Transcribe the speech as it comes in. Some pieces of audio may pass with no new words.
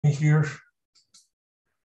here.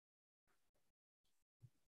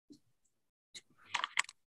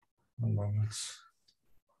 One moment.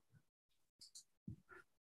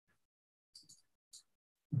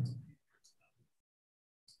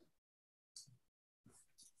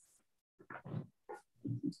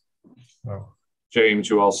 Oh. James,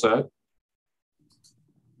 you all set?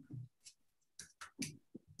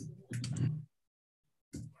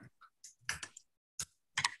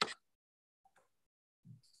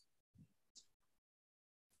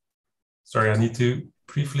 Sorry, I need to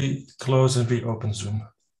briefly close and reopen Zoom.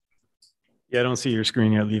 Yeah, I don't see your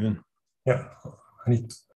screen yet, Lieven. Yeah, I need.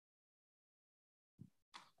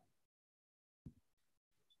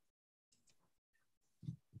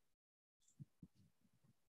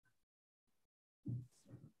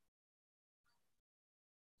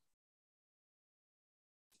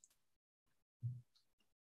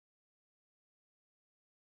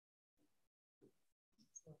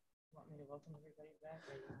 Want me to welcome everybody back?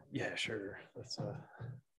 Yeah, sure. Let's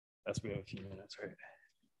we have a few minutes, right?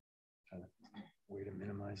 Trying to way to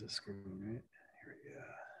minimize the screen, right? Here we go.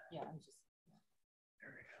 Yeah, I'm just.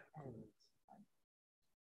 There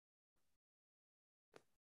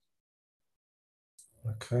we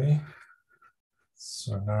go. Okay.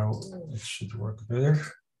 So now it should work better.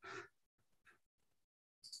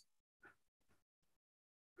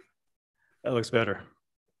 That looks better.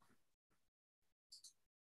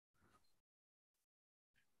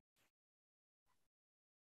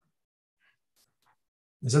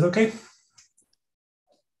 Is that okay?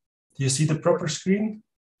 Do you see the proper screen?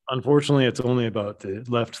 Unfortunately, it's only about the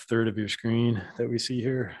left third of your screen that we see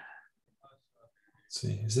here. Let's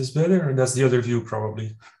see, is this better? Or that's the other view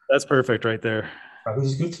probably. That's perfect right there. Oh,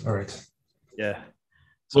 this is good. All right. Yeah.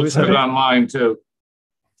 So Looks good on mine too.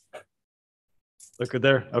 Look good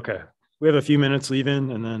there. Okay. We have a few minutes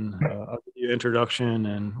leaving, and then I'll give you an introduction,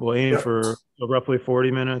 and we'll aim for roughly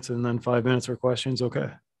 40 minutes, and then 5 minutes for questions.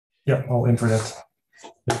 Okay. Yeah, I'll aim for that.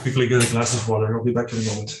 I'll quickly get a glass of water. I'll be back in a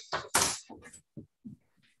moment.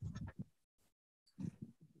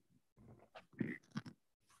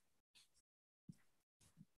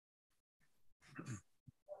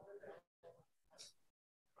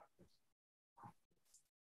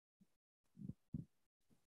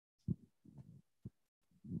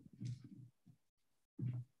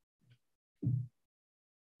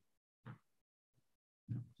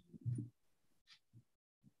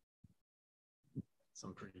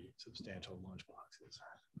 Some pretty substantial lunch boxes.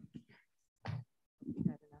 Had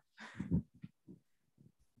enough.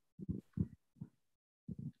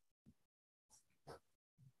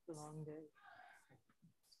 It's a long day.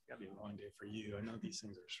 It's gotta be a long day for you. I know these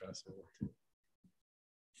things are stressful too.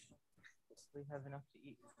 We have enough to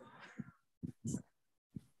eat.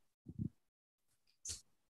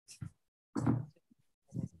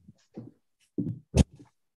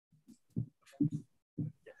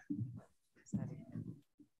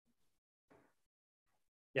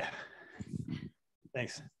 Yeah.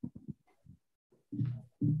 Thanks.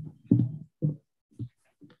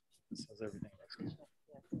 So everything looks good.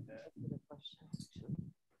 Yeah, that's a good question, actually.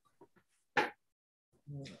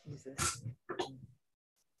 Use this.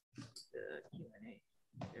 The Q&A.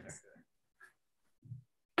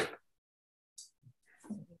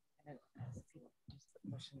 And ask people just the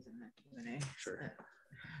questions in that Q&A. Sure.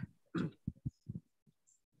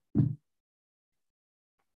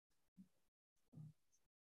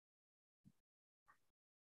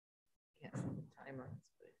 Can't see the timer.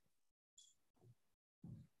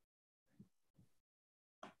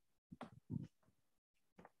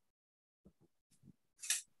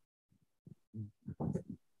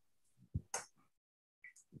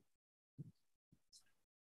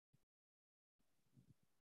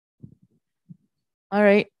 All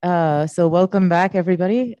right, so welcome back,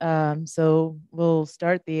 everybody. So we'll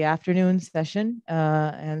start the afternoon session.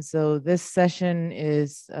 And so this session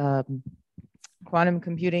is quantum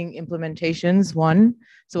computing implementations 1.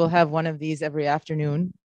 So we'll have one of these every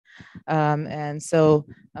afternoon. And so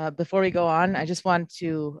before we go on, I just want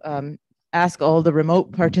to ask all the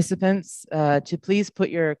remote participants to please put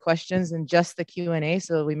your questions in just the Q&A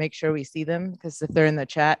so we make sure we see them, because if they're in the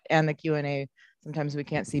chat and the Q&A, sometimes we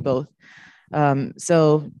can't see both.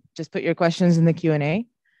 So just put your questions in the Q&A.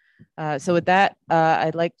 So with that,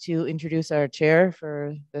 I'd like to introduce our chair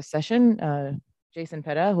for the session, Jason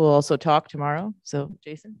Petta, who will also talk tomorrow. So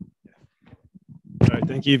Jason. All right,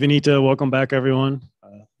 thank you, Vinita. Welcome back, everyone.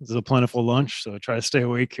 This is a plentiful lunch, so try to stay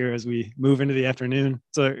awake here as we move into the afternoon.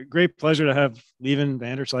 It's a great pleasure to have Lieven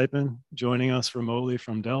Vandersypen joining us remotely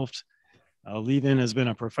from Delft. Lieven has been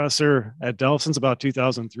a professor at Delft since about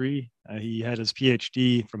 2003. He had his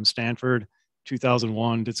PhD from Stanford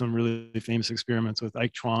 2001, did some really famous experiments with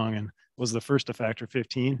Ike Chuang and was the first to factor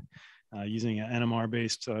 15 using an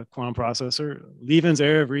NMR-based quantum processor. Lieven's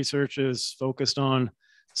area of research is focused on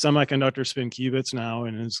semiconductor spin qubits now,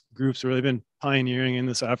 and his group's really been pioneering in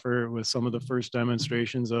this effort with some of the first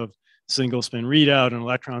demonstrations of single spin readout and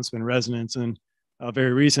electron spin resonance, and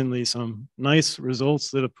very recently some nice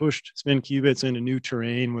results that have pushed spin qubits into new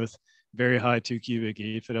terrain with very high 2-qubit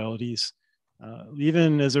gate fidelities.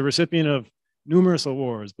 Lieven is a recipient of numerous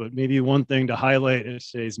awards, but maybe one thing to highlight at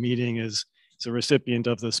today's meeting is he's a recipient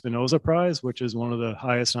of the Spinoza Prize, which is one of the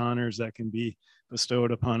highest honors that can be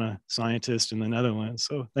bestowed upon a scientist in the Netherlands.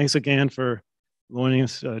 So thanks again for joining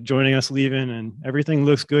us, Lieven, and everything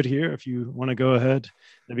looks good here. If you want to go ahead,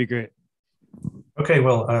 that'd be great. Okay,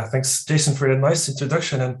 well, thanks, Jason, for that nice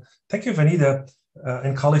introduction. And thank you, Vanita,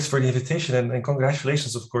 and colleagues for the invitation. And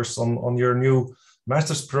congratulations, of course, on your new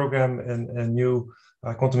master's program and new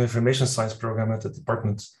quantum information science program at the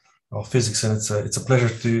Department of Physics. And it's a pleasure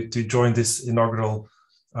to join this inaugural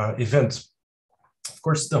event. Of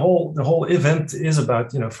course, the whole event is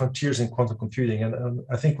about frontiers in quantum computing, and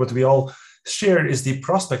I think what we all share is the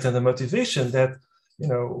prospect and the motivation that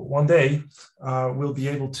one day we'll be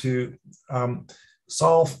able to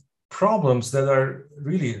solve problems that are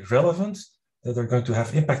really relevant, that are going to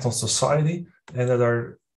have impact on society, and that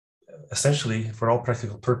are essentially, for all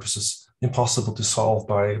practical purposes, impossible to solve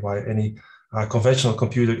by any conventional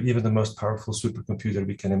computer, even the most powerful supercomputer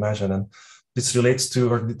we can imagine. And this relates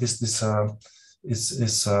to, or this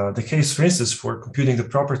is the case, for instance, for computing the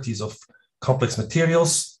properties of complex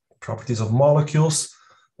materials, properties of molecules,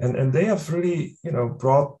 and they have really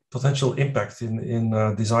broad potential impact in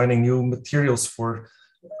designing new materials for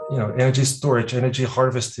energy storage, energy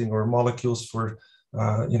harvesting, or molecules for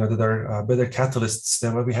that are better catalysts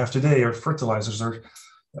than what we have today, or fertilizers, or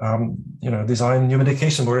design new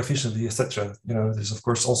medication more efficiently, etc. There's of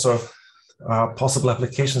course also possible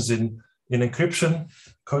applications in encryption,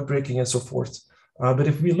 code breaking, and so forth. But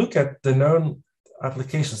if we look at the known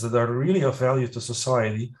applications that are really of value to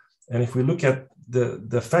society, and if we look at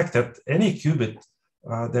the fact that any qubit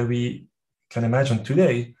that we can imagine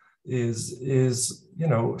today is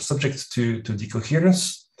subject to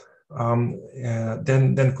decoherence,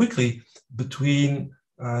 then quickly, between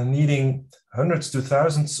needing hundreds to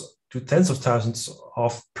thousands to tens of thousands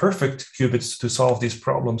of perfect qubits to solve these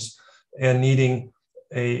problems, and needing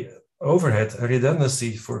a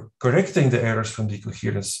redundancy for correcting the errors from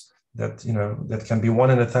decoherence that can be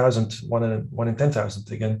 1 in 1,000, 1 in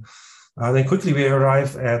 10,000 again, then quickly we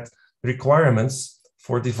arrive at requirements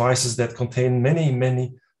for devices that contain many,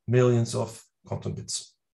 many millions of quantum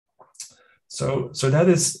bits. So that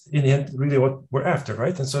is in the end really what we're after,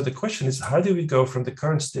 right? And so the question is, how do we go from the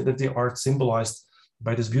current state of the art symbolized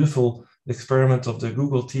by this beautiful experiment of the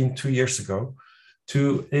Google team 2 years ago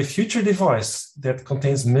to a future device that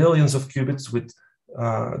contains millions of qubits with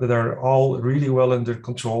that are all really well under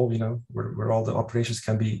control, where all the operations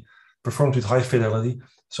can be performed with high fidelity.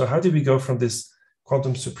 So how do we go from this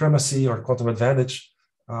quantum supremacy or quantum advantage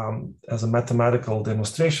as a mathematical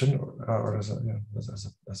demonstration or as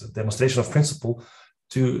a demonstration of principle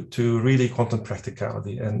to really quantum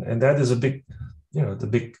practicality? And that is a big, the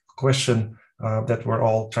big question that we're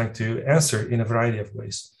all trying to answer in a variety of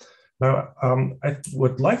ways. Now, I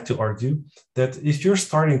would like to argue that if your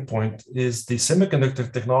starting point is the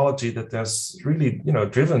semiconductor technology that has really,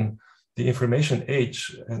 driven the information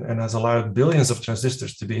age and has allowed billions of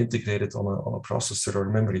transistors to be integrated on a processor or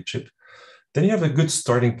memory chip, then you have a good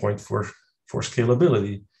starting point for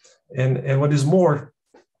scalability. And what is more,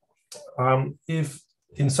 if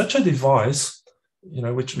in such a device,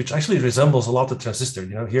 which actually resembles a lot the transistor,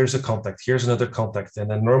 here's a contact, here's another contact, and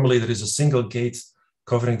then normally there is a single gate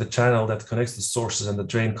covering the channel that connects the sources and the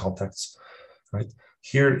drain contacts, right?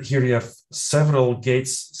 Here you have several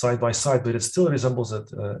gates side by side, but it still resembles a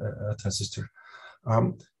transistor.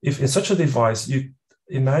 If in such a device you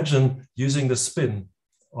imagine using the spin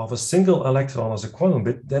of a single electron as a quantum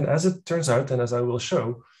bit, then as it turns out, and as I will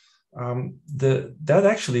show, that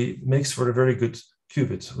actually makes for a very good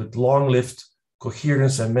qubit with long-lived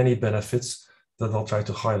coherence and many benefits that I'll try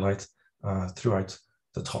to highlight throughout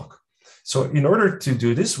the talk. So in order to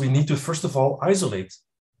do this, we need to first of all isolate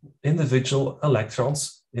individual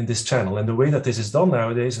electrons in this channel. And the way that this is done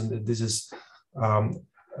nowadays, and this is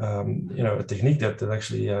a technique that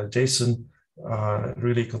actually Jason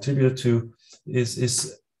really contributed to,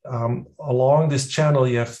 is along this channel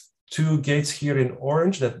you have two gates here in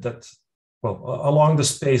orange along the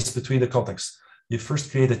space between the contacts. You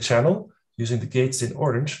first create a channel using the gates in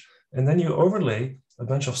orange, and then you overlay a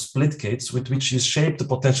bunch of split gates with which you shape the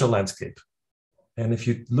potential landscape. And if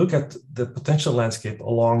you look at the potential landscape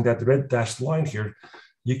along that red dashed line here,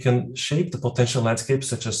 you can shape the potential landscape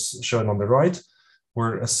such as shown on the right,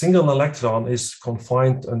 where a single electron is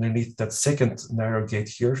confined underneath that second narrow gate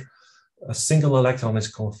here. A single electron is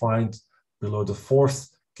confined below the fourth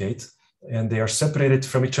gate, and they are separated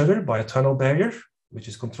from each other by a tunnel barrier, which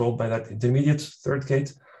is controlled by that intermediate third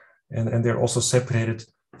gate. And they're also separated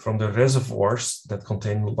from the reservoirs that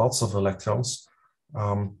contain lots of electrons,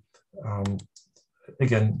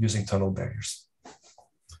 again, using tunnel barriers.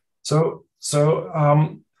 So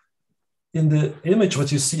in the image,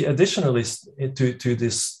 what you see additionally to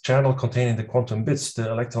this channel containing the quantum bits, the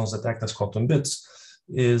electrons that act as quantum bits,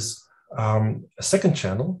 is a second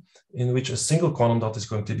channel in which a single quantum dot is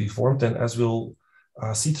going to be formed. And as we'll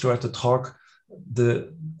see throughout the talk,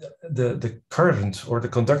 the current or the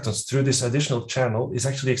conductance through this additional channel is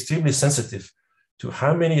actually extremely sensitive to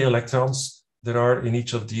how many electrons there are in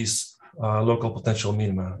each of these local potential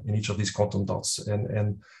minima, in each of these quantum dots.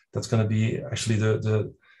 And that's going to be actually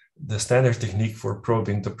the standard technique for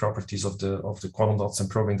probing the properties of the quantum dots and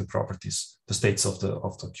probing the properties, the states of the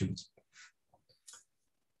qubit.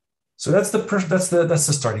 So that's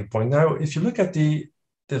the starting point. Now, if you look at the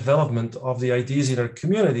development of the ideas in our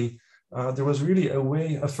community, there was really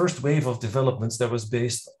a first wave of developments that was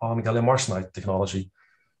based on gallium arsenide technology.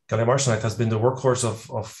 Gallium arsenide has been the workhorse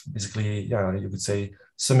of basically, yeah, you could say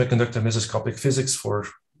semiconductor mesoscopic physics for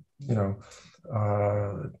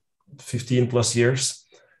 15 plus years.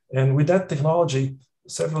 And with that technology,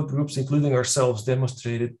 several groups, including ourselves,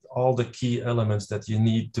 demonstrated all the key elements that you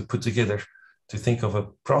need to put together to think of a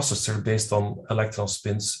processor based on electron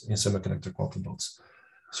spins in semiconductor quantum dots.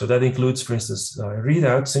 So that includes, for instance,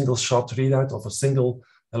 single shot readout of a single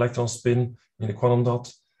electron spin in a quantum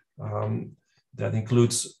dot. That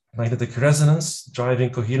includes magnetic resonance, driving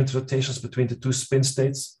coherent rotations between the two spin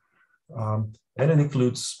states. And it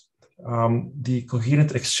includes the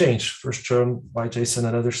coherent exchange, first shown by Jason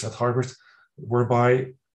and others at Harvard,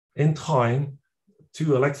 whereby in time,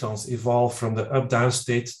 two electrons evolve from the up-down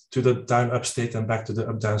state to the down-up state and back to the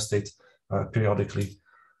up-down state periodically.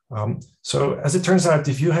 So as it turns out,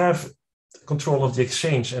 if you have control of the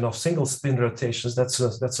exchange and of single spin rotations,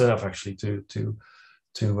 that's enough actually to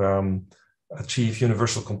achieve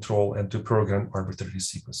universal control and to program arbitrary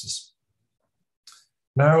sequences.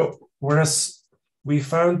 Now, whereas we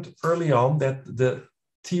found early on that the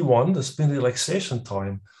T1, the spin relaxation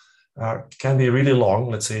time, can be really long,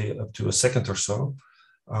 let's say up to a second or so,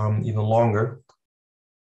 even longer.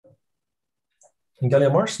 In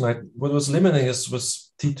gallium arsenide, what was limiting us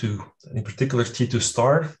was T2, in particular T2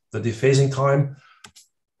 star, the dephasing time,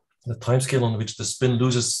 the time scale on which the spin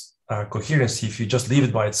loses coherency if you just leave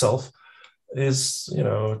it by itself is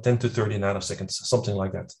 10 to 30 nanoseconds, something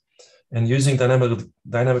like that. And using dynamical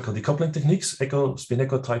decoupling techniques, spin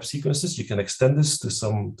echo type sequences, you can extend this to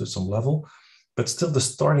some level, but still the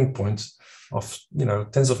starting point of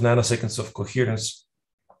tens of nanoseconds of coherence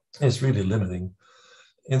is really limiting.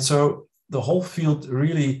 And so the whole field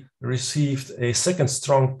really received a second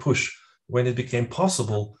strong push when it became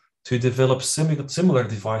possible to develop similar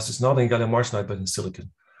devices, not in gallium arsenide, but in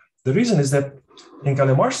silicon. The reason is that in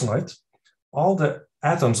gallium arsenide, all the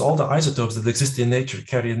atoms, all the isotopes that exist in nature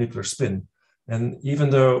carry a nuclear spin. And even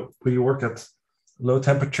though we work at low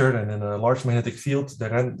temperature and in a large magnetic field,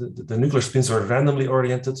 the nuclear spins are randomly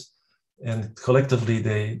oriented, and collectively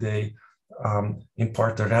they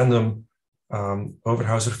impart a random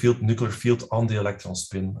Overhauser field, nuclear field on the electron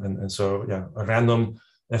spin. And so, yeah, a random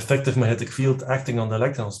effective magnetic field acting on the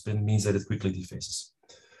electron spin means that it quickly dephases.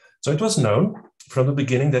 So it was known from the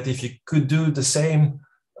beginning that if you could do the same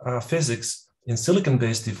physics in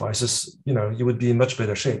silicon-based devices, you would be in much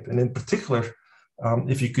better shape. And in particular,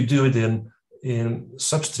 if you could do it in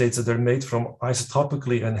substrates that are made from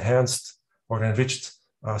isotopically enhanced or enriched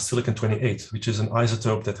silicon-28, which is an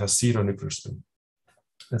isotope that has zero nuclear spin.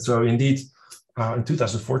 And so indeed, in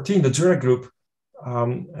 2014, the Jura group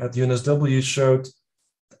at UNSW showed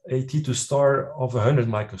a T2 star of 100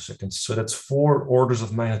 microseconds. So that's 4 orders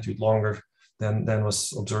of magnitude longer than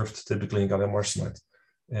was observed typically in gallium arsenide.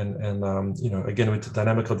 And again, with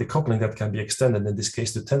dynamical decoupling, that can be extended, in this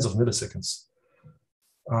case, to tens of milliseconds.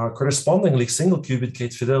 Correspondingly, single qubit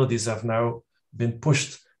gate fidelities have now been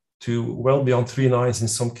pushed to well beyond 3 nines, in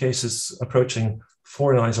some cases approaching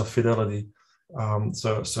 4 nines of fidelity.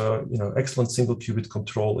 So excellent single qubit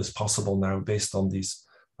control is possible now based on these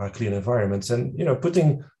clean environments. And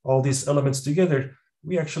putting all these elements together,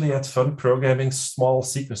 we actually had fun programming small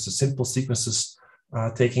sequences, simple sequences,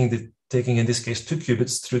 taking in this case 2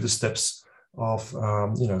 qubits through the steps of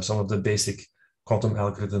some of the basic quantum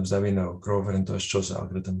algorithms that we know, Grover and Dosh-Jozsa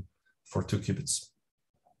algorithm, for 2 qubits.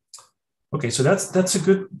 Okay, so that's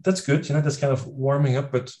good. That's kind of warming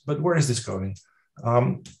up, but where is this going?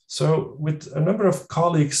 So with a number of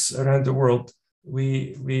colleagues around the world,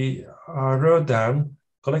 we wrote down,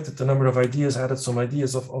 collected a number of ideas, added some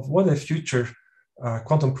ideas of what a future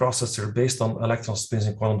quantum processor based on electron spins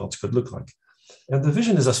and quantum dots could look like. And the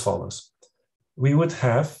vision is as follows. We would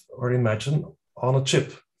have, or imagine, on a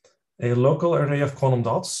chip, a local array of quantum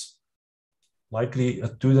dots, likely a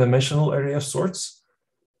 2-dimensional array of sorts,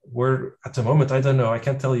 where at the moment, I don't know, I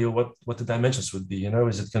can't tell you what the dimensions would be.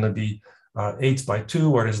 Is it going to be 8 by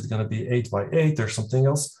 2, or is it going to be 8 by 8 or something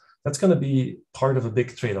else? That's going to be part of a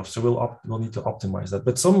big trade-off. So we'll need to optimize that,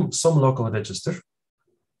 but some local register.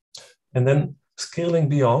 And then scaling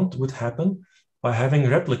beyond would happen by having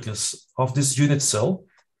replicas of this unit cell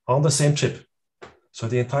on the same chip. So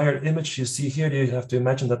the entire image you see here, you have to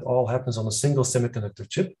imagine that all happens on a single semiconductor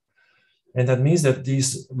chip. And that means that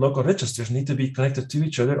these local registers need to be connected to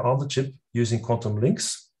each other on the chip using quantum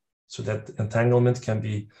links, so that entanglement can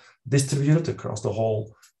be distributed across the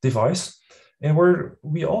whole device. And where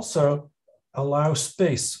we also allow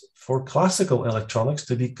space for classical electronics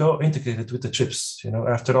to be co-integrated with the chips.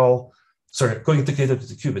 Co-integrated with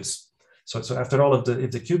the qubits. So after all,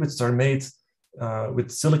 if the qubits are made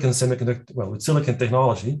with silicon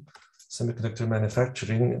technology, semiconductor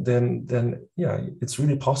manufacturing, then yeah, it's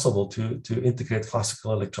really possible to integrate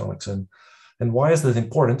classical electronics. And why is that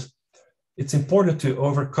important? It's important to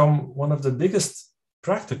overcome one of the biggest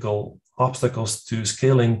practical obstacles to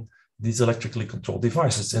scaling these electrically controlled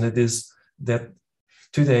devices. And it is that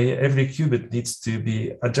today, every qubit needs to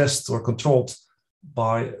be addressed or controlled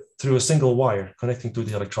through a single wire connecting to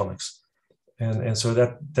the electronics. And so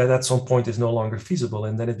that at some point is no longer feasible.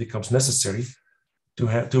 And then it becomes necessary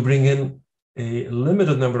to bring in a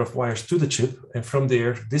limited number of wires to the chip, and from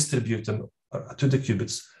there distribute them to the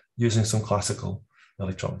qubits using some classical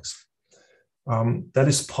electronics. That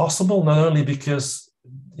is possible not only because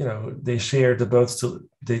they share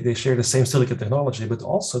they share the same silicon technology, but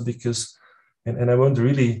also because, and I won't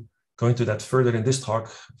really go into that further in this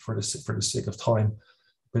talk for the sake of time,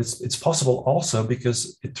 but it's possible also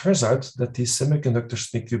because it turns out that these semiconductor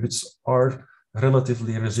spin qubits are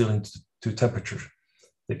relatively resilient to temperature.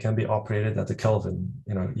 They can be operated at the Kelvin,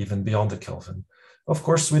 even beyond the Kelvin. Of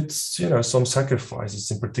course, with some sacrifices,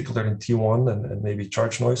 in particular in T1 and maybe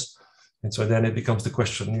charge noise. And so then it becomes the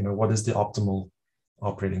question, what is the optimal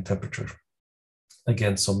operating temperature?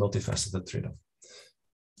 Again, some multifaceted trade-off.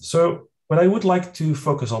 So what I would like to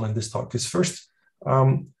focus on in this talk is first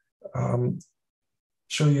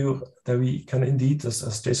show you that we can indeed,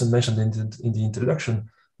 as Jason mentioned in the introduction,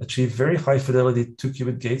 achieve very high fidelity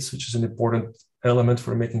 2-qubit gates, which is an important element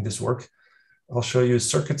for making this work. I'll show you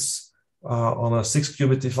circuits on a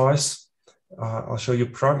 6-qubit device. I'll show you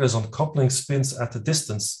progress on coupling spins at a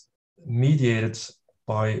distance mediated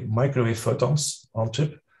by microwave photons on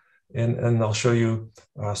chip. And I'll show you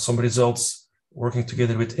some results working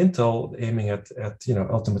together with Intel, aiming at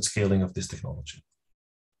ultimate scaling of this technology.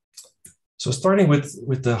 So starting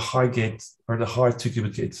with the high gate, or the high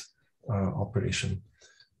 2-qubit gate operation.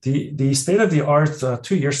 The state of the art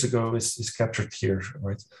 2 years ago is captured here,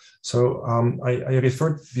 right? So I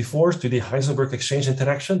referred before to the Heisenberg exchange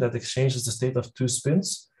interaction that exchanges the state of 2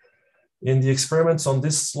 spins. In the experiments on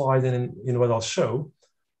this slide and in what I'll show,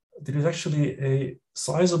 there is actually a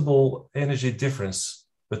sizable energy difference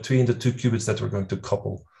between the 2 qubits that we're going to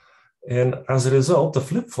couple. And as a result, the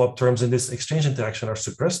flip-flop terms in this exchange interaction are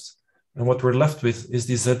suppressed. And what we're left with is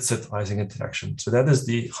the Z-set Ising interaction. So that is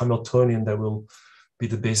the Hamiltonian that will be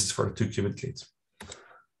the basis for a 2-qubit gate.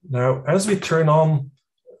 Now, as we turn on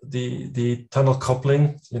the tunnel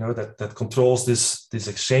coupling, that controls this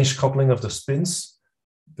exchange coupling of the spins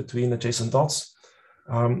between adjacent dots,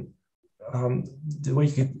 the way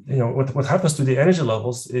what happens to the energy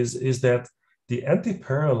levels is that the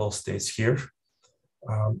anti-parallel states here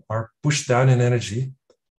are pushed down in energy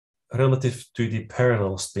relative to the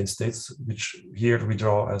parallel spin states, which here we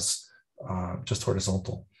draw as just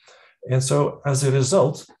horizontal. And so as a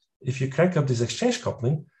result, if you crank up this exchange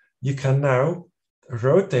coupling, you can now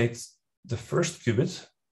rotate the first qubit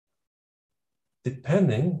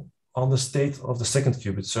depending on the state of the second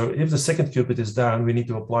qubit. So if the second qubit is down, we need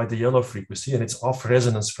to apply the yellow frequency and it's off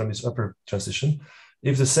resonance from this upper transition.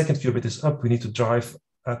 If the second qubit is up, we need to drive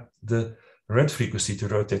at the red frequency to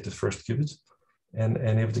rotate the first qubit.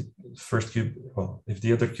 And if the first qubit, well, if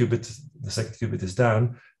the other qubit, the second qubit is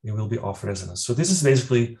down, it will be off resonance. So this is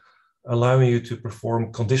basically allowing you to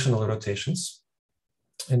perform conditional rotations.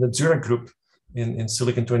 And the Zurich group in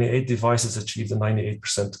Silicon 28 devices achieved a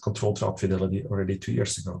 98% control drop fidelity already 2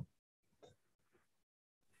 years ago.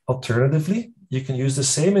 alternatively, you can use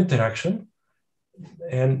the same interaction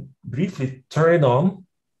and briefly turn it on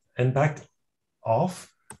and back off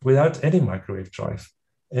without any microwave drive.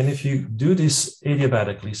 And if you do this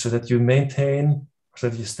adiabatically so that you maintain, so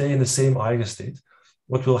that you stay in the same eigenstate,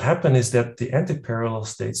 what will happen is that the anti-parallel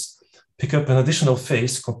states pick up an additional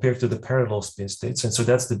phase compared to the parallel spin states. And so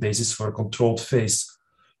that's the basis for a controlled phase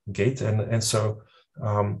gate. And so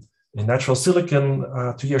in natural silicon,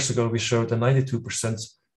 2 years ago, we showed a 92%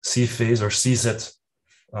 C phase or CZ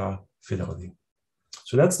fidelity.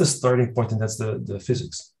 So that's the starting point, and that's the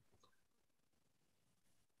physics.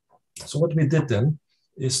 So what we did then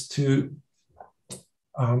is to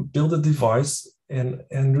build a device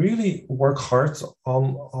and really work hard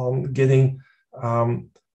on getting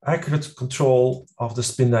accurate control of the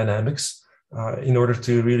spin dynamics in order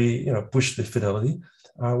to really push the fidelity.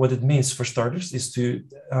 What it means, for starters, is to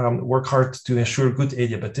work hard to ensure good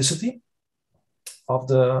adiabaticity of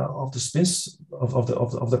the spins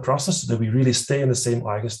of the process, so that we really stay in the same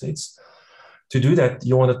eigenstates. To do that,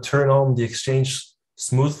 you want to turn on the exchange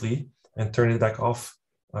smoothly and turn it back off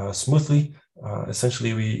smoothly.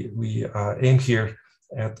 Essentially, we aim here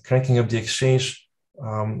at cranking up the exchange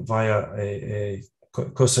via a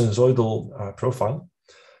cosinusoidal profile.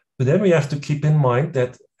 But then we have to keep in mind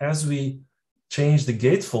that as we change the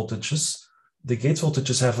gate voltages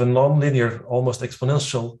have a nonlinear, almost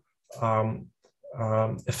exponential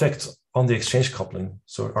effect on the exchange coupling.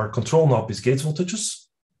 So our control knob is gate voltages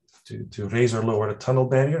to raise or lower the tunnel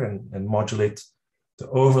barrier and modulate the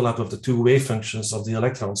overlap of the two wave functions of the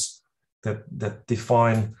electrons that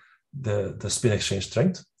define the spin exchange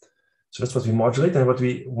strength. So that's what we modulate, and what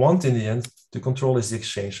we want in the end to control is the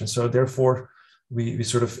exchange. And so therefore, we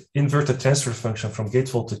sort of invert the transfer function from gate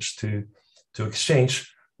voltage to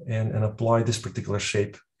exchange and apply this particular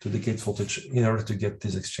shape to the gate voltage in order to get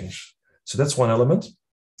this exchange. So that's one element.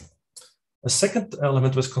 A second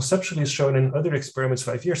element was conceptually shown in other experiments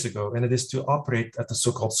 5 years ago, and it is to operate at the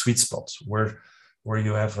so-called sweet spot, where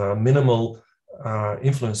you have a minimal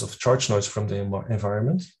influence of charge noise from the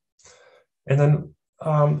environment. And then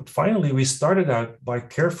finally, we started out by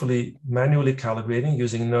carefully manually calibrating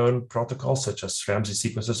using known protocols such as Ramsey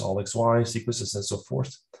sequences, all XY sequences, and so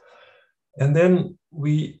forth. And then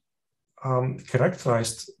we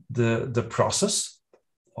characterized the process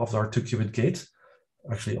of our 2-qubit gate,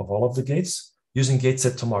 actually of all of the gates, using gate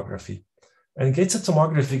set tomography. And gate set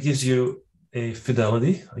tomography gives you a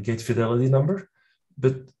fidelity, a gate fidelity number,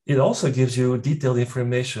 but it also gives you detailed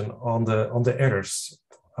information on the errors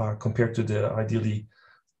compared to the ideally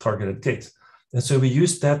targeted gate. And so we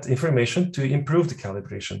used that information to improve the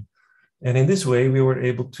calibration. And in this way, we were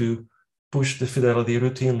able to push the fidelity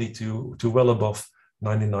routinely to well above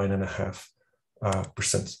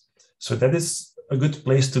 99.5%. So that is a good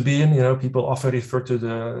place to be in. People often refer to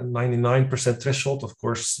the 99% threshold. Of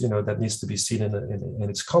course, that needs to be seen in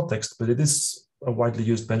its context, but it is a widely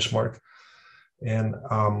used benchmark. And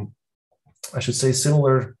I should say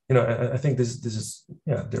similar, I think this is,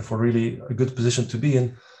 therefore really a good position to be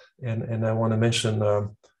in. And I want to mention a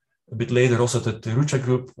bit later also that the Rucha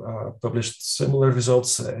group published similar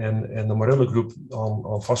results, and the Morello group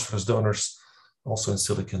on phosphorus donors, also in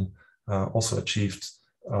silicon, also achieved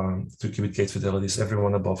 2-qubit gate fidelities,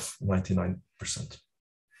 everyone above 99%.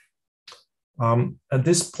 At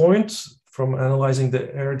this point, from analyzing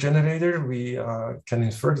the error generator, we can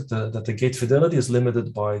infer that the gate fidelity is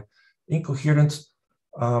limited by incoherent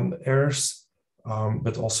errors,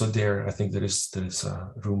 but also there, I think there is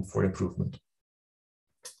room for improvement.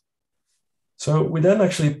 So we then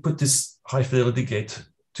actually put this high fidelity gate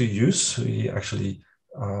to use. We actually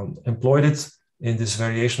employed it in this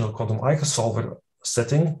variational quantum icosolver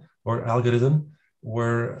setting or algorithm,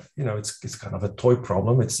 where it's kind of a toy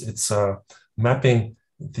problem. It's mapping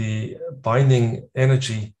the binding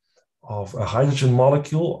energy of a hydrogen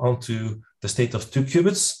molecule onto the state of 2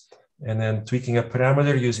 qubits, and then tweaking a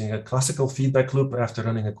parameter using a classical feedback loop after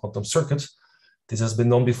running a quantum circuit. This has been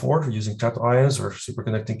done before using trapped ions or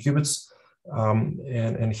superconducting qubits.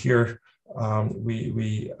 And here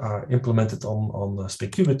we implemented on the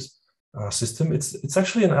spin qubit system. It's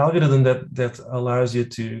actually an algorithm that allows you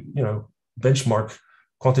to benchmark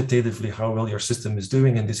quantitatively how well your system is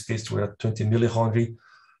doing. In this case, we're at 20 millihenry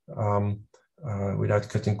without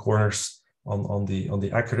cutting corners on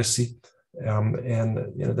the accuracy. And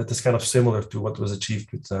that is kind of similar to what was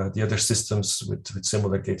achieved with the other systems with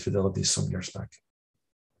similar gate fidelities some years back.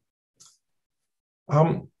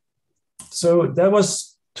 So that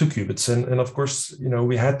was 2 qubits, and of course,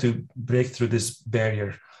 we had to break through this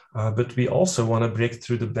barrier, but we also want to break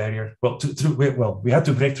through the barrier. Well, we had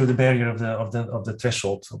to break through the barrier of the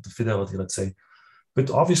threshold of the fidelity, let's say, But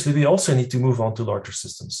obviously, we also need to move on to larger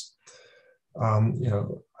systems.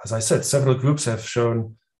 As I said, several groups have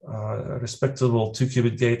shown respectable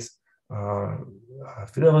 2-qubit gate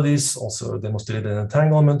fidelities, also demonstrated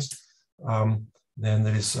entanglement. Then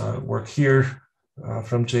there is work here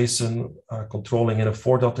from Jason controlling in a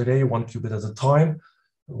 4-dot array, 1 qubit at a time.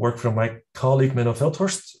 Work from my colleague Menno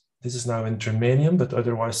Veldhorst. This is now in germanium, but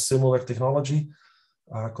otherwise similar technology,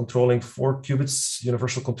 controlling 4 qubits,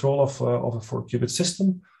 universal control of a 4-qubit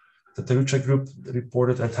system. The Tarucha group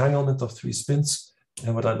reported entanglement of 3 spins.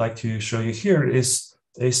 And what I'd like to show you here is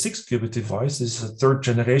a 6-qubit device. This is a 3rd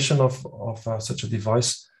generation of such a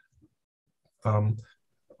device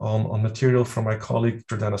on material from my colleague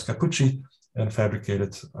Giordano Scapucci and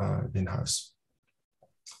fabricated in-house.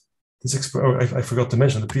 I forgot to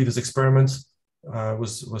mention the previous experiment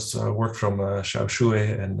was work from Xiao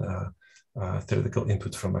Shui and theoretical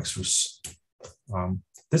input from Max Roos.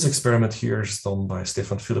 This experiment here is done by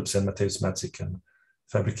Stefan Phillips and Mateusz Matzik, and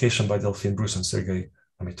fabrication by Delphine Bruce and Sergei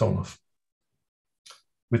Amitonov,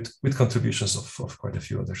 with contributions of quite a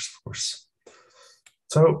few others, of course.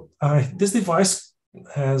 So this device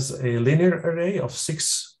has a linear array of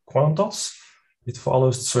 6 quantum dots. It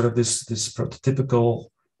follows sort of this prototypical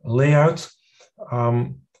layout,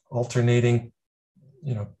 alternating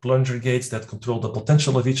plunger gates that control the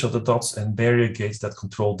potential of each of the dots and barrier gates that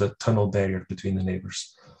control the tunnel barrier between the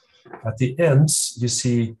neighbors. At the ends, you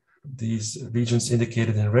see these regions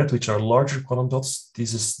indicated in red, which are larger quantum dots.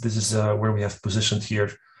 This is where we have positioned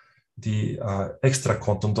here the extra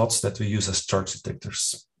quantum dots that we use as charge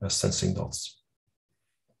detectors, as sensing dots.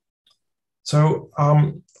 So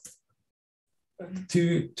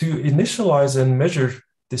to initialize and measure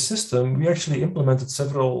the system, we actually implemented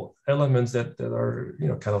several elements that are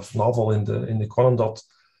kind of novel in the quantum dot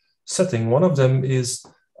setting. One of them is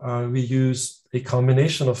we use a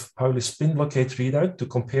combination of Pauli spin blockade readout to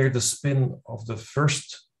compare the spin of the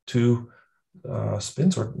first 2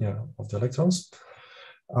 spins of the electrons,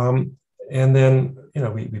 and then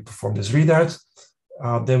we perform this readout.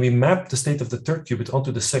 Then we map the state of the 3rd qubit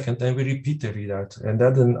onto the 2nd, and we repeat the readout, and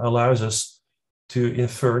that then allows us to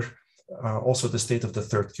infer also the state of the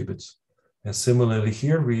 3rd qubit. And similarly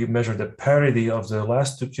here, we measure the parity of the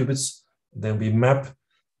last 2 qubits, then we map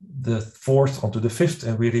the 4th onto the 5th,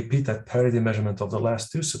 and we repeat that parity measurement of the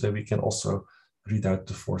last 2 so that we can also read out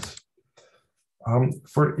the 4th.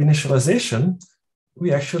 For initialization,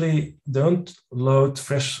 we actually don't load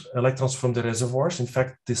fresh electrons from the reservoirs. In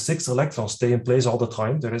fact, the 6 electrons stay in place all the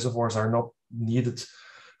time. The reservoirs are not needed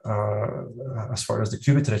as far as the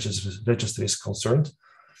qubit register is concerned.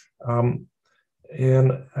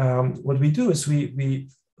 What we do is we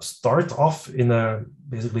start off in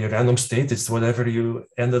basically a random state. It's whatever you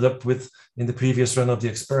ended up with in the previous run of the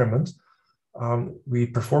experiment. We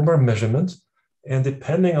perform our measurement, and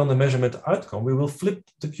depending on the measurement outcome, we will flip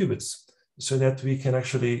the qubits so that we can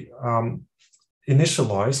actually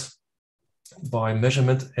initialize by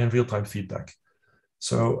measurement and real-time feedback.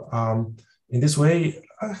 So in this way,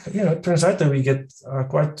 it turns out that we get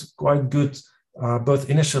quite good both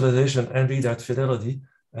initialization and readout fidelity,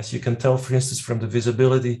 as you can tell, for instance, from the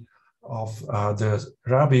visibility of the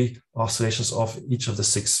Rabi oscillations of each of the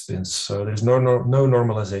 6 spins. So there's no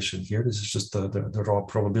normalization here. This is just the raw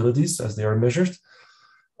probabilities as they are measured.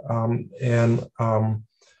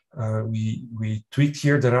 We tweaked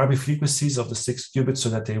here the Rabi frequencies of the 6 qubits so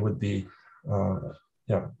that they would be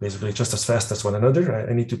basically just as fast as one another.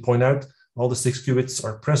 I need to point out all the 6 qubits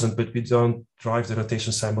are present, but we don't drive the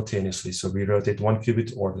rotation simultaneously. So we rotate 1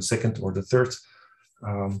 qubit or the 2nd or the 3rd.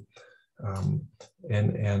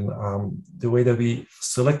 The way that we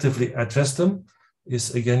selectively address them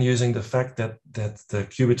is again using the fact that the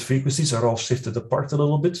qubit frequencies are all shifted apart a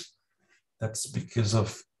little bit. That's because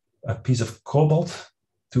of a piece of cobalt,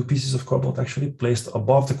 2 pieces of cobalt actually, placed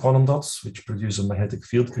above the quantum dots, which produce a magnetic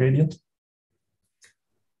field gradient.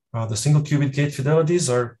 The single qubit gate fidelities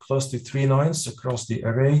are close to 3 nines across the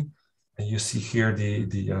array. And you see here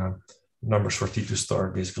the numbers for T2 star,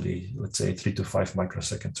 basically, let's say 3 to 5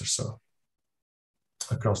 microseconds or so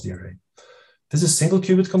across the array. This is single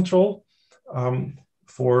qubit control.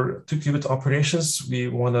 For 2 qubit operations, we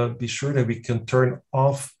want to be sure that we can turn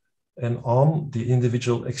off and on the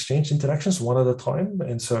individual exchange interactions one at a time.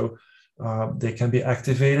 And so they can be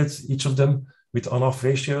activated, each of them, with on-off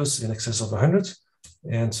ratios in excess of 100.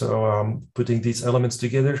 And so putting these elements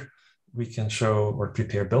together, we can show or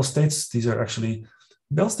prepare Bell states. These are actually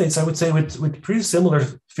Bell states, I would say, with pretty similar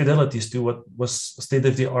fidelities to what was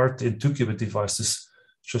state-of-the-art in 2 qubit devices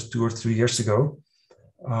just 2 or 3 years ago,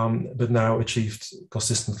 but now achieved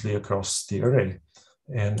consistently across the array.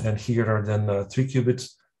 And here are then 3 qubit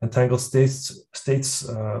entangled states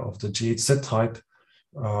of the GHZ type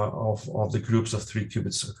of the groups of 3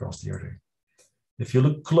 qubits across the array. If you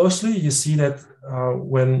look closely, you see that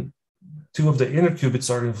when 2 of the inner qubits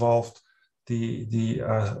are involved, the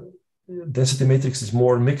density matrix is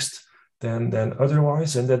more mixed than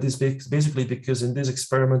otherwise. And that is basically because in this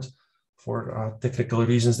experiment, for technical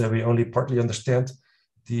reasons that we only partly understand,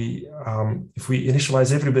 if we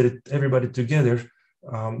initialize everybody together,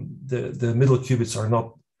 the middle qubits are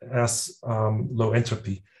not as low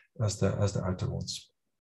entropy as the outer ones.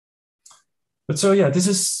 But so yeah, this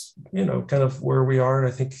is kind of where we are,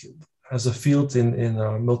 I think, as a field in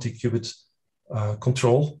multi-qubit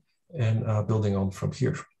control, and building on from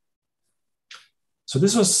here. So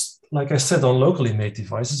this was, like I said, on locally made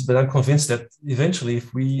devices, but I'm convinced that eventually,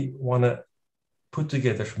 if we want to put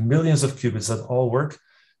together millions of qubits that all work,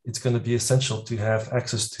 it's going to be essential to have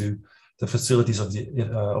access to the facilities of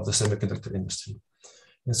the semiconductor industry.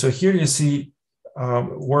 And so here you see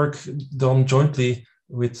work done jointly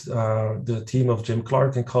with the team of Jim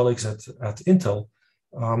Clark and colleagues at Intel,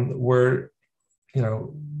 where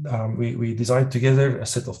we designed together a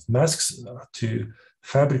set of masks to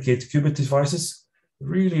fabricate qubit devices,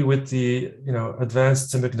 really with the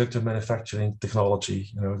advanced semiconductor manufacturing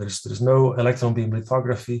technology. There's no electron beam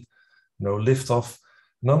lithography, no liftoff,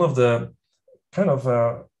 none of the kind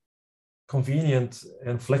of convenient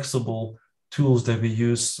and flexible tools that we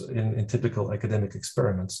use in typical academic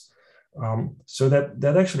experiments. So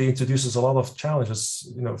that actually introduces a lot of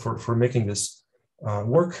challenges, for making this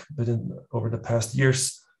work. But over the past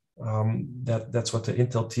years, that's what the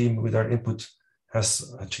Intel team, with our input,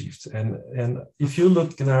 has achieved. And if you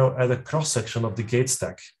look now at a cross section of the gate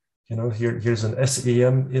stack, here's an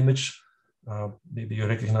SEM image. Maybe you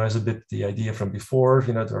recognize a bit the idea from before.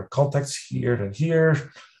 There are contacts here and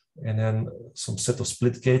here, and then some set of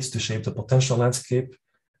split gates to shape the potential landscape.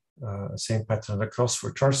 Same pattern across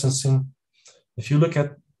for charge sensing. If you look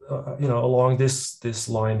at along this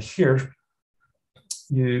line here,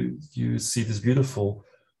 you see this beautiful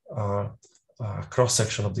cross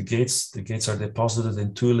section of the gates. The gates are deposited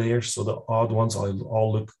in 2 layers, so the odd ones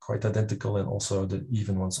all look quite identical, and also the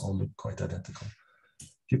even ones all look quite identical.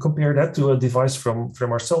 If you compare that to a device from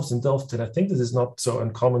ourselves in Delft, and I think this is not so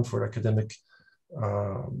uncommon for academic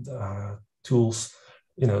tools,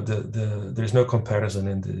 there's no comparison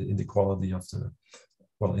in the quality of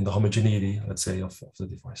in the homogeneity, let's say, of the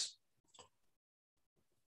device.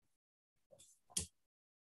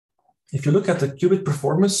 If you look at the qubit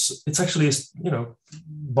performance, it's actually,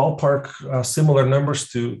 ballpark similar numbers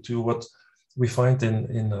to what we find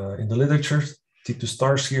in the literature. T2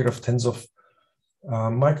 stars here of tens of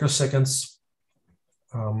microseconds.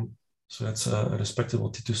 So that's a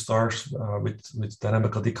respectable T2 stars with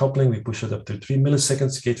dynamical decoupling. We push it up to 3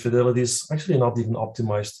 milliseconds. Gate fidelity is actually not even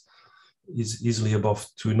optimized, is easily above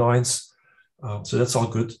 2 nines. So that's all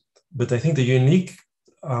good. But I think the unique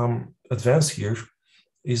advance here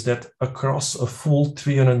is that across a full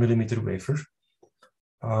 300 millimeter wafer,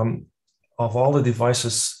 of all the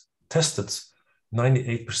devices tested,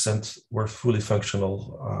 98% were fully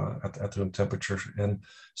functional at room temperature. And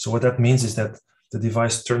so what that means is that the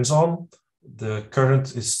device turns on, the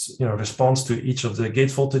current is, responds to each of the gate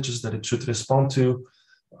voltages that it should respond to.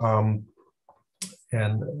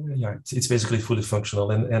 It's basically fully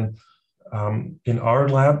functional. And in our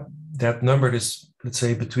lab, that number is, let's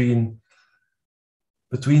say, between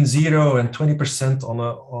 0 and 20%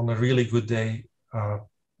 on a really good day.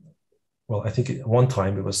 I think at one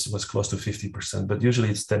time it was close to 50%, but usually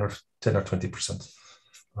it's 10 or 20%.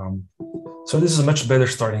 So this is a much better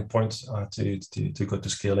starting point to go to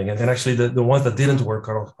scaling. And actually, the ones that didn't work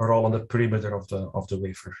are all on the perimeter of the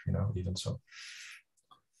wafer, even so.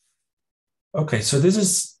 Okay, so this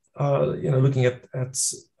is looking at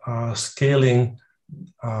scaling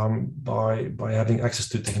by having access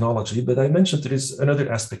to technology. But I mentioned there is another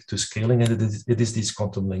aspect to scaling, and it is these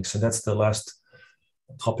quantum links, and that's the last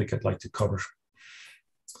topic I'd like to cover.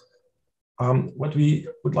 What we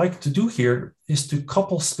would like to do here is to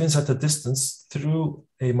couple spins at a distance through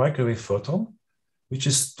a microwave photon, which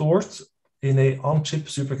is stored in a on-chip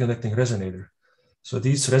superconducting resonator. So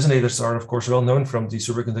these resonators are, of course, well known from the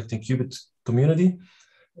superconducting qubit community,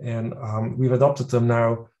 and we've adopted them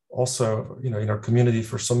now also, in our community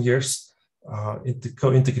for some years,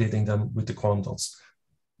 co-integrating them with the quantum dots.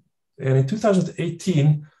 And in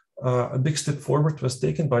 2018, a big step forward was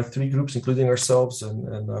taken by 3 groups, including ourselves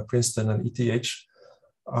and Princeton and ETH,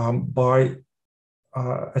 by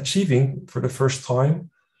achieving for the first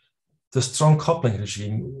time the strong coupling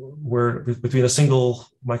regime between a single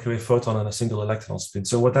microwave photon and a single electron spin.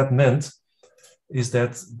 So what that meant is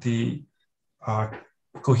that the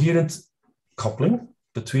coherent coupling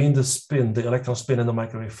between the spin, the electron spin and the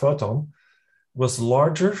microwave photon was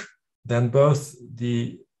larger than both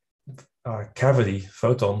the cavity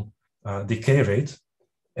photon decay rate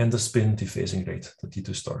and the spin dephasing rate, the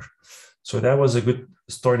T2 star. So that was a good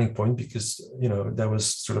starting point because, that was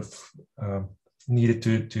sort of needed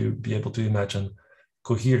to be able to imagine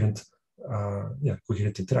coherent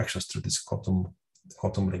interactions through this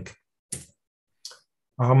quantum link.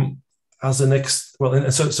 As the next,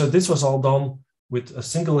 so this was all done with a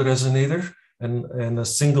single resonator and a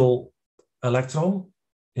single electron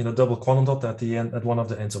in a double quantum dot at one of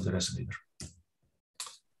the ends of the resonator.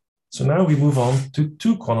 So now we move on to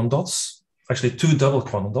two quantum dots, actually two double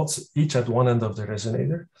quantum dots, each at one end of the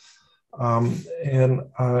resonator.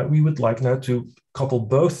 We would like now to couple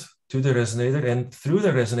both to the resonator and through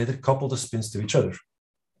the resonator couple the spins to each other.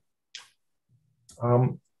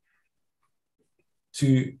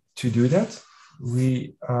 To do that,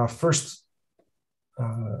 we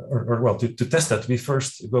to test that, we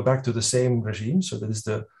first go back to the same regime. So that is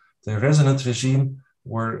the resonant regime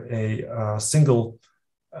where a single,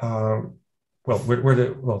 where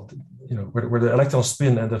the electron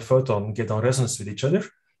spin and the photon get on resonance with each other.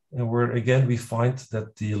 And where again, we find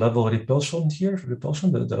that the level repulsion,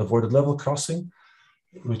 the avoided level crossing,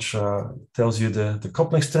 which tells you the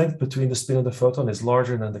coupling strength between the spin and the photon is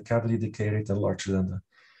larger than the cavity decay rate and larger than the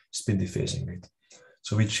spin dephasing rate.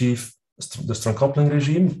 So we achieve the strong coupling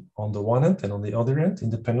regime on the one end and on the other end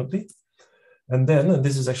independently. And then, and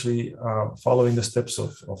this is actually following the steps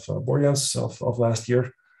of Borjan's of last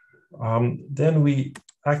year, then we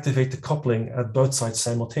activate the coupling at both sides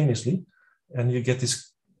simultaneously, and you get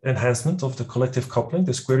this enhancement of the collective coupling,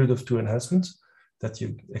 the square root of 2 enhancement that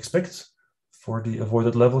you expect for the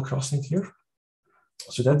avoided level crossing here.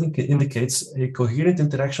 So that indicates a coherent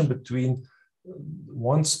interaction between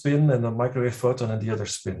one spin and a microwave photon and the other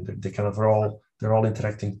spin. They kind of they're all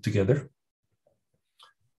interacting together.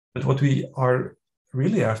 But what we are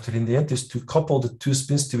really after in the end is to couple the two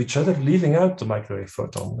spins to each other, leaving out the microwave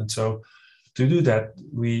photon. And so to do that,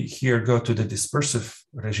 we here go to the dispersive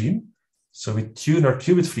regime. So we tune our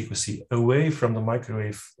qubit frequency away from the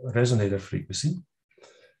microwave resonator frequency.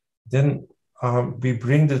 Then we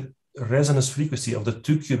bring the resonance frequency of the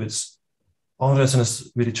two qubits on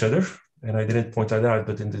resonance with each other. And I didn't point that out,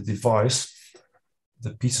 but in the device,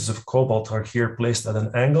 the pieces of cobalt are here placed at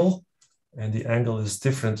an angle, and the angle is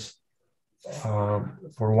different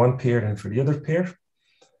for one pair and for the other pair,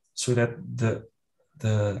 so that the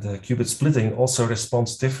qubit splitting also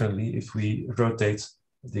responds differently if we rotate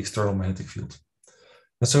the external magnetic field.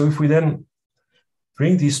 And so if we then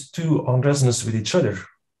bring these two on resonance with each other,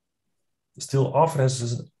 still off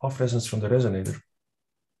resonance from the resonator,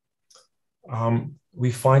 we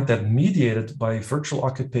find that mediated by virtual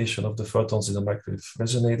occupation of the photons in the microwave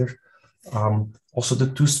resonator, also the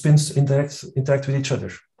two spins interact with each other.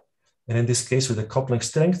 And in this case, with a coupling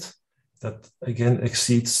strength that again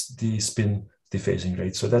exceeds the spin dephasing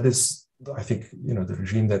rate. So that is, I think, the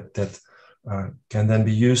regime that can then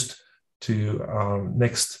be used to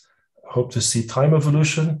next hope to see time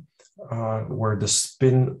evolution, where the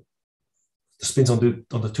spins on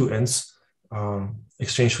the two ends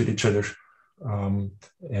exchange with each other.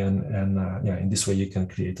 In this way, you can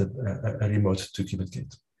create a remote two-qubit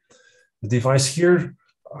gate. The device here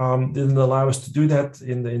didn't allow us to do that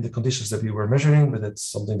in the conditions that we were measuring, but it's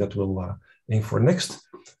something that we'll aim for next.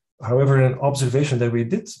 However, an observation that we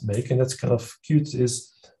did make, and that's kind of cute,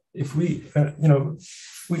 is if we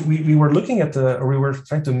were looking at we were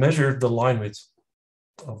trying to measure the line width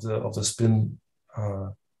of the spin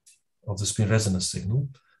resonance signal.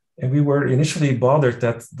 And we were initially bothered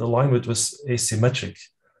that the line width was asymmetric.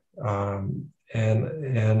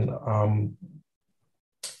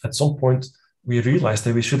 At some point, we realized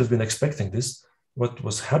that we should have been expecting this. What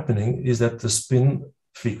was happening is that the spin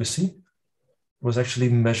frequency was actually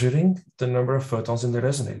measuring the number of photons in the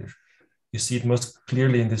resonator. You see it most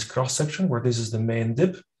clearly in this cross section where this is the main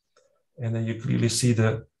dip. And then you clearly see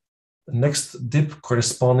the next dip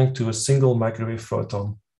corresponding to a single microwave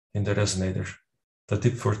photon in the resonator. The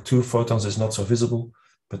dip for two photons is not so visible,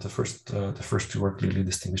 but the first two are clearly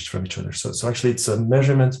distinguished from each other. So actually it's a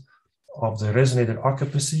measurement of the resonator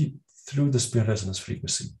occupancy through the spin resonance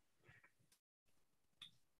frequency.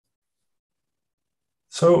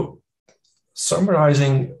 So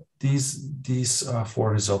summarizing these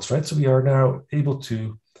four results, right? So we are now able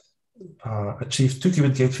to achieve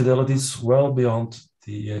two-qubit gate fidelities well beyond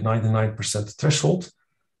the 99% threshold.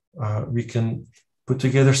 We can put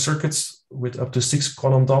together circuits with up to 6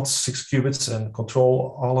 quantum dots, 6 qubits, and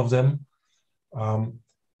control all of them.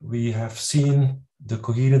 We have seen the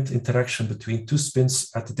coherent interaction between two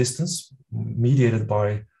spins at a distance, mediated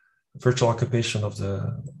by virtual occupation of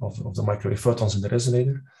the microwave photons in the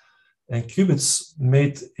resonator. And qubits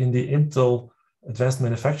made in the Intel advanced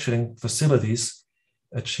manufacturing facilities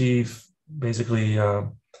achieve basically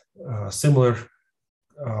similar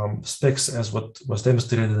specs as what was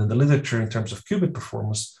demonstrated in the literature in terms of qubit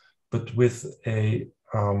performance, but with a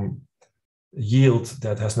yield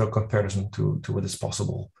that has no comparison to what is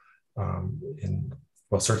possible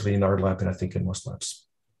certainly in our lab, and I think in most labs.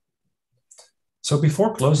 So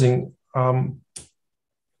before closing,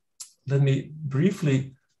 let me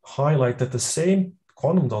briefly highlight that the same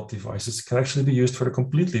quantum dot devices can actually be used for a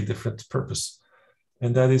completely different purpose,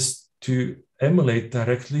 and that is to emulate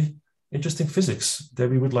directly interesting physics that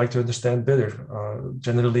we would like to understand better,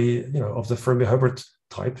 generally, of the Fermi-Hubbard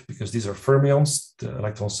type, because these are fermions. The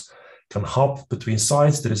electrons can hop between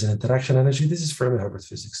sides. There is an interaction energy. This is Fermi-Hubbard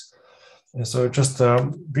physics. And so just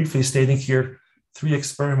briefly stating here 3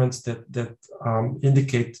 experiments that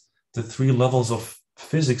indicate the 3 levels of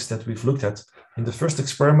physics that we've looked at. In the first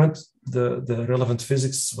experiment, the relevant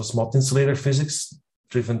physics was multi-insulator physics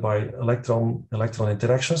driven by electron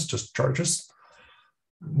interactions, just charges.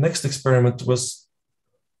 Next experiment was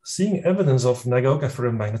seeing evidence of Nagaoka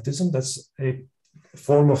ferromagnetism. That's a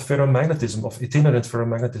form of ferromagnetism, of itinerant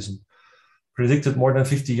ferromagnetism, predicted more than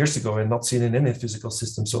 50 years ago and not seen in any physical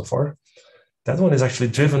system so far. That one is actually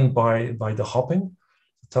driven by the hopping,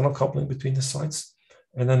 the tunnel coupling between the sides.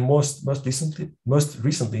 And then most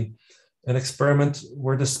recently, an experiment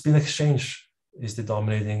where the spin exchange is the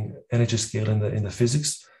dominating energy scale in the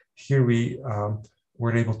physics. Here we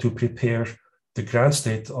were able to prepare the ground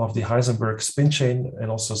state of the Heisenberg spin chain and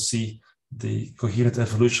also see the coherent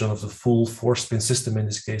evolution of the full 4-spin system in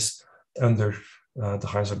this case under the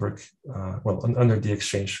Heisenberg, under the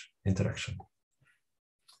exchange interaction.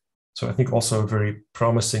 So I think also a very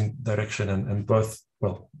promising direction, and both,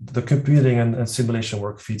 the computing and simulation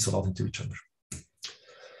work feeds a lot into each other.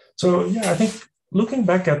 So yeah, I think looking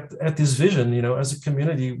back at this vision, as a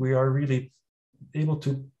community, we are really able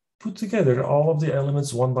to put together all of the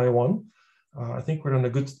elements one by one. I think we're on a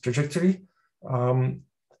good trajectory.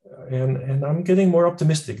 And I'm getting more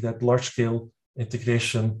optimistic that large-scale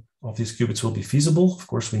integration of these qubits will be feasible. Of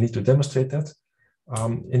course, we need to demonstrate that.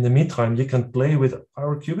 In the meantime, you can play with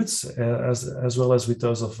our qubits as well as with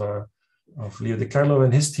those of Leo De Carlo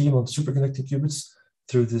and his team on superconducting qubits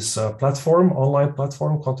through this online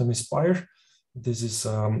platform, Quantum Inspire. This is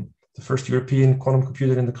the first European quantum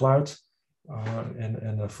computer in the cloud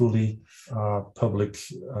and a fully public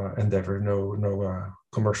endeavor, no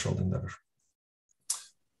commercial endeavor.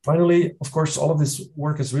 Finally, of course, all of this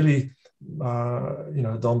work is really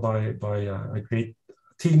done by a great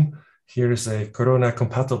team. Here is a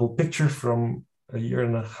Corona-compatible picture from a year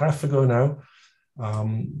and a half ago now,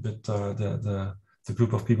 but the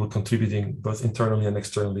group of people contributing both internally and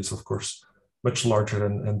externally is, of course, much larger,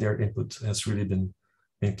 and their input has really been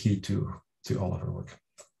key to all of our work.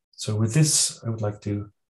 So with this, I would like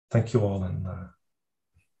to thank you all, and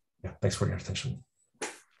thanks for your attention.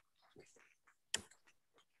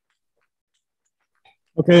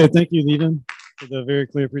 Okay, thank you, Lieven, for the very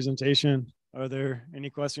clear presentation. Are there any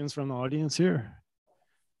questions from the audience here?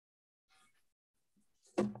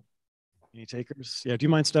 Any takers? Yeah, do you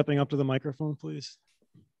mind stepping up to the microphone, please?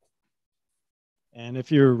 And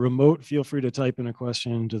if you're remote, feel free to type in a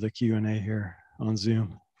question into the Q&A here on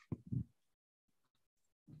Zoom.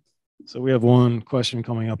 So we have one question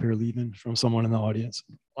coming up here, Lieven, from someone in the audience.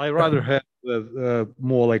 I rather have a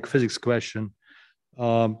more like physics question.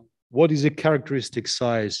 What is the characteristic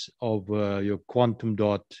size of your quantum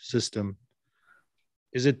dot system?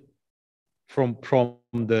 Is it from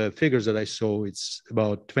the figures that I saw, it's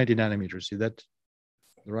about 20 nanometers. Is that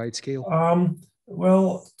the right scale?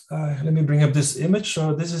 Let me bring up this image.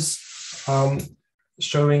 So this is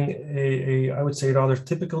showing I would say, rather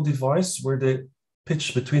typical device where the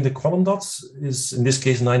pitch between the quantum dots is, in this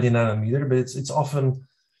case, 90 nanometer, but it's often,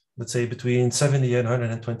 let's say, between 70 and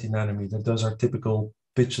 120 nanometer. Those are typical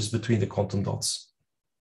pitches between the quantum dots.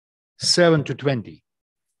 7 to 20.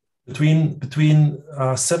 Between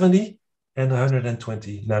 70 and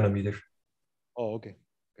 120 nanometer. Oh, okay.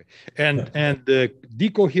 And the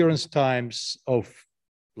decoherence times of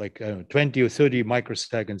like 20 or 30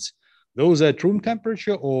 microseconds, those are at room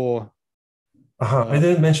temperature or? I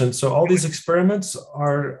didn't mention. So all these experiments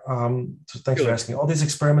are, so thanks for asking. All these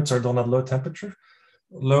experiments are done at low temperature.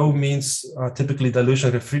 Low means typically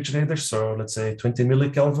dilution refrigerator. So let's say 20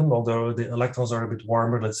 millikelvin, although the electrons are a bit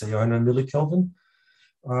warmer, let's say 100 millikelvin.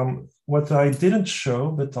 What I didn't show,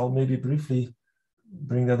 but I'll maybe briefly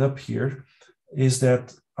bring that up here, is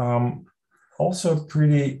that also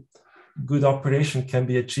pretty good operation can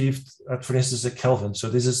be achieved at, for instance, a Kelvin. So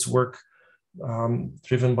this is work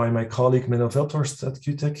driven by my colleague Menno Veldhorst at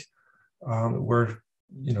QTech, where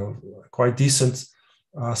quite decent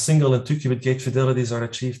single and 2-qubit gate fidelities are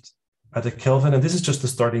achieved at a Kelvin, and this is just the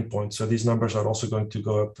starting point. So these numbers are also going to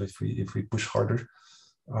go up if we push harder.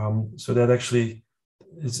 So that actually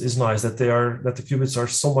is nice that the qubits are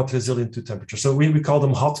somewhat resilient to temperature. So we call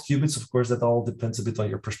them hot qubits. Of course, that all depends a bit on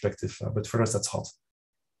your perspective, but for us, that's hot.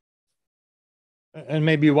 And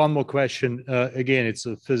maybe one more question. Again, it's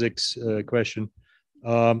a physics question.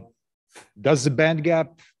 Does the band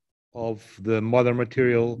gap of the mother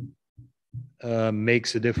material makes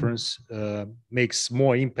a difference, makes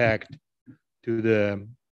more impact to the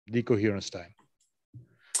decoherence time?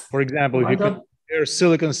 For example, if you compare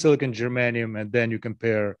silicon, germanium, and then you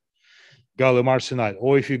compare gallium arsenide,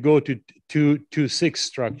 or if you go to 2,6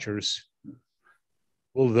 structures,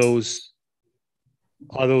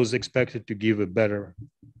 are those expected to give a better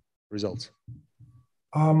results?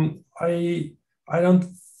 I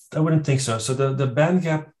wouldn't think so. So the band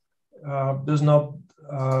gap does not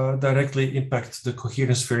directly impact the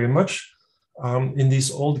coherence very much. In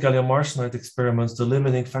these old gallium arsenide experiments, the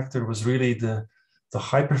limiting factor was really the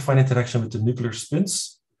hyperfine interaction with the nuclear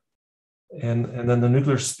spins. And then the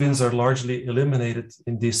nuclear spins are largely eliminated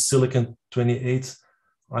in these silicon-28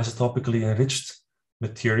 isotopically enriched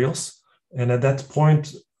materials. And at that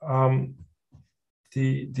point,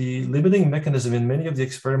 the limiting mechanism in many of the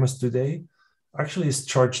experiments today actually is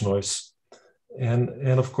charge noise. And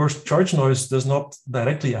of course, charge noise does not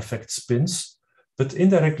directly affect spins, but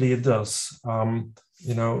indirectly it does,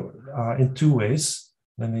 in two ways.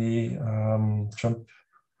 Let me jump,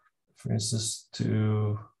 for instance,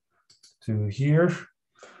 to here,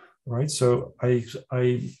 right? So I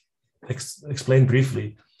explained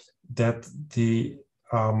briefly that the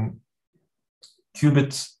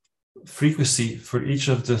qubit frequency for each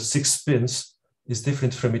of the 6 spins is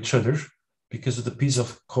different from each other because of the piece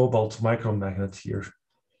of cobalt micromagnet here.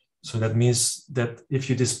 So that means that if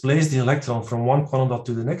you displace the electron from one quantum dot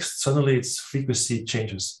to the next, suddenly its frequency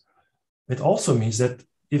changes. It also means that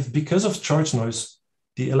if, because of charge noise,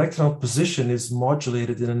 the electron position is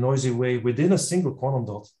modulated in a noisy way within a single quantum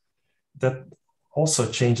dot, that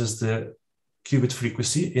also changes the qubit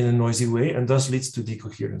frequency in a noisy way and thus leads to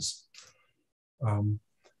decoherence. And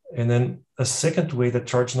then a second way that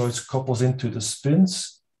charge noise couples into the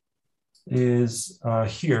spins is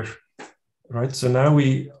here, right? So now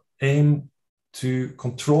we aim to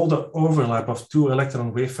control the overlap of 2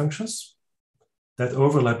 electron wave functions. That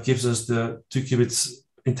overlap gives us the 2 qubits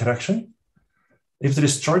interaction. If there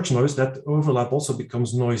is charge noise, that overlap also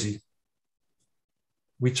becomes noisy.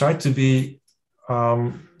 We try to be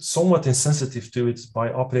somewhat insensitive to it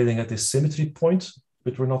by operating at this symmetry point,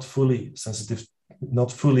 but we're not fully sensitive,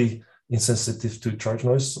 not fully insensitive to charge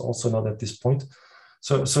noise, also not at this point.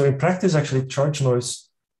 So in practice, actually, charge noise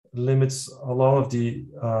limits a lot of the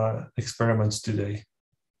experiments today.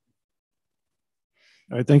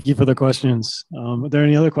 All right, thank you for the questions. Are there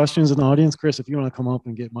any other questions in the audience? Chris, if you want to come up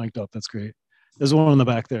and get mic'd up, that's great. There's one in the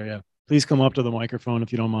back there, yeah. Please come up to the microphone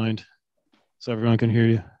if you don't mind, so everyone can hear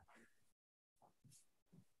you.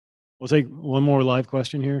 We'll take one more live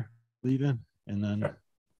question here, Lieven, and then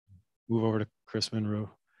move over to Chris Monroe.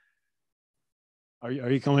 Are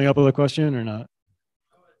you coming up with a question or not?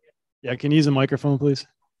 Yeah, can you use a microphone, please?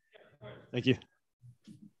 Thank you.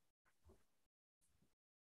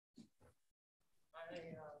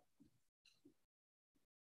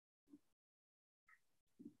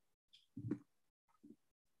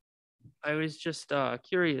 I was just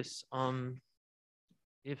curious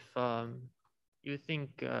if you think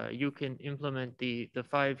you can implement the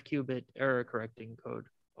 5-qubit error correcting code,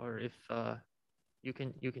 or if you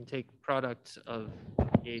can take products of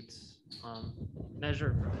gates,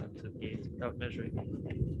 measure products of gates without measuring.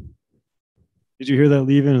 Did you hear that,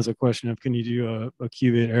 Lieven? As a question of, can you do a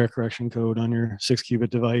qubit error correction code on your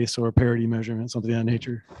 6-qubit device or a parity measurement, something of that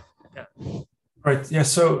nature? Yeah. Right. Yeah.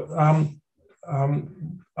 So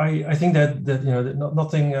I think that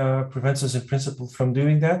nothing prevents us in principle from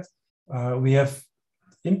doing that. We have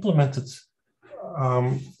implemented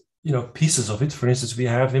pieces of it. For instance, we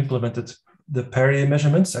have implemented the parity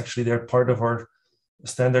measurements. Actually, they're part of our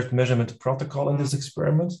standard measurement protocol in this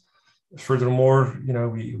experiment. Furthermore,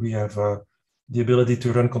 we have the ability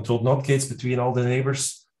to run controlled NOT gates between all the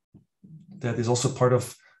neighbors. That is also part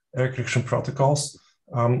of error correction protocols.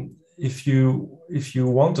 If you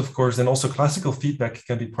want, of course, then also classical feedback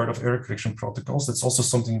can be part of error correction protocols. That's also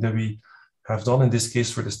something that we have done in this case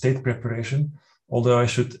for the state preparation. Although I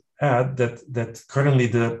should add that currently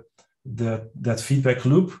that feedback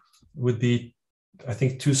loop would be, I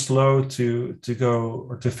think, too slow to go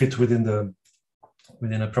or to fit within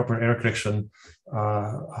a proper error correction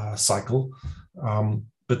cycle.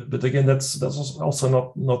 But again, that's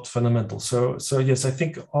also not fundamental. So yes, I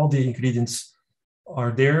think all the ingredients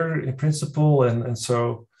are there in principle, and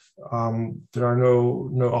so there are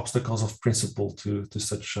no obstacles of principle to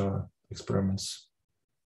such experiments.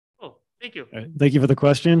 Oh, thank you. Right, thank you for the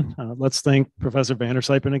question. Let's thank Professor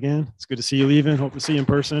Vandersypen again. It's good to see you, Lieven. Hope to see you in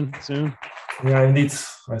person soon. Yeah, indeed.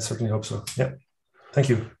 I certainly hope so. Yeah. Thank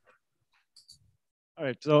you. All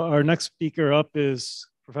right. So our next speaker up is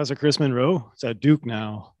Professor Chris Monroe. It's at Duke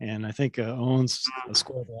now, and I think owns a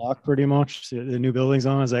square block pretty much. The new building's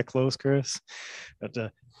on. Is that close, Chris? But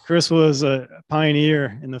Chris was a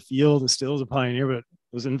pioneer in the field and still is a pioneer, but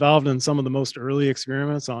was involved in some of the most early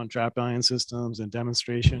experiments on trapped ion systems and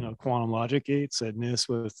demonstration of quantum logic gates at NIST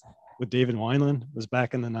with David Wineland. It was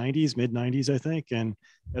back in the 90s, mid 90s, I think, and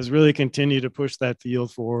has really continued to push that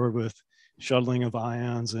field forward with shuttling of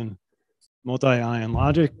ions and multi-ion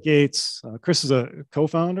logic gates. Chris is a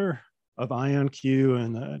co-founder of IonQ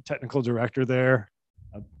and a technical director there,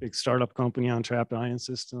 a big startup company on trapped ion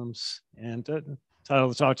systems. And the title of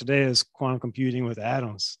the talk today is Quantum Computing with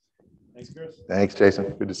Atoms. Thanks, Chris. Thanks, Jason.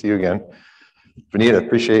 Good to see you again. Vanita,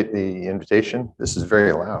 appreciate the invitation. This is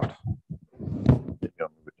very loud.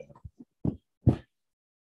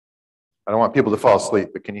 I don't want people to fall asleep,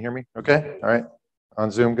 but can you hear me? Okay. All right.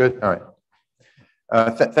 On Zoom, good. All right.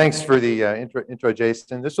 Thanks for the intro,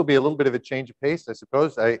 Jason. This will be a little bit of a change of pace, I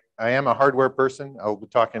suppose. I am a hardware person. I'll be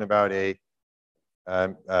talking about a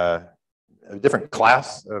different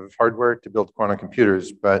class of hardware to build quantum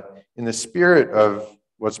computers. But in the spirit of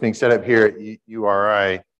what's being set up here at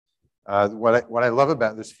URI, what I love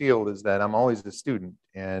about this field is that I'm always a student.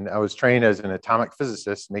 And I was trained as an atomic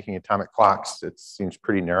physicist, making atomic clocks. It seems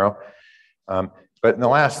pretty narrow. But in the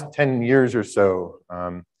last 10 years or so,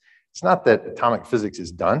 it's not that atomic physics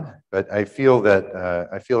is done, but I feel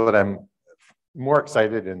that I'm more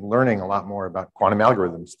excited and learning a lot more about quantum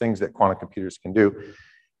algorithms, things that quantum computers can do.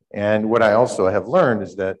 And what I also have learned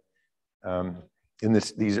is that in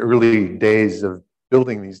these early days of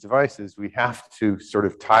building these devices, we have to sort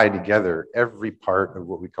of tie together every part of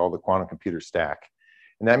what we call the quantum computer stack.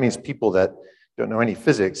 And that means people that don't know any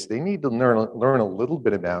physics, they need to learn a little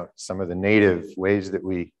bit about some of the native ways that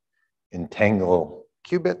we entangle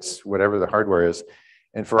qubits, whatever the hardware is.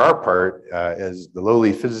 And for our part, as the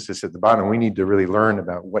lowly physicists at the bottom, we need to really learn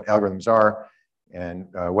about what algorithms are and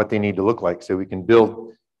what they need to look like so we can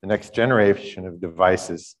build the next generation of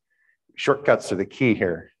devices. Shortcuts are the key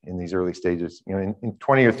here in these early stages. You know, in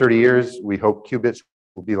 20 or 30 years, we hope qubits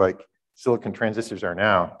will be like silicon transistors are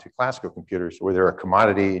now to classical computers, where they're a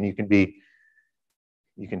commodity and you can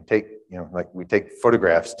take, you know, like we take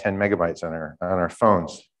photographs, 10 megabytes on our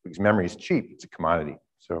phones because memory is cheap. It's a commodity.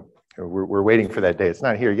 So we're waiting for that day. It's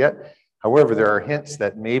not here yet. However, there are hints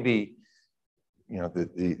that maybe, you know,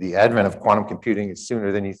 the advent of quantum computing is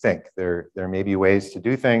sooner than you think. There may be ways to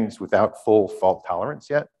do things without full fault tolerance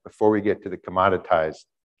yet before we get to the commoditized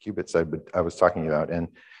qubits I was talking about. And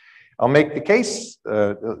I'll make the case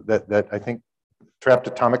that I think trapped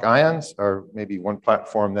atomic ions are maybe one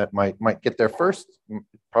platform that might get there first.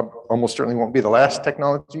 Almost certainly won't be the last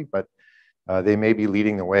technology, but they may be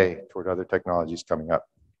leading the way toward other technologies coming up.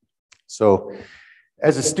 So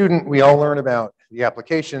as a student, we all learn about the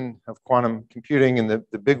application of quantum computing, and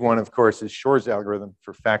the big one, of course, is Shor's algorithm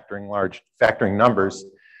for factoring numbers.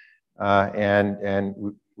 And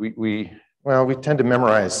we tend to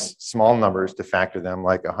memorize small numbers to factor them,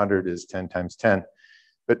 like 100 is 10 times 10.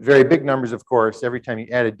 But very big numbers, of course, every time you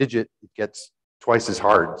add a digit, it gets twice as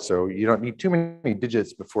hard. So you don't need too many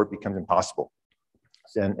digits before it becomes impossible.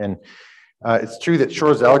 And it's true that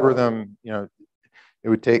Shor's algorithm, you know, it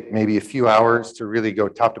would take maybe a few hours to really go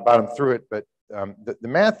top to bottom through it, but the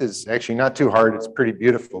math is actually not too hard. It's pretty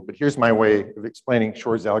beautiful, but here's my way of explaining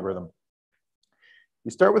Shor's algorithm. You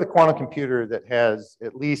start with a quantum computer that has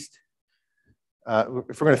at least, if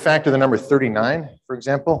we're going to factor the number 39, for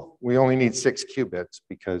example, we only need 6 qubits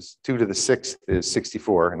because 2 to the 6th is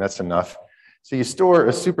 64, and that's enough. So you store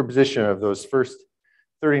a superposition of those first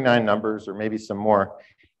 39 numbers, or maybe some more,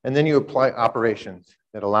 and then you apply operations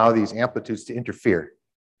that allow these amplitudes to interfere.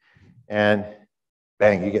 And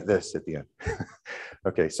bang, you get this at the end.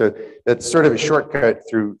 Okay, so that's sort of a shortcut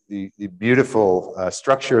through the beautiful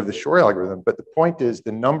structure of the Shor algorithm. But the point is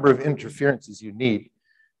the number of interferences you need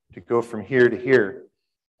to go from here to here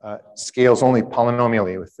scales only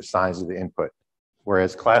polynomially with the size of the input.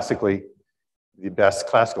 Whereas classically, the best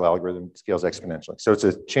classical algorithm scales exponentially. So it's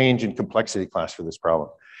a change in complexity class for this problem.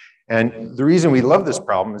 And the reason we love this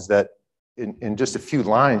problem is that in just a few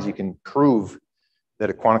lines, you can prove that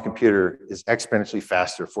a quantum computer is exponentially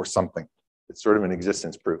faster for something. It's sort of an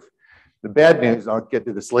existence proof. The bad news, I'll get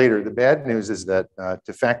to this later, the bad news is that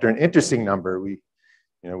to factor an interesting number, we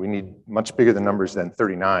need much bigger than numbers than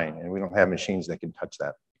 39, and we don't have machines that can touch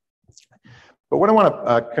that. But what I want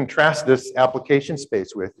to contrast this application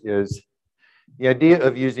space with is the idea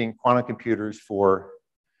of using quantum computers for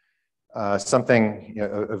something,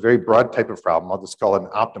 a very broad type of problem. I'll just call it an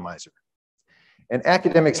optimizer. And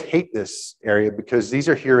academics hate this area because these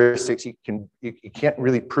are heuristics. You can't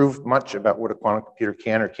really prove much about what a quantum computer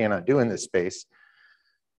can or cannot do in this space.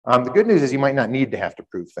 The good news is you might not need to have to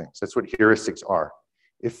prove things. That's what heuristics are.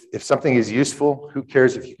 If something is useful, who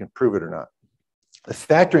cares if you can prove it or not? The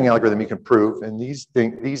factoring algorithm you can prove, and these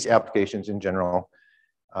applications in general,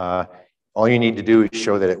 all you need to do is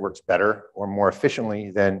show that it works better or more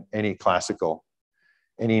efficiently than any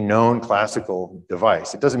known classical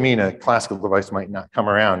device. It doesn't mean a classical device might not come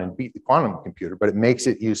around and beat the quantum computer, but it makes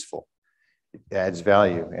it useful. It adds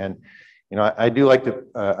value. And I do like to,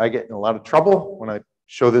 I get in a lot of trouble when I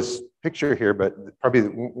show this picture here, but probably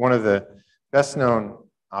one of the best known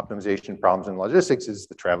optimization problems in logistics is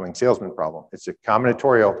the traveling salesman problem. It's a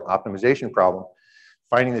combinatorial optimization problem,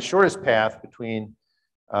 finding the shortest path between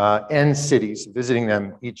n cities, visiting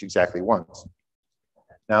them each exactly once.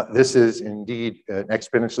 Now, this is indeed an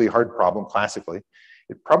exponentially hard problem classically.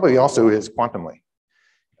 It probably also is quantumly.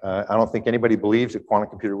 I don't think anybody believes a quantum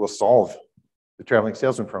computer will solve the traveling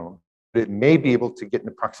salesman problem, but it may be able to get an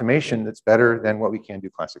approximation that's better than what we can do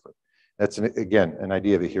classically. That's, again, an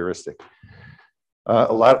idea of a heuristic.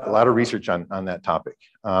 A lot of research on that topic.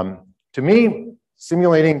 To me,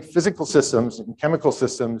 simulating physical systems and chemical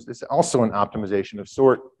systems is also an optimization of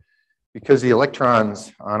sort, because the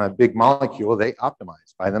electrons on a big molecule, they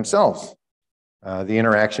optimize by themselves. The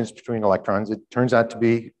interactions between electrons, it turns out to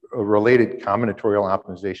be a related combinatorial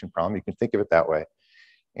optimization problem. You can think of it that way.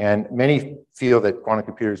 And many feel that quantum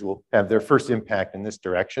computers will have their first impact in this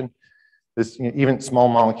direction. Even small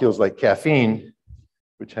molecules like caffeine,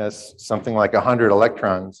 which has something like 100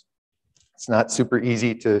 electrons, it's not super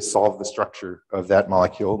easy to solve the structure of that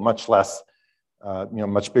molecule, much less,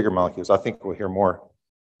 much bigger molecules. I think we'll hear more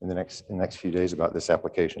in the next few days about this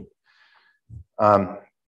application.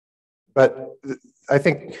 But I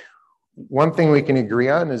think one thing we can agree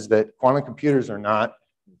on is that quantum computers are not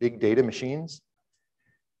big data machines.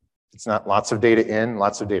 It's not lots of data in,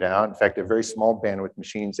 lots of data out. In fact, they're very small bandwidth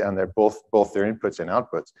machines and they're both their inputs and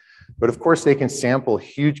outputs. But of course, they can sample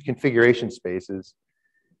huge configuration spaces.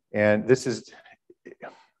 And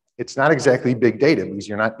it's not exactly big data because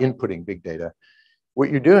you're not inputting big data. What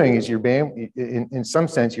you're doing is in some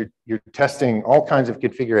sense, you're testing all kinds of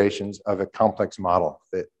configurations of a complex model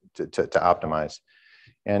to optimize.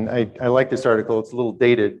 And I like this article. It's a little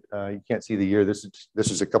dated. You can't see the year. This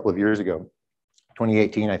is a couple of years ago,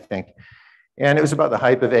 2018, I think. And it was about the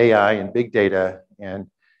hype of AI and big data. And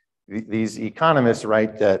these economists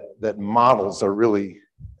write that models are really,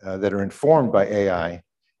 that are informed by AI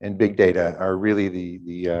and big data are really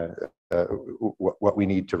what we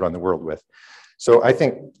need to run the world with. So I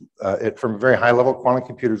think from a very high level, quantum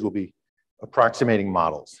computers will be approximating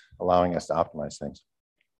models, allowing us to optimize things.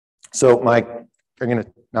 So I'm going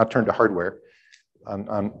to now turn to hardware.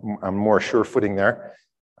 I'm more sure footing there.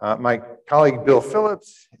 My colleague Bill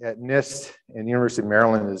Phillips at NIST and the University of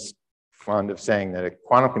Maryland is fond of saying that a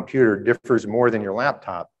quantum computer differs more than your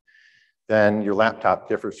laptop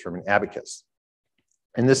differs from an abacus.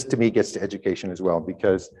 And this to me gets to education as well,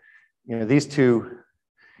 because these two,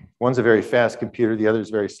 one's a very fast computer, the other is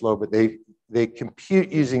very slow, but they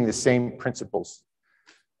compute using the same principles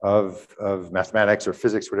of mathematics or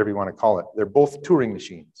physics, whatever you want to call it. They're both Turing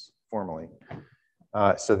machines, formally.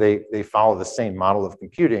 So they follow the same model of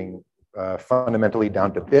computing, fundamentally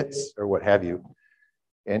down to bits or what have you,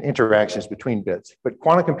 and interactions between bits. But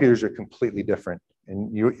quantum computers are completely different.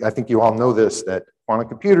 And I think you all know this, that quantum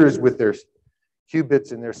computers with their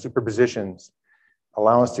qubits and their superpositions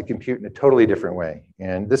allow us to compute in a totally different way.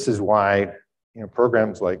 And this is why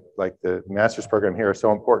programs like the master's program here are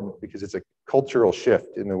so important, because it's a cultural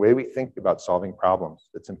shift in the way we think about solving problems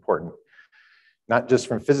that's important. Not just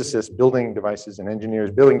from physicists building devices and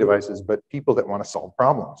engineers building devices, but people that want to solve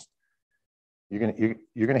problems. You're going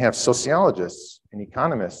to have sociologists and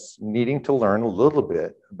economists needing to learn a little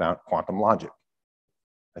bit about quantum logic.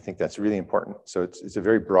 I think that's really important. So it's a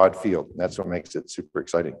very broad field. And that's what makes it super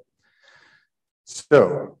exciting.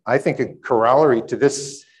 So I think a corollary to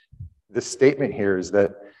this statement here is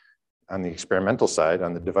that on the experimental side,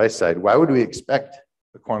 on the device side, why would we expect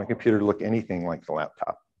a quantum computer to look anything like the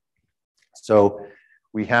laptop? So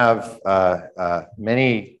we have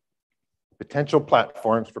many potential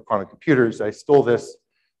platforms for quantum computers. I stole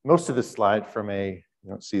most of this slide from you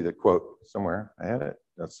don't see the quote somewhere. I had it.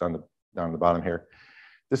 That's down the bottom here.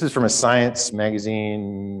 This is from a Science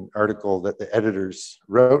magazine article that the editors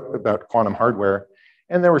wrote about quantum hardware.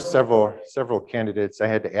 And there were several candidates. I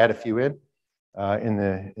had to add a few in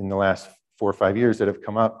the last 4 or 5 years that have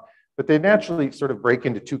come up. But they naturally sort of break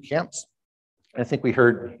into 2 camps. I think we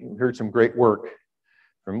heard some great work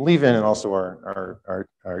from Lieven and also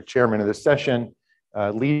our chairman of this session,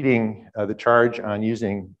 leading the charge on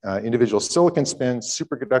using individual silicon spins.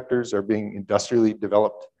 Superconductors are being industrially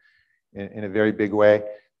developed in a very big way.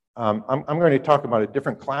 I'm going to talk about a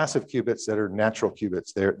different class of qubits that are natural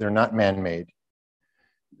qubits. They're not man-made.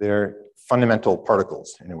 They're fundamental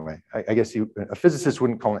particles in a way. I guess a physicist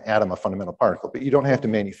wouldn't call an atom a fundamental particle, but you don't have to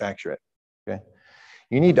manufacture it. Okay,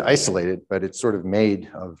 you need to isolate it, but it's sort of made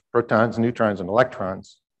of protons, neutrons, and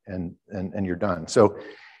electrons, and you're done. So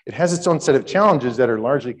it has its own set of challenges that are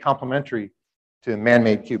largely complementary to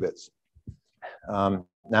man-made qubits.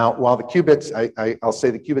 Now, while the qubits, I'll say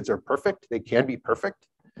the qubits are perfect. They can be perfect.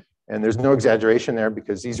 And there's no exaggeration there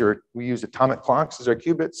because we use atomic clocks as our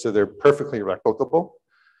qubits, so they're perfectly replicable.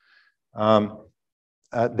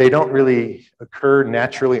 They don't really occur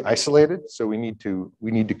naturally isolated, so we need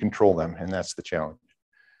to control them, and that's the challenge.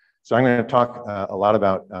 So I'm going to talk a lot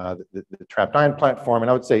about the trapped ion platform, and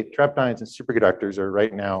I would say trapped ions and superconductors are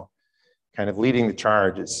right now kind of leading the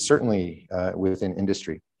charge. It's certainly within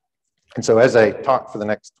industry. And so as I talk for the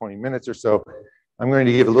next 20 minutes or so, I'm going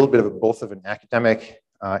to give a little bit of both of an academic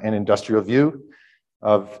and industrial view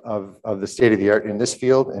of the state of the art in this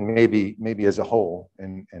field, and maybe as a whole,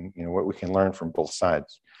 and what we can learn from both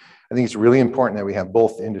sides. I think it's really important that we have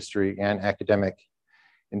both industry and academic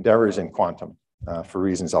endeavors in quantum for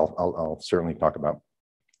reasons I'll certainly talk about.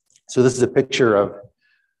 So this is a picture of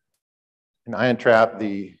an ion trap.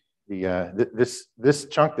 This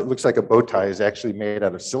chunk that looks like a bow tie is actually made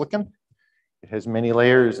out of silicon. It has many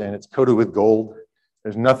layers and it's coated with gold.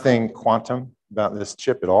 There's nothing quantum about this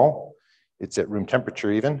chip at all. It's at room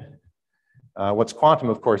temperature even. What's quantum,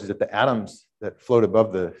 of course, is that the atoms that float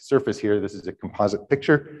above the surface here, this is a composite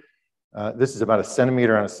picture. This is about 1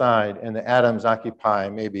 centimeter on a side, and the atoms occupy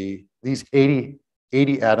maybe, these 80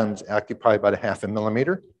 atoms occupy about 0.5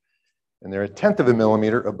 millimeter, and they're 1/10 of a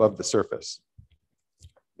millimeter above the surface.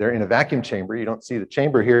 They're in a vacuum chamber. You don't see the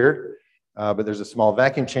chamber here, but there's a small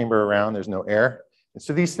vacuum chamber around. There's no air. And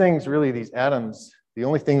so these things, really, these atoms, the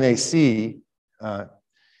only thing they see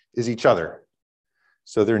is each other.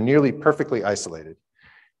 So they're nearly perfectly isolated.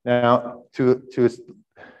 Now, to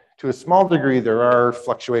a small degree, there are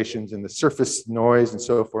fluctuations in the surface noise and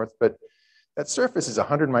so forth, but that surface is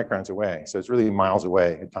 100 microns away. So it's really miles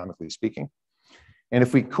away, atomically speaking. And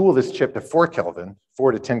if we cool this chip to 4 Kelvin,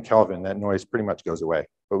 4 to 10 Kelvin, that noise pretty much goes away,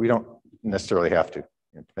 but we don't necessarily have to,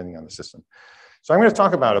 depending on the system. So I'm going to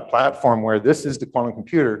talk about a platform where this is the quantum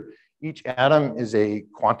computer. Each atom is a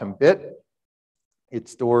quantum bit. It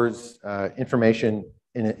stores information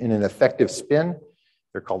in an effective spin.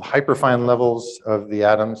 They're called hyperfine levels of the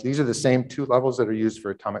atoms. These are the same 2 levels that are used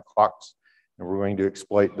for atomic clocks, and we're going to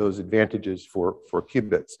exploit those advantages for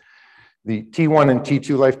qubits. The T1 and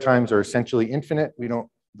T2 lifetimes are essentially infinite.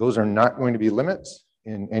 Those are not going to be limits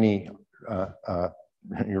in any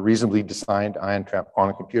reasonably designed ion trap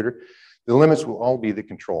quantum computer. The limits will all be the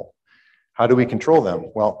control. How do we control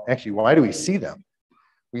them? Well, actually, why do we see them?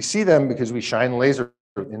 We see them because we shine laser.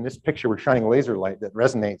 In this picture, we're shining laser light that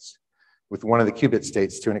resonates with one of the qubit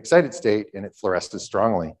states to an excited state, and it fluoresces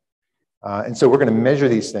strongly. And so we're going to measure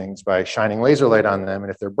these things by shining laser light on them.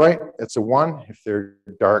 And if they're bright, that's a 1. If they're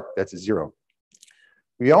dark, that's a 0.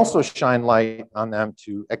 We also shine light on them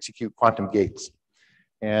to execute quantum gates.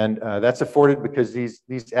 And that's afforded because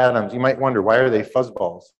these atoms, you might wonder, why are they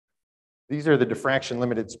fuzzballs? These are the diffraction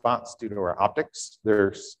limited spots due to our optics.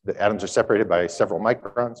 The atoms are separated by several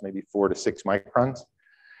microns, maybe 4 to 6 microns.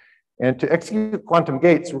 And to execute quantum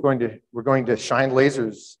gates, we're going to shine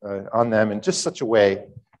lasers on them in just such a way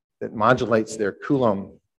that modulates their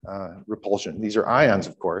Coulomb repulsion. These are ions,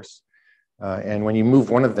 of course. And when you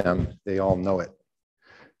move one of them, they all know it.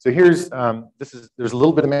 So here's, there's a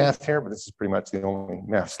little bit of math here, but this is pretty much the only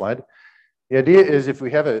math slide. The idea is if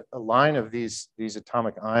we have a line of these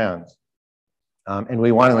atomic ions, and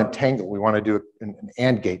we want to entangle, we want to do an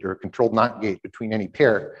AND gate or a controlled NOT gate between any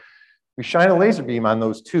pair, we shine a laser beam on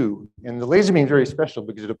those 2. And the laser beam is very special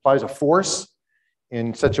because it applies a force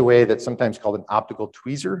in such a way that's sometimes called an optical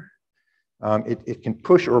tweezer. It can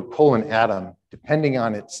push or pull an atom depending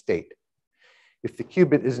on its state. If the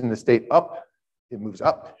qubit is in the state up, it moves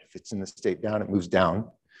up. If it's in the state down, it moves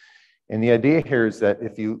down. And the idea here is that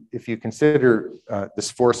if you consider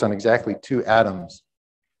this force on exactly two atoms,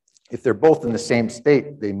 if they're both in the same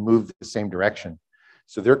state, they move the same direction.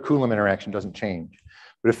 So their Coulomb interaction doesn't change.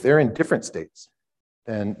 But if they're in different states,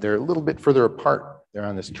 then they're a little bit further apart. They're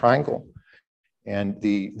on this triangle. And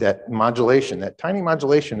that modulation, that tiny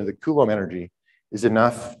modulation of the Coulomb energy is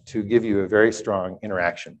enough to give you a very strong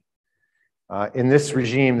interaction. In this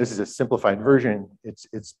regime, this is a simplified version.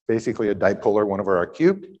 It's basically a dipolar 1/r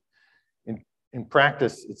cubed. In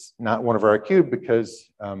practice, it's not 1/r cubed because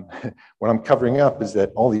what I'm covering up is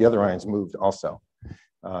that all the other ions moved also.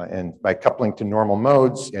 And by coupling to normal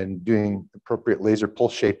modes and doing appropriate laser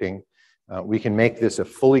pulse shaping, we can make this a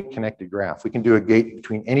fully connected graph. We can do a gate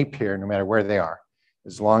between any pair, no matter where they are,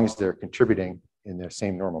 as long as they're contributing in their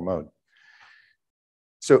same normal mode.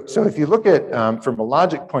 So if you look at, from a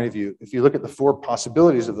logic point of view, if you look at the four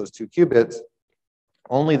possibilities of those two qubits,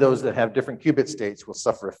 only those that have different qubit states will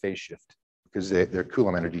suffer a phase shift because their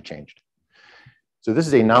Coulomb energy changed. So this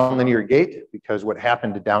is a nonlinear gate because what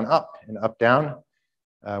happened to down up and up down,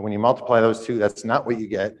 when you multiply those two, that's not what you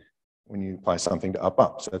get when you apply something to up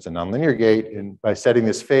up. So that's a nonlinear gate. And by setting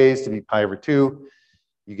this phase to be pi/2,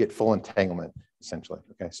 you get full entanglement, essentially.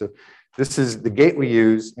 Okay, so this is the gate we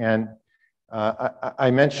use. And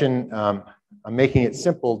I mentioned, I'm making it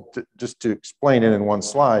simple just to explain it in one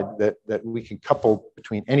slide that we can couple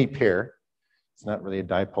between any pair. It's not really a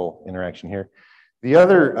dipole interaction here. The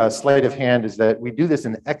other sleight of hand is that we do this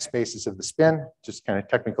in the x basis of the spin, just kind of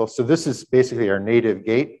technical. So this is basically our native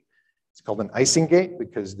gate. It's called an Ising gate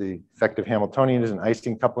because the effective Hamiltonian is an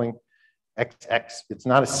Ising coupling. XX, it's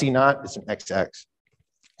not a C0, it's an XX.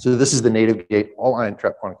 So this is the native gate all ion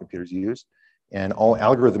trap quantum computers use. And all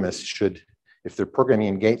algorithmists should, if they're programming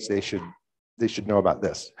in gates, they should know about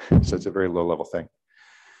this. So it's a very low level thing.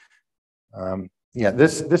 Yeah,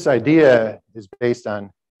 this idea is based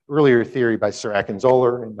on earlier theory by Sir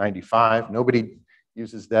Akinzoller in '95. Nobody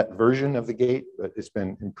uses that version of the gate, but it's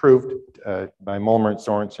been improved by Mulmer and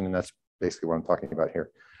Sorensen, and that's basically what I'm talking about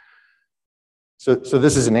here. So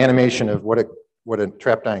this is an animation of what a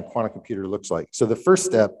trapped ion quantum computer looks like. So the first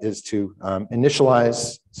step is to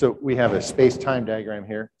initialize. So we have a space-time diagram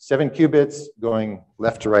here, 7 qubits going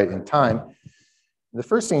left to right in time. And the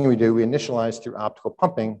first thing we do, we initialize through optical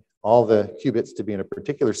pumping all the qubits to be in a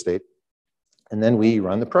particular state. And then we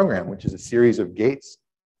run the program, which is a series of gates,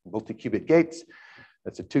 multi-qubit gates.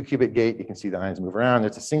 That's a 2-qubit gate. You can see the ions move around.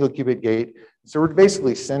 It's a single qubit gate. So we're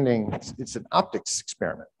basically sending, it's an optics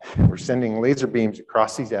experiment. We're sending laser beams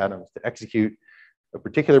across these atoms to execute a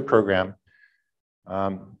particular program.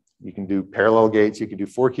 You can do parallel gates. You can do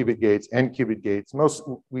 4-qubit gates, n-qubit gates.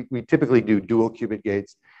 We typically do dual qubit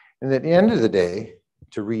gates. And at the end of the day,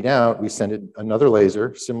 to read out, we send another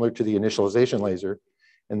laser similar to the initialization laser.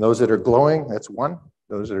 And those that are glowing, that's 1.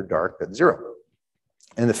 Those that are dark, that's 0.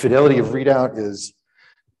 And the fidelity of readout is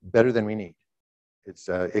better than we need.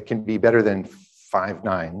 It can be better than 5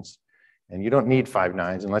 nines. And you don't need 5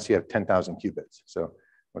 nines unless you have 10,000 qubits. So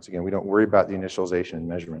once again, we don't worry about the initialization and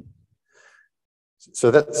measurement.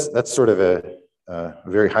 So that's sort of a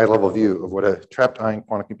very high level view of what a trapped ion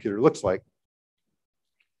quantum computer looks like.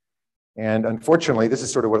 And unfortunately, this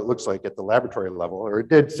is sort of what it looks like at the laboratory level, or it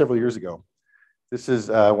did several years ago. This is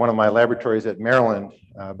one of my laboratories at Maryland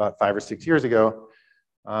about 5 or 6 years ago.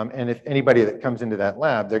 And if anybody that comes into that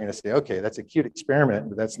lab, they're going to say, okay, that's a cute experiment,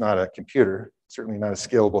 but that's not a computer, certainly not a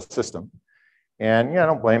scalable system. And yeah, I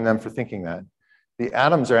don't blame them for thinking that. The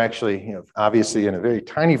atoms are actually, obviously in a very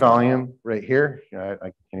tiny volume right here. I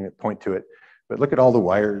can't even point to it, but look at all the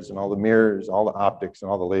wires and all the mirrors, all the optics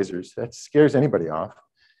and all the lasers. That scares anybody off,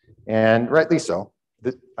 and rightly so.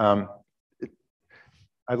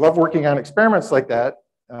 I love working on experiments like that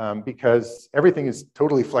because everything is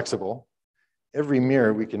totally flexible. Every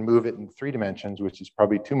mirror, we can move it in 3 dimensions, which is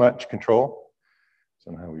probably too much control.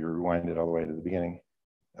 Somehow we rewind it all the way to the beginning.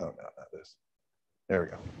 Oh, no, not this. There we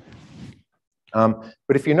go.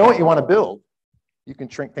 But if you know what you want to build, you can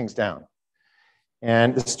shrink things down.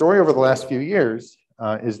 And the story over the last few years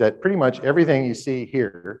is that pretty much everything you see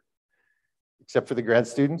here, except for the grad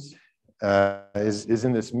students, is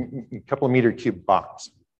in this couple of meter cube box.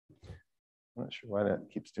 I'm not sure why that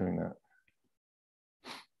keeps doing that.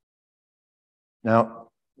 Now,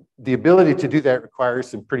 the ability to do that requires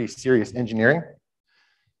some pretty serious engineering.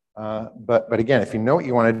 But again, if you know what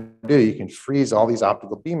you want to do, you can freeze all these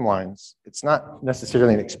optical beam lines. It's not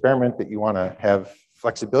necessarily an experiment that you want to have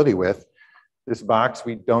flexibility with. This box,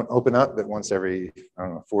 we don't open up but once every, I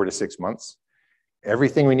don't know, 4 to 6 months.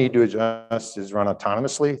 Everything we need to adjust is run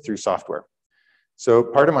autonomously through software. So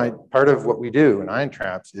part of what we do in ion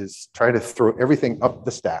traps is try to throw everything up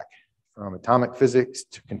the stack from atomic physics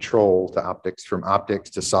to control to optics, from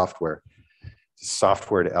optics to software to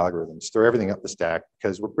algorithms, throw everything up the stack,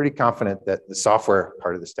 because we're pretty confident that the software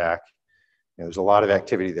part of the stack, there's a lot of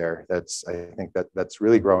activity there. I think that's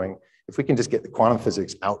really growing. If we can just get the quantum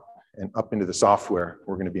physics out and up into the software,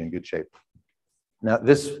 we're going to be in good shape. Now,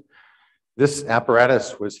 this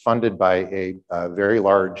apparatus was funded by a very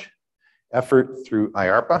large effort through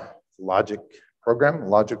IARPA, logical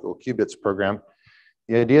qubits program.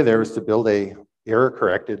 The idea there was to build a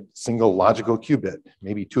error-corrected single logical qubit,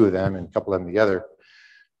 maybe two of them and a couple of them together.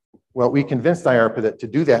 Well, we convinced IARPA that to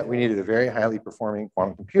do that, we needed a very highly performing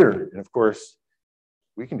quantum computer. And of course,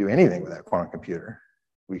 we can do anything with that quantum computer.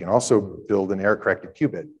 We can also build an error-corrected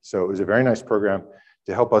qubit. So it was a very nice program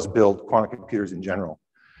to help us build quantum computers in general.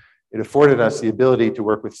 It afforded us the ability to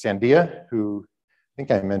work with Sandia, who I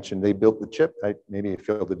think I mentioned, they built the chip. Maybe I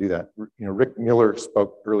failed to do that. Rick Miller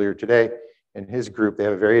spoke earlier today, and his group, they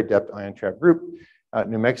have a very adept ion trap group out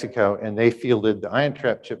in New Mexico, and they fielded the ion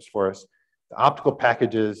trap chips for us. The optical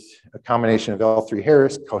packages, a combination of L3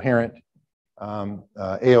 Harris, coherent,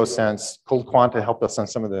 AO-Sense, cold quanta helped us on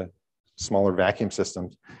some of the smaller vacuum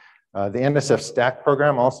systems. The NSF stack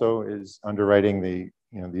program also is underwriting the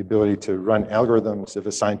ability to run algorithms of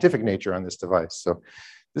a scientific nature on this device. So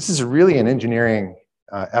this is really an engineering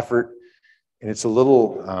effort, and it's a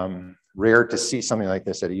little rare to see something like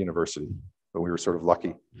this at a university, but we were sort of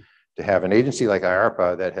lucky to have an agency like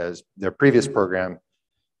IARPA that has their previous program,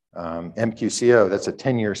 MQCO, that's a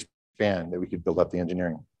 10-year span that we could build up the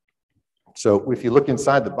engineering. So if you look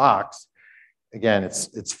inside the box, again,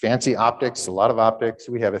 it's fancy optics, a lot of optics.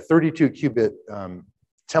 We have a 32 qubit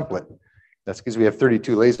template. That's because we have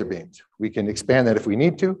 32 laser beams. We can expand that if we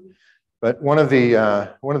need to, but one of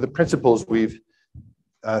the principles we've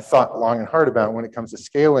thought long and hard about when it comes to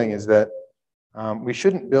scaling is that we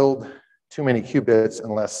shouldn't build too many qubits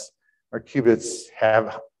unless our qubits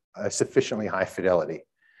have a sufficiently high fidelity.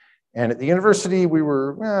 And at the university, we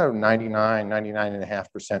were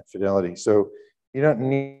 99.5% fidelity. So you don't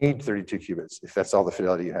need 32 qubits if that's all the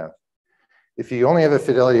fidelity you have. If you only have a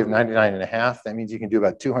fidelity of 99.5, that means you can do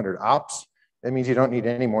about 200 ops. That means you don't need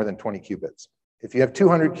any more than 20 qubits. If you have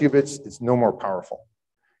 200 qubits, it's no more powerful.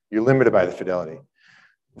 You're limited by the fidelity.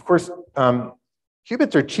 Of course,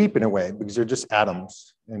 qubits are cheap in a way because they're just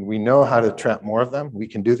atoms, and we know how to trap more of them. We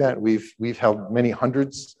can do that. We've held many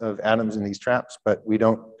hundreds of atoms in these traps, but we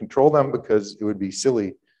don't control them because it would be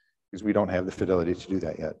silly because we don't have the fidelity to do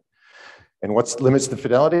that yet. And what limits the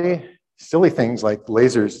fidelity? Silly things like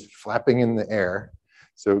lasers flapping in the air.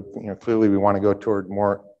 So clearly we want to go toward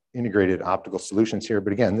more integrated optical solutions here.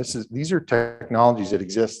 But again, these are technologies that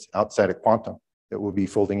exist outside of quantum that will be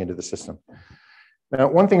folding into the system. Now,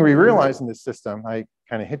 one thing we realized in this system, I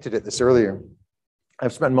kind of hinted at this earlier,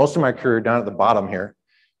 I've spent most of my career down at the bottom here,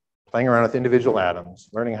 playing around with individual atoms,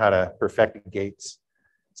 learning how to perfect gates,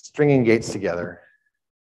 stringing gates together.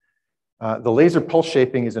 The laser pulse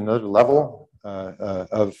shaping is another level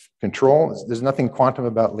of control. There's nothing quantum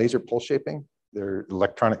about laser pulse shaping. They're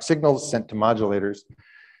electronic signals sent to modulators.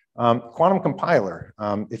 Quantum compiler.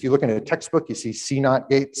 If you look in a textbook, you see C0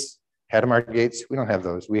 gates, Hadamard gates. We don't have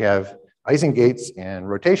those. We have Ising gates and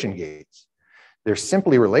rotation gates. They're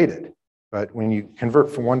simply related, but when you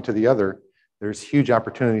convert from one to the other, there's huge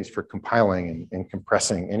opportunities for compiling and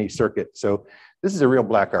compressing any circuit. So this is a real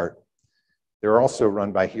black art. They're also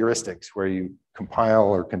run by heuristics, where you compile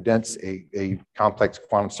or condense a complex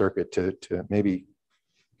quantum circuit to maybe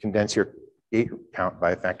condense your gate count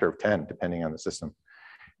by a factor of 10, depending on the system.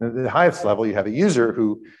 At the highest level, you have a user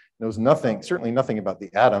who knows nothing, certainly nothing about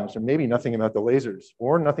the atoms, or maybe nothing about the lasers,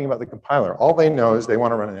 or nothing about the compiler. All they know is they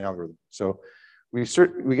want to run an algorithm. So we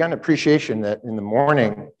got an appreciation that in the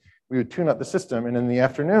morning, we would tune up the system, and in the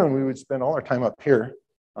afternoon, we would spend all our time up here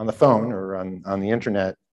on the phone or on the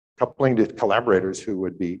internet, coupling to collaborators who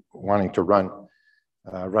would be wanting to run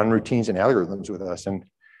routines and algorithms with us. And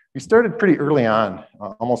we started pretty early on,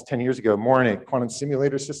 almost 10 years ago, more in a quantum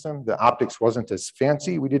simulator system. The optics wasn't as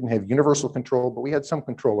fancy. We didn't have universal control, but we had some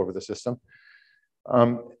control over the system.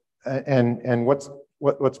 And what's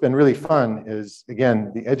been really fun is,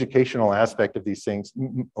 again, the educational aspect of these things.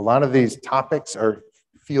 A lot of these topics are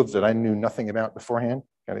fields that I knew nothing about beforehand.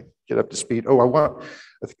 Got to get up to speed. Oh, I want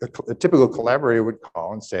a typical collaborator would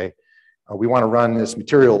call and say, we want to run this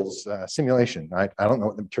materials simulation. I don't know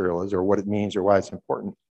what the material is or what it means or why it's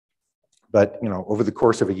important. But over the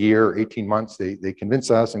course of a year or 18 months, they convince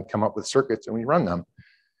us and come up with circuits, and we run them.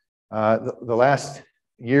 The last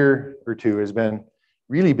year or two has been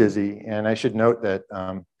really busy, and I should note that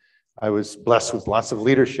I was blessed with lots of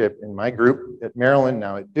leadership in my group at Maryland,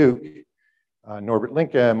 now at Duke, Norbert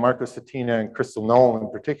Linke, Marco Cettina, and Crystal Knoll in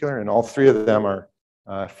particular, and all three of them are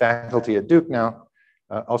faculty at Duke now.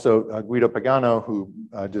 Also Guido Pagano, who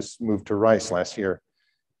just moved to Rice last year.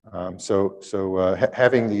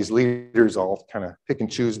 Having these leaders all kind of pick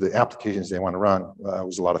and choose the applications they want to run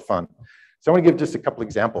was a lot of fun. So I want to give just a couple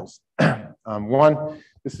examples. One,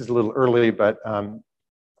 this is a little early, but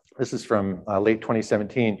this is from late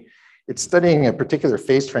 2017. It's studying a particular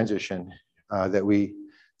phase transition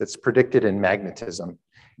that's predicted in magnetism.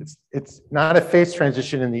 It's not a phase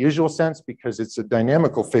transition in the usual sense because it's a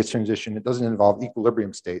dynamical phase transition. It doesn't involve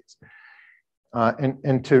equilibrium states.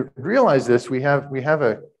 And to realize this, we have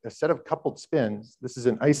a set of coupled spins. This is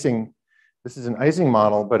an Ising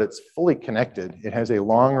model, but it's fully connected. It has a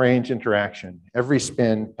long-range interaction. Every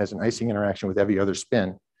spin has an Ising interaction with every other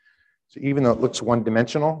spin. So even though it looks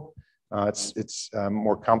one-dimensional, it's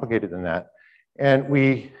more complicated than that. And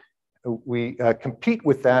we compete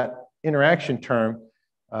with that interaction term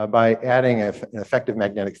by adding an effective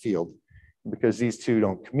magnetic field. Because these two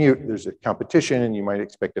don't commute, there's a competition, and you might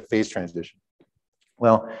expect a phase transition.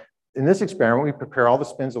 Well, in this experiment, we prepare all the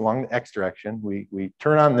spins along the x direction. We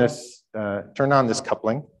turn on this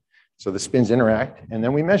coupling, so the spins interact, and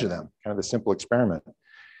then we measure them. Kind of a simple experiment.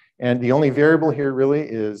 And the only variable here really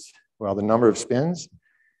is, well, the number of spins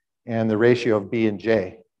and the ratio of B and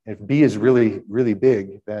J. If B is really, really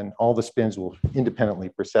big, then all the spins will independently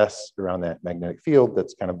precess around that magnetic field.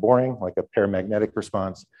 That's kind of boring, like a paramagnetic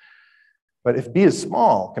response. But if B is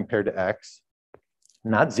small compared to X,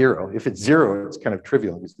 not zero. If it's zero, it's kind of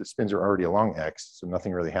trivial because the spins are already along X, so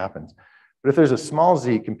nothing really happens. But if there's a small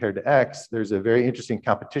z compared to X, there's a very interesting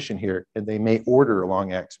competition here, and they may order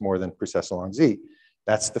along X more than precess along Z.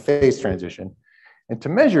 That's the phase transition. And to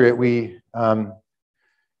measure it,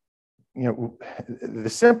 the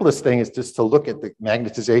simplest thing is just to look at the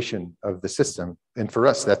magnetization of the system. And for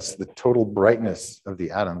us, that's the total brightness of the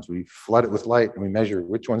atoms. We flood it with light and we measure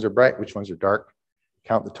which ones are bright, which ones are dark,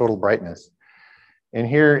 count the total brightness. And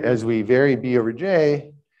here, as we vary B over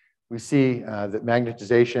J, we see that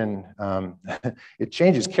magnetization, it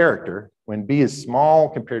changes character. When B is small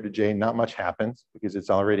compared to J, not much happens because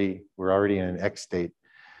we're already in an X state.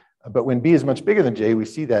 But when B is much bigger than J, we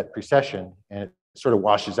see that precession, and it sort of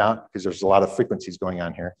washes out because there's a lot of frequencies going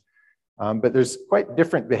on here. But there's quite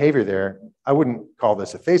different behavior there. I wouldn't call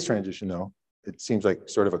this a phase transition, though. It seems like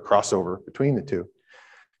sort of a crossover between the two.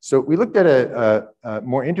 So we looked at a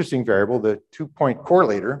more interesting variable, the 2-point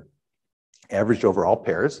correlator, averaged over all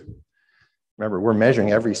pairs. Remember, we're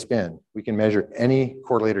measuring every spin. We can measure any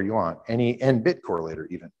correlator you want, any n-bit correlator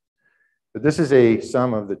even. But this is a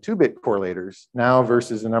sum of the 2-bit correlators now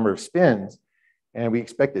versus the number of spins. And we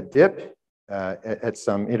expect a dip at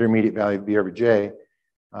some intermediate value of B over J,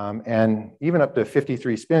 and even up to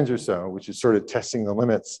 53 spins or so, which is sort of testing the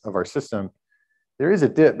limits of our system. There is a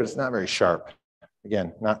dip, but it's not very sharp.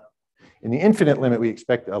 Again, not in the infinite limit, we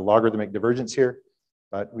expect a logarithmic divergence here,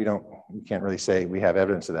 but we can't really say we have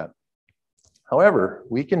evidence of that. However,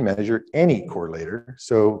 we can measure any correlator.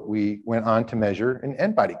 So we went on to measure an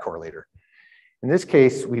n-body correlator. In this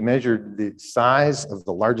case, we measured the size of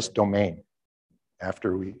the largest domain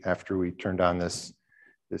after we turned on this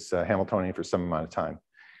Hamiltonian for some amount of time.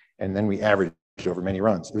 And then we averaged over many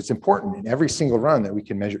runs. It's important in every single run that we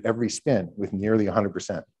can measure every spin with nearly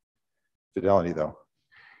 100% fidelity, though.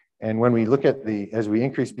 And when we look at as we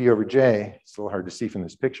increase B over J, it's a little hard to see from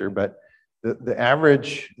this picture, but the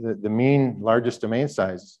average, the mean largest domain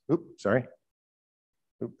size, there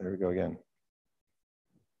we go again.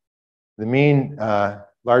 The mean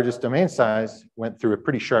largest domain size went through a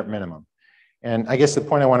pretty sharp minimum. And I guess the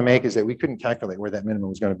point I want to make is that we couldn't calculate where that minimum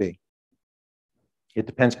was going to be. It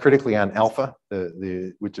depends critically on alpha,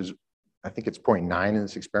 which is, I think it's 0.9 in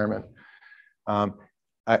this experiment.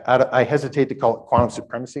 I hesitate to call it quantum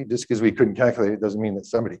supremacy. Just because we couldn't calculate it doesn't mean that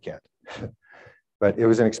somebody can't. But it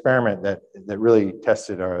was an experiment that really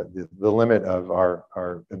tested the limit of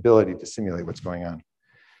our ability to simulate what's going on.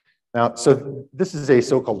 Now, so this is a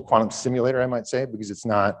so-called quantum simulator, I might say, because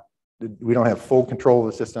we don't have full control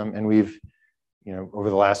of the system, and we've, over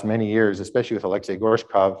the last many years, especially with Alexei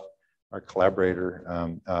Gorshkov, our collaborator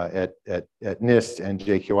at NIST and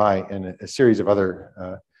JQI, and a series of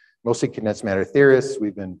other mostly condensed matter theorists.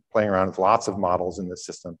 We've been playing around with lots of models in this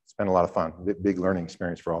system. It's been a lot of fun, big learning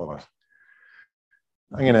experience for all of us.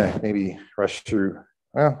 I'm going to maybe rush through.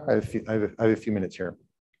 Well, I have a few minutes here.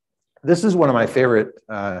 This is one of my favorite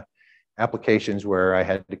applications where I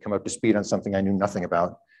had to come up to speed on something I knew nothing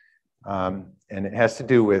about. And it has to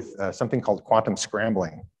do with something called quantum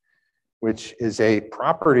scrambling, which is a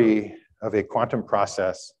property of a quantum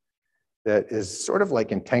process that is sort of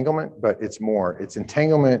like entanglement, but it's more. It's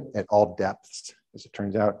entanglement at all depths, as it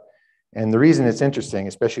turns out. And the reason it's interesting,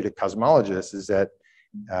 especially to cosmologists, is that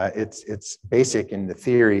it's basic in the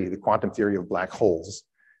theory, the quantum theory of black holes.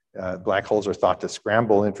 Black holes are thought to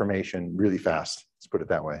scramble information really fast. Let's put it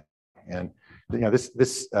that way. And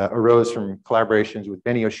this arose from collaborations with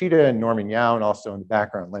Benny Yoshida and Norman Yao, and also in the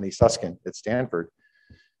background, Lenny Susskind at Stanford.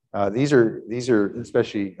 These are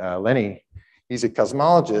especially Lenny. He's a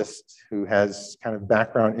cosmologist who has kind of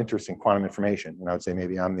background interest in quantum information. And I would say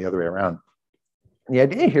maybe I'm the other way around. And the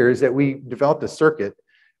idea here is that we developed a circuit.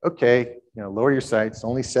 Okay, lower your sights,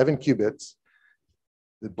 only 7 qubits.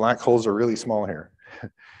 The black holes are really small here.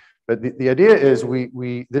 But the idea is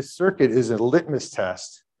this circuit is a litmus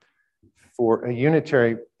test for any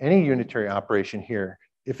unitary operation here.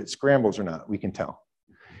 If it scrambles or not, we can tell.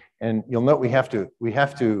 And you'll note we have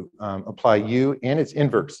to apply U and its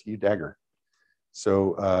inverse, U dagger.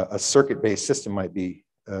 So a circuit-based system might be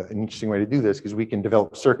an interesting way to do this, because we can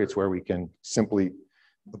develop circuits where we can simply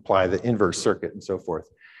apply the inverse circuit and so forth.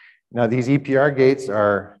 Now these EPR gates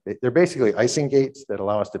they're basically icing gates that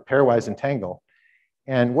allow us to pairwise entangle.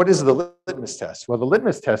 And what is the litmus test? Well, the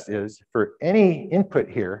litmus test is for any input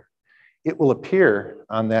here, it will appear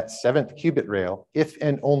on that 7th qubit rail if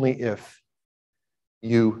and only if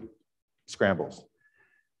U scrambles.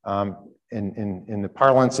 In the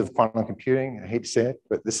parlance of quantum computing, I hate to say it,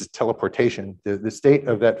 but this is teleportation. The state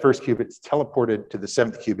of that first qubit is teleported to the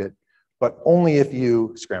 7th qubit, but only if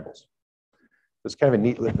U scrambles. So it's kind of a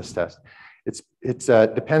neat litmus test.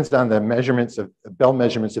 It depends on the measurements of Bell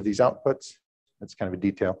measurements of these outputs. That's kind of a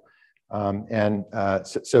detail.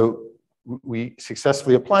 So we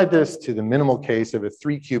successfully applied this to the minimal case of a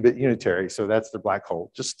 3-qubit unitary. So that's the black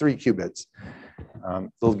hole, just 3 qubits. A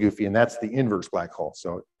little goofy, and that's the inverse black hole.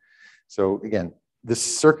 So again, this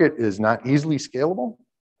circuit is not easily scalable,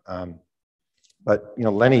 but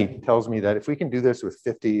Lenny tells me that if we can do this with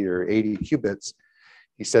 50 or 80 qubits,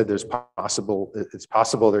 he said it's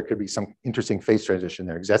possible there could be some interesting phase transition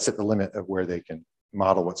there, because that's at the limit of where they can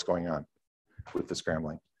model what's going on with the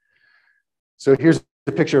scrambling. So here's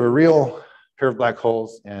a picture of a real pair of black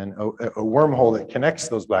holes and a wormhole that connects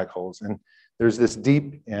those black holes. And there's this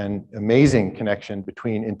deep and amazing connection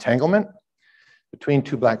between entanglement between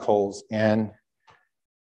 2 black holes and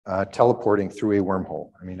teleporting through a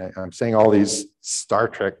wormhole. I mean, I'm saying all these Star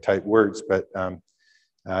Trek type words, but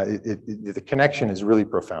the connection is really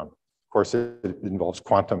profound. Of course, it involves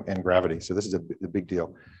quantum and gravity, so this is a big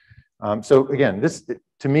deal. So again, this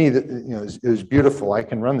to me, it was beautiful. I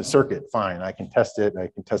can run the circuit fine. I can test it. I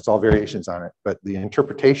can test all variations on it. But the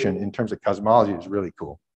interpretation in terms of cosmology is really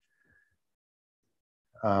cool.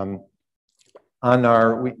 On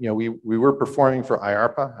our, we were performing for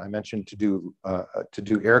IARPA. I mentioned to do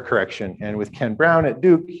error correction, and with Ken Brown at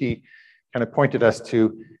Duke, he kind of pointed us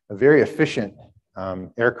to a very efficient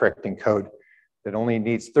error correcting code that only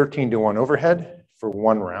needs 13-to-1 overhead for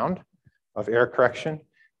 1 round of error correction.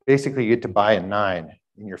 Basically, you get to buy a 9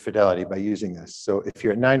 in your fidelity by using this. So if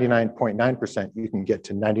you're at 99.9%, you can get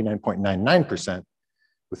to 99.99%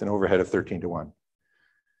 with an overhead of 13-to-1.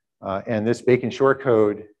 And this Bacon-Shor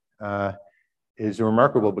code is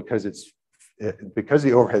remarkable because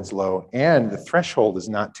the overhead's low and the threshold is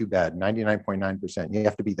not too bad, 99.9%. You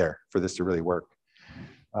have to be there for this to really work.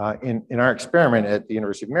 In our experiment at the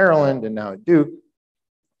University of Maryland and now at Duke,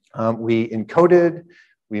 we encoded,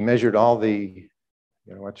 we measured all the,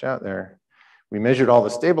 watch out there. We measured all the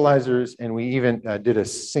stabilizers, and we even did a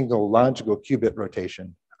single logical qubit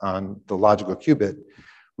rotation on the logical qubit.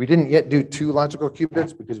 We didn't yet do 2 logical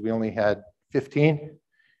qubits because we only had 15.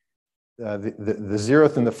 The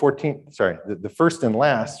 0th and the 14th, sorry, the first and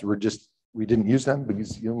last were just, we didn't use them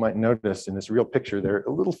because you might notice in this real picture, they're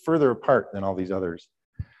a little further apart than all these others.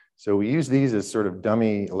 So we use these as sort of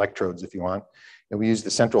dummy electrodes, if you want. And we used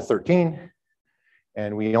the central 13.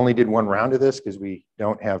 And we only did 1 round of this because we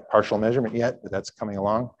don't have partial measurement yet, but that's coming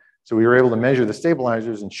along. So we were able to measure the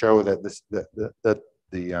stabilizers and show that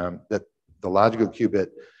the logical qubit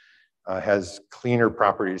has cleaner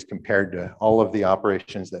properties compared to all of the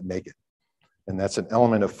operations that make it. And that's an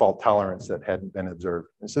element of fault tolerance that hadn't been observed.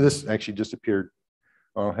 And so this actually just appeared,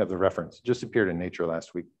 I don't have the reference, just appeared in Nature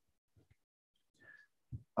last week.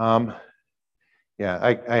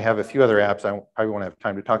 Yeah, I have a few other apps I probably won't have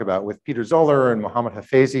time to talk about. With Peter Zoller and Mohammed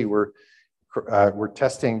Hafezi, we're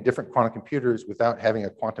testing different quantum computers without having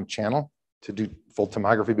a quantum channel to do full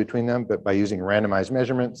tomography between them, but by using randomized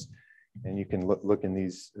measurements. And you can look in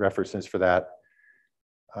these references for that.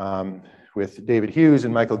 With David Hughes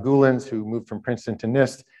and Michael Goulans, who moved from Princeton to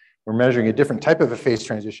NIST, We're measuring a different type of a phase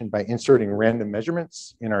transition by inserting random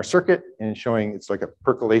measurements in our circuit and showing it's like a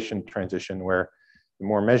percolation transition where the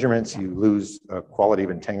more measurements, you lose quality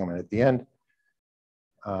of entanglement at the end.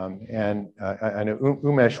 I know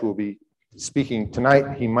Umesh will be speaking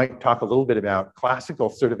tonight. He might talk a little bit about classical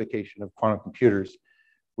certification of quantum computers,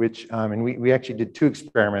 which, and we actually did 2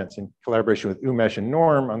 experiments in collaboration with Umesh and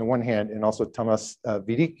Norm on the one hand, and also Thomas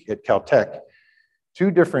Vidik at Caltech, 2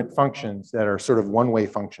 different functions that are sort of one-way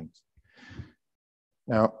functions.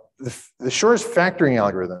 Now, the Shor's factoring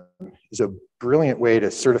algorithm is a brilliant way to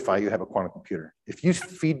certify you have a quantum computer. If you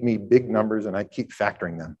feed me big numbers and I keep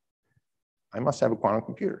factoring them, I must have a quantum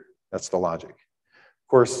computer. That's the logic. Of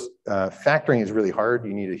course, factoring is really hard.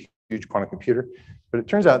 You need a huge quantum computer, but it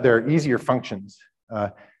turns out there are easier functions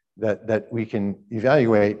that we can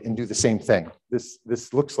evaluate and do the same thing. This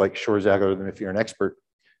looks like Shor's algorithm if you're an expert.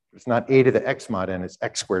 It's not a to the x mod n, it's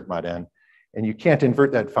x squared mod n. And you can't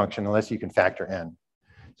invert that function unless you can factor n.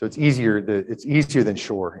 So it's easier than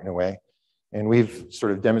Shor in a way. And we've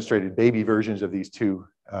sort of demonstrated baby versions of these two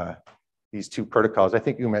protocols. I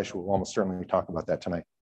think Umesh will almost certainly talk about that tonight.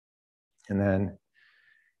 And then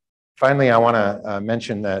finally, I want to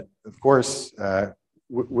mention that, of course,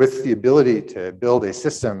 with the ability to build a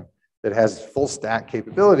system that has full stack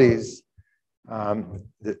capabilities,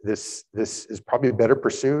 this is probably better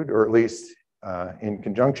pursued, or at least in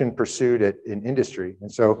conjunction pursued in industry.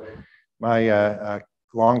 And so my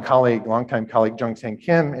longtime colleague Jung-Sang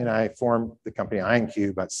Kim and I formed the company IonQ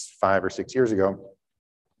about 5 or 6 years ago.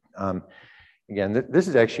 Again, this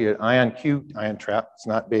is actually an IonQ ion trap. It's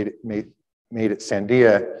not made at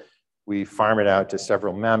Sandia. We farm it out to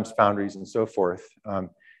several MEMS foundries and so forth.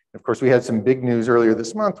 Of course, we had some big news earlier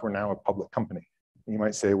this month. We're now a public company. You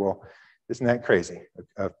might say, well, isn't that crazy?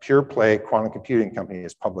 A pure play quantum computing company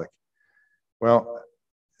is public. Well,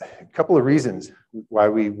 a couple of reasons why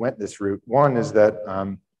we went this route. One is that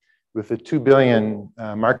with the 2 billion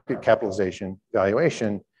market capitalization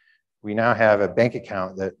valuation, we now have a bank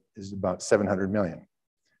account that is about 700 million.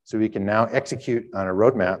 So we can now execute on a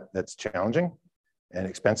roadmap that's challenging and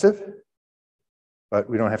expensive, but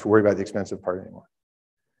we don't have to worry about the expensive part anymore.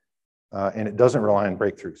 And it doesn't rely on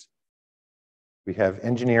breakthroughs. We have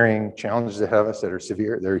engineering challenges ahead of us that are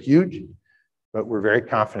severe. They're huge, but we're very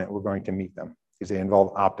confident we're going to meet them because they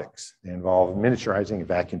involve optics. They involve miniaturizing a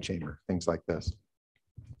vacuum chamber, things like this.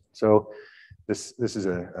 So this is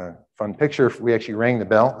a fun picture. We actually rang the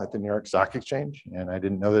bell at the New York Stock Exchange, and I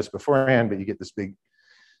didn't know this beforehand, but you get this big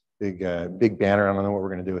banner. I don't know what we're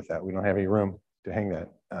going to do with that. We don't have any room to hang that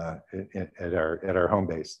at our home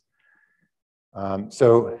base.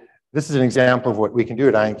 So this is an example of what we can do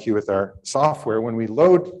at IonQ with our software. When we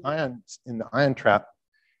load ions in the ion trap,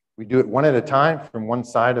 we do it one at a time from one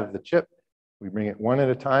side of the chip. We bring it one at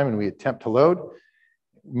a time and we attempt to load.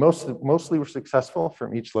 Mostly we're successful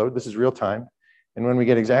from each load. This is real time. And when we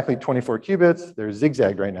get exactly 24 qubits, they're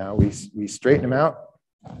zigzagged right now. We straighten them out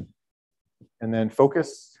and then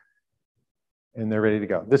focus, and they're ready to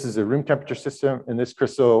go. This is a room temperature system, and this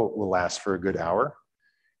crystal will last for a good hour.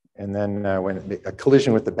 And then when a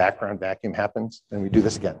collision with the background vacuum happens, then we do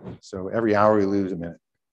this again. So every hour we lose a minute.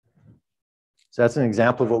 So that's an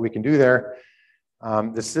example of what we can do there.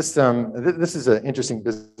 The system, this is an interesting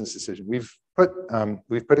business decision. We've put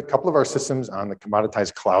a couple of our systems on the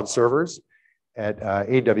commoditized cloud servers at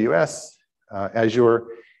AWS, Azure,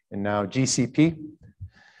 and now GCP.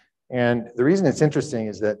 And the reason it's interesting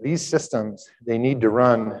is that these systems, they need to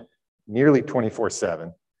run nearly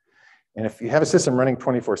 24/7. And if you have a system running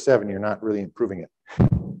 24/7, you're not really improving it.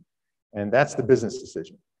 And that's the business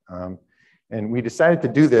decision. And we decided to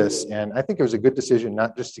do this, and I think it was a good decision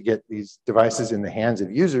not just to get these devices in the hands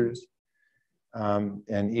of users,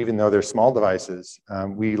 and even though they're small devices,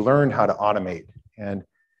 we learned how to automate. And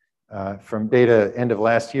from data end of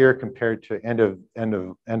last year compared to end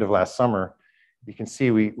of last summer, you can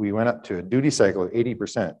see we went up to a duty cycle of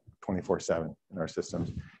 80% 24/7 in our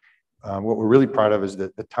systems. What we're really proud of is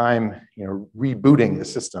that the time, rebooting the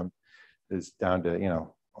system is down to,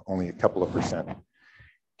 only a couple of percent.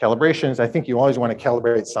 Calibrations, I think you always want to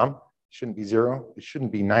calibrate some. It shouldn't be 0. It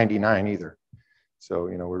shouldn't be 99 either. So,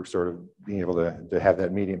 we're sort of being able to have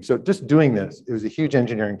that medium. So just doing this, it was a huge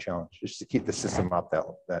engineering challenge just to keep the system up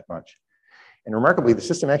that much. And remarkably, the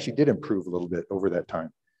system actually did improve a little bit over that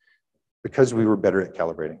time because we were better at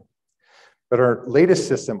calibrating. But our latest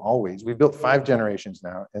system we've built 5 generations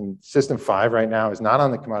now, and system 5 right now is not on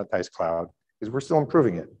the commoditized cloud because we're still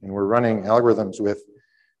improving it. And we're running algorithms with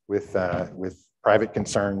private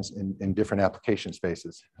concerns in different application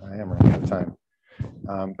spaces. I am running out of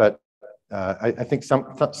time. But I think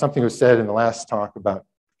something was said in the last talk about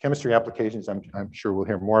chemistry applications. I'm sure we'll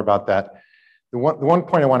hear more about that. The one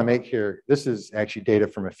point I want to make here, this is actually data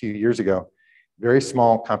from a few years ago, very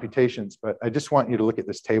small computations, but I just want you to look at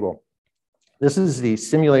this table. This is the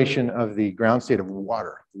simulation of the ground state of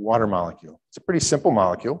water molecule. It's a pretty simple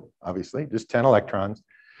molecule, obviously, just 10 electrons.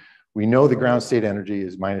 We know the ground state energy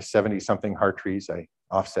is minus 70 something Hartrees. I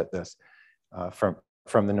offset this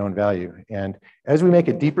from the known value. And as we make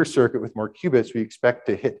a deeper circuit with more qubits, we expect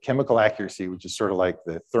to hit chemical accuracy, which is sort of like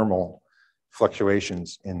the thermal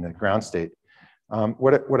fluctuations in the ground state.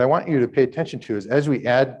 What I want you to pay attention to is as we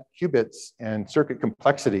add qubits and circuit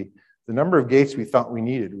complexity, the number of gates we thought we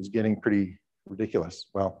needed was getting pretty ridiculous.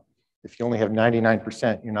 Well, if you only have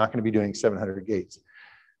 99%, you're not going to be doing 700 gates.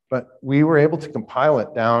 But we were able to compile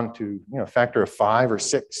it down to a factor of 5 or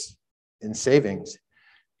 6 in savings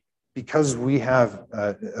because we have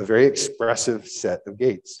a very expressive set of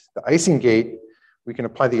gates. The icing gate, we can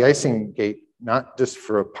apply the icing gate not just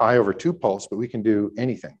for a pi over 2 pulse, but we can do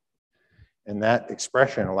anything. And that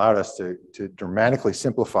expression allowed us to dramatically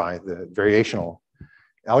simplify the variational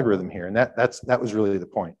algorithm here. And that was really the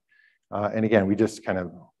point. And again, we just kind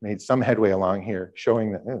of made some headway along here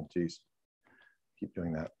showing that, oh, geez, keep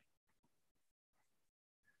doing that.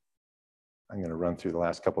 I'm going to run through the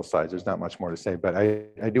last couple of slides. There's not much more to say, but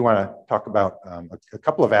I do want to talk about a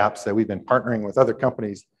couple of apps that we've been partnering with other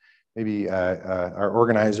companies. Maybe our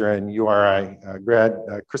organizer and URI grad,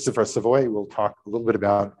 Christopher Savoy, will talk a little bit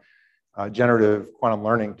about generative quantum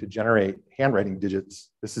learning to generate handwriting digits.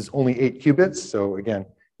 This is only 8 qubits. So again,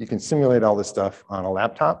 you can simulate all this stuff on a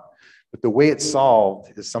laptop, but the way it's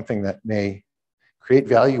solved is something that may create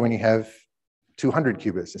value when you have 200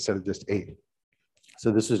 qubits instead of just 8.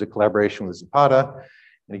 So this is a collaboration with Zapata.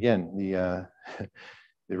 And again, the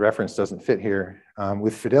reference doesn't fit here.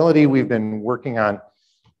 With Fidelity, we've been working on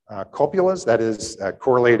copulas, that is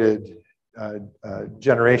correlated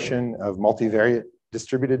generation of multivariate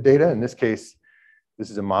distributed data. In this case, this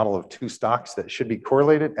is a model of 2 stocks that should be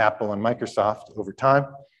correlated, Apple and Microsoft, over time.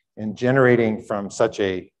 And generating from such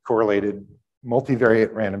a correlated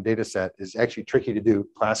multivariate random data set is actually tricky to do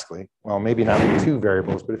classically. Well, maybe not with 2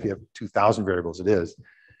 variables, but if you have 2,000 variables, it is.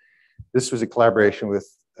 This was a collaboration with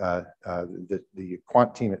the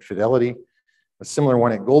quant team at Fidelity. A similar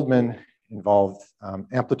one at Goldman involved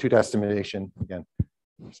amplitude estimation. Again,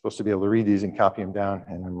 I'm supposed to be able to read these and copy them down,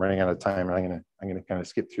 and I'm running out of time, and I'm gonna kind of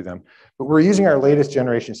skip through them. But we're using our latest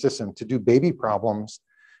generation system to do baby problems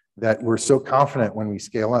that we're so confident when we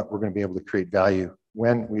scale up, we're going to be able to create value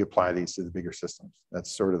when we apply these to the bigger systems.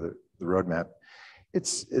 That's sort of the roadmap.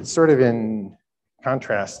 It's sort of in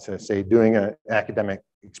contrast to, say, doing an academic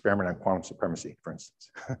experiment on quantum supremacy, for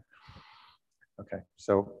instance. Okay,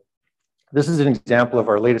 so this is an example of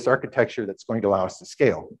our latest architecture that's going to allow us to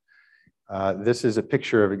scale. This is a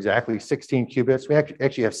picture of exactly 16 qubits. We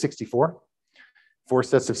actually have 64. 4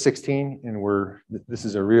 sets of 16, and this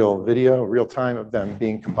is a real video, real time of them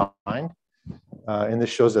being combined. And this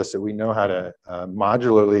shows us that we know how to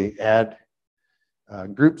modularly add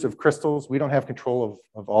groups of crystals. We don't have control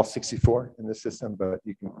of all 64 in this system, but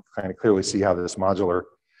you can kind of clearly see how this modular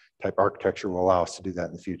type architecture will allow us to do that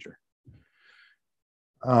in the future.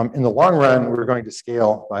 In the long run, we're going to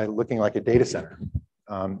scale by looking like a data center.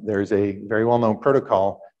 There's a very well-known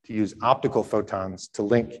protocol to use optical photons to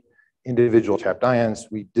link individual trapped ions.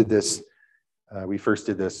 We did this, we first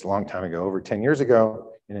did this a long time ago, over 10 years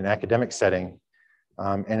ago, in an academic setting.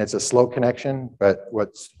 And it's a slow connection, but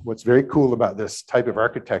what's very cool about this type of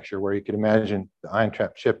architecture, where you could imagine the ion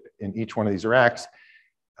trap chip in each one of these racks,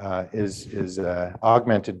 is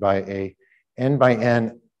augmented by a N by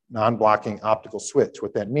N non-blocking optical switch.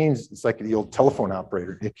 What that means, it's like the old telephone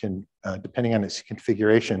operator. It can, depending on its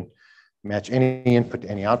configuration, match any input to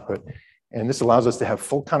any output. And this allows us to have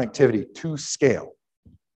full connectivity to scale.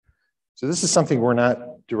 So this is something we're not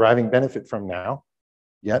deriving benefit from now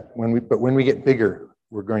yet. But when we get bigger,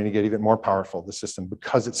 we're going to get even more powerful, the system,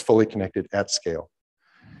 because it's fully connected at scale.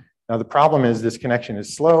 Now, the problem is this connection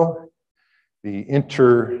is slow. The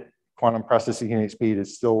inter-quantum processing unit speed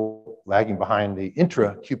is still lagging behind the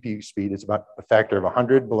intra-QPU speed. It's about a factor of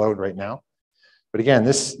 100 below right now. But again,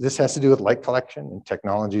 this has to do with light collection and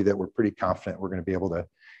technology that we're pretty confident we're going to be able to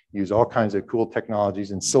use all kinds of cool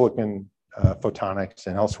technologies in silicon photonics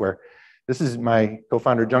and elsewhere. This is my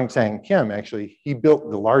co-founder, Jungsang Kim. Actually, he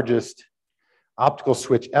built the largest optical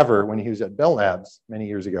switch ever when he was at Bell Labs many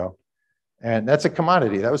years ago. And that's a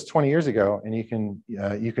commodity. That was 20 years ago, and you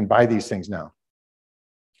can buy these things now.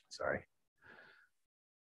 Sorry.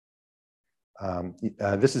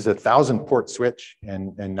 This is a 1,000-port switch,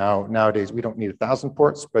 and nowadays we don't need 1,000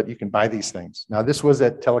 ports, but you can buy these things. Now, this was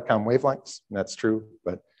at telecom wavelengths, and that's true,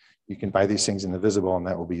 but you can buy these things in the visible, and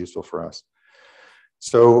that will be useful for us.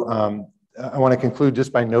 So I want to conclude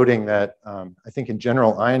just by noting that I think in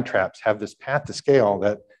general, ion traps have this path to scale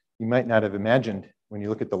that you might not have imagined when you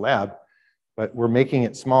look at the lab, but we're making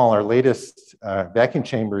it small. Our latest vacuum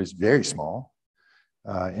chamber is very small,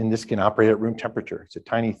 and this can operate at room temperature. It's a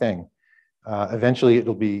tiny thing. Eventually,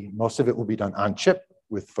 most of it will be done on chip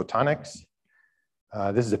with photonics.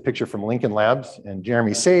 This is a picture from Lincoln Labs, and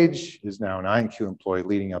Jeremy Sage is now an IonQ employee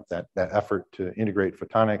leading up that effort to integrate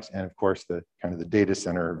photonics and, of course, the kind of the data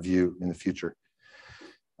center view in the future.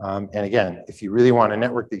 And again, if you really want to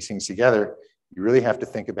network these things together, you really have to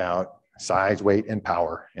think about size, weight, and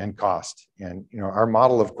power and cost. And our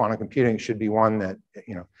model of quantum computing should be one that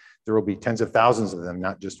there will be tens of thousands of them,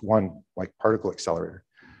 not just one like particle accelerator.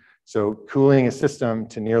 So cooling a system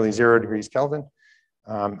to nearly 0 degrees Kelvin.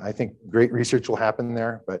 I think great research will happen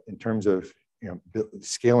there, but in terms of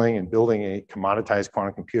scaling and building a commoditized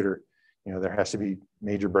quantum computer, there has to be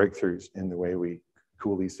major breakthroughs in the way we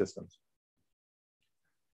cool these systems.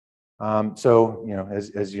 So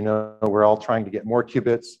as you know, we're all trying to get more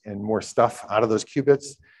qubits and more stuff out of those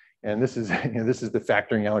qubits, and this is this is the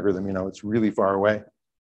factoring algorithm. It's really far away.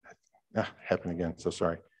 Happened again. So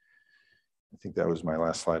sorry. I think that was my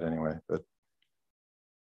last slide anyway, but.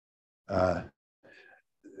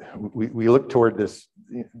 We look toward this,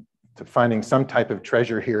 to finding some type of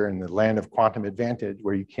treasure here in the land of quantum advantage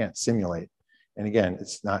where you can't simulate. And again,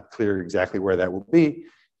 it's not clear exactly where that will be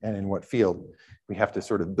and in what field. We have to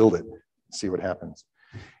sort of build it, see what happens.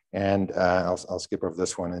 And I'll skip over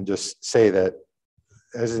this one and just say that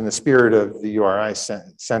as in the spirit of the URI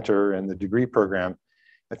Center and the degree program,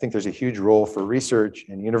 I think there's a huge role for research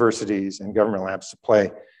and universities and government labs to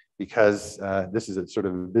play, because this is a sort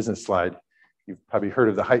of a business slide. You've probably heard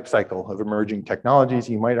of the hype cycle of emerging technologies.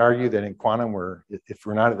 You might argue that in quantum, if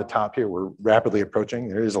we're not at the top here, we're rapidly approaching.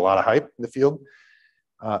 There is a lot of hype in the field.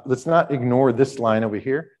 Let's not ignore this line over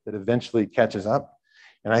here that eventually catches up.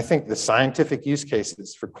 And I think the scientific use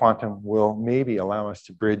cases for quantum will maybe allow us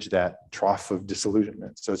to bridge that trough of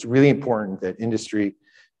disillusionment. So it's really important that industry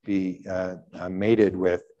be mated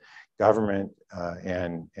with government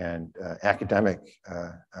and academic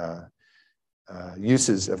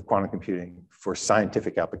uses of quantum computing for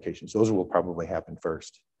scientific applications. Those will probably happen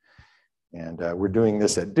first. And we're doing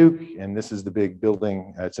this at Duke, and this is the big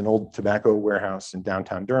building. It's an old tobacco warehouse in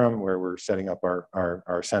downtown Durham where we're setting up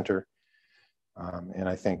our center. And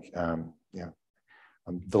I think, I'm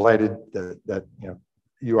delighted that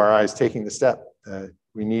URI is taking the step.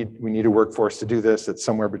 We need a workforce to do this that's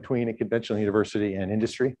somewhere between a conventional university and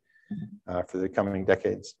industry for the coming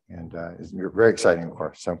decades. And it's very exciting, of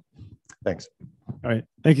course. So thanks. All right.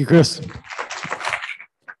 Thank you, Chris.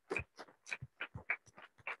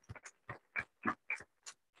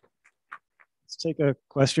 Let's take a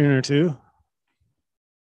question or two.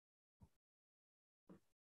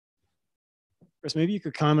 Chris, maybe you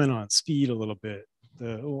could comment on speed a little bit.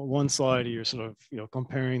 The one slide you're sort of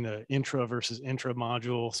comparing the intra versus intra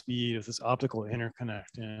module speed of this optical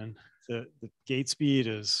interconnect, and the gate speed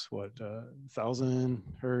is what 1,000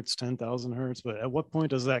 hertz, 10,000 hertz. But at what point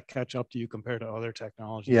does that catch up to you compared to other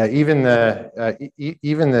technologies? Yeah, even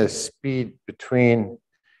the speed between.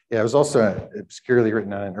 Yeah, it was also obscurely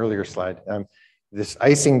written on an earlier slide. This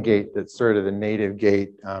icing gate that's sort of the native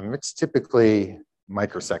gate. It's typically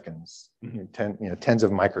microseconds, tens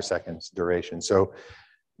of microseconds duration. So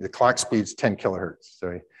the clock speed's 10 kilohertz.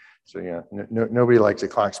 So nobody likes a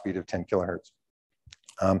clock speed of 10 kilohertz.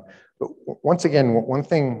 But once again, one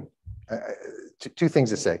thing, two things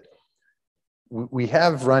to say. We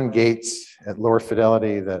have run gates at lower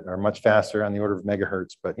fidelity that are much faster, on the order of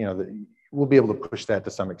megahertz, but we'll be able to push that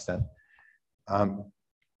to some extent.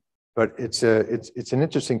 But it's an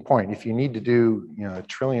interesting point. If you need to do 1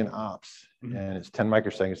 trillion ops and it's 10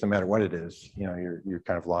 microseconds, no matter what it is, you're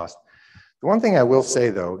kind of lost. The one thing I will say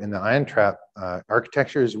though, in the ion trap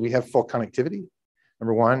architectures, we have full connectivity,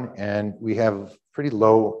 number one, and we have pretty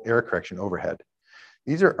low error correction overhead.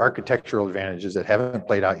 These are architectural advantages that haven't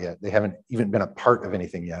played out yet. They haven't even been a part of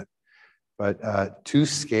anything yet. But to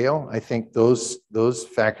scale, I think those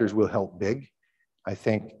factors will help big. I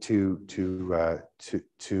think to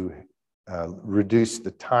reduce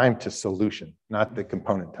the time to solution, not the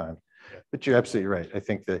component time. But you're absolutely right. I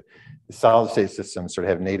think that the solid state systems sort of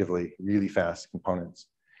have natively really fast components.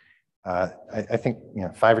 I think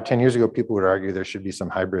 5 or 10 years ago, people would argue there should be some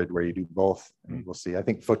hybrid where you do both, and we'll see. I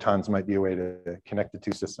think photons might be a way to connect the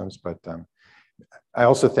two systems, but I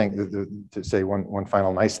also think to say one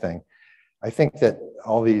final nice thing, I think that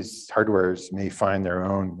all these hardwares may find their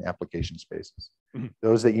own application spaces.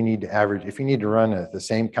 Those that you need to average, if you need to run the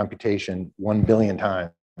same computation 1 billion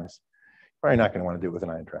times, probably not going to want to do it with an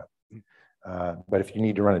ion trap. But if you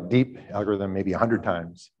need to run a deep algorithm, maybe 100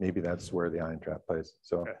 times, maybe that's where the ion trap plays.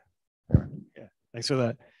 So, okay. Yeah, thanks for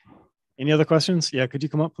that. Any other questions? Yeah, could you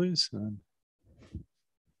come up, please?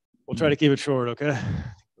 We'll try to keep it short, okay?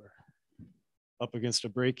 We're up against a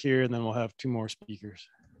break here, and then we'll have 2 more speakers.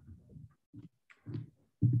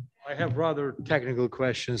 I have rather technical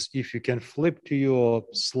questions. If you can flip to your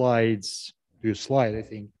slides, to your slide, I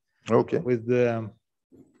think. okay. With the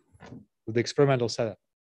experimental setup,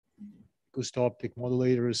 acoustic optic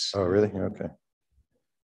modulators. Oh, really? Okay.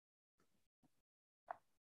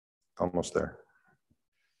 Almost there.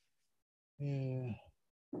 Yeah.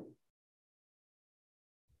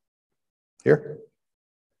 Here?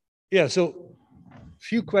 Yeah, so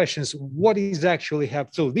few questions. What is actually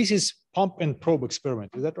happening? So this is pump and probe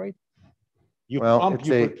experiment, is that right? You pump,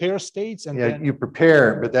 you prepare states, and then you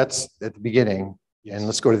prepare, but that's at the beginning. Yes. And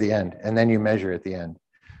let's go to the end, and then you measure at the end.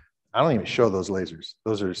 I don't even show those lasers.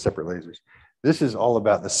 Those are separate lasers. This is all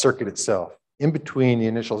about the circuit itself, in between the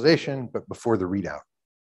initialization, but before the readout.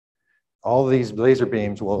 All of these laser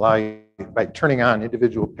beams will allow you, by turning on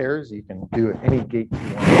individual pairs, you can do any gate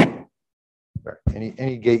you want.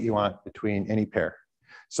 Any gate you want between any pair.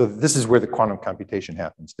 So this is where the quantum computation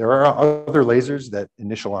happens. There are other lasers that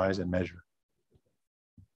initialize and measure.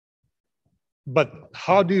 But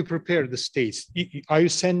how do you prepare the states? Are you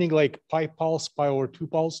sending like pi pulse, pi over 2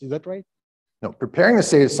 pulse? Is that right? No, preparing the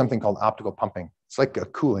state is something called optical pumping. It's like a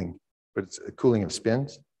cooling, but it's a cooling of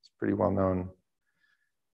spins. It's pretty well known.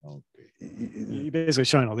 Okay. You basically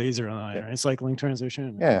shine a laser on iron, right? Cycling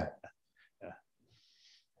transition. Yeah.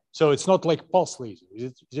 So it's not like pulse laser.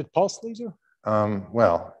 Is it pulse laser?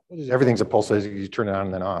 Well, everything's a pulse laser. You turn it on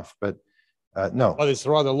and then off, but no. But it's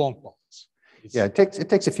rather long pulse. Yeah, it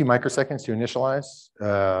takes a few microseconds to initialize,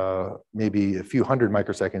 maybe a few hundred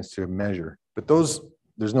microseconds to measure. But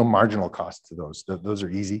there's no marginal cost to those. Those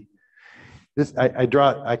are easy. I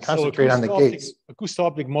concentrate on the gates. Acoustic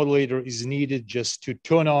optic modulator is needed just to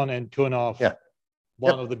turn on and turn off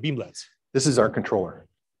one of the beamlets. This is our controller.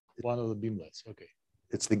 One of the beamlets, okay.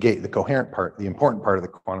 It's the gate, the coherent part, the important part of the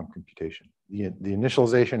quantum computation. The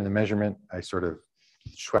initialization and the measurement, I sort of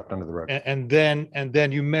swept under the rug. And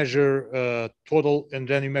then you measure total, and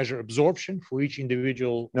then you measure absorption for each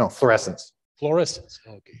individual. No, fluorescence. Fluorescence,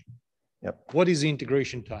 okay. Yep. What is the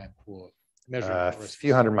integration time for measuring a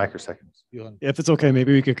few hundred microseconds. If it's okay,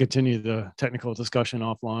 maybe we could continue the technical discussion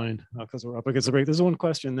offline because we're up against the break. There's one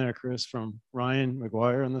question there, Chris, from Ryan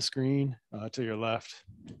McGuire on the screen to your left.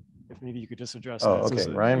 If maybe you could just address that.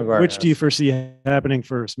 Okay, Ryan McGuire. Which do you foresee happening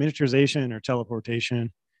first, miniaturization or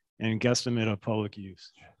teleportation, and guesstimate of public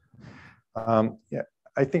use? Yeah,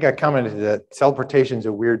 I think I commented that teleportation is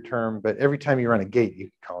a weird term, but every time you run a gate, you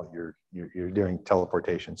can call it you're doing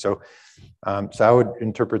teleportation. So, so I would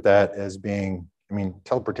interpret that as being, I mean,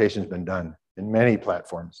 teleportation has been done in many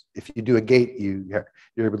platforms. If you do a gate, you're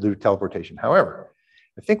able to do teleportation. However,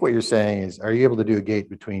 I think what you're saying is, are you able to do a gate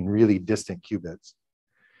between really distant qubits?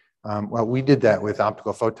 Well, we did that with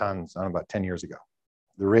optical photons about 10 years ago.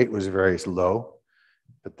 The rate was very low,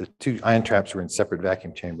 but the 2 ion traps were in separate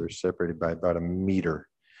vacuum chambers, separated by about 1 meter.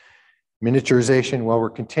 Miniaturization, well,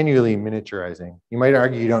 we're continually miniaturizing. You might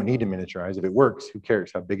argue you don't need to miniaturize. If it works, who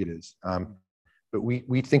cares how big it is? But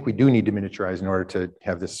we think we do need to miniaturize in order to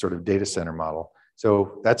have this sort of data center model.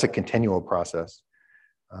 So that's a continual process.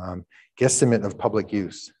 Guesstimate of public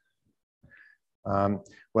use.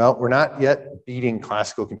 Well, we're not yet beating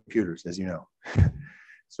classical computers, as you know.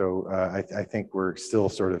 So I think we're still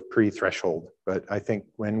sort of pre-threshold. But I think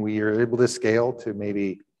when we are able to scale to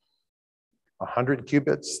maybe 100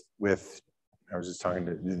 qubits with, I was just talking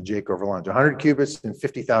to Jake over lunch, 100 qubits and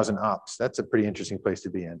 50,000 ops, that's a pretty interesting place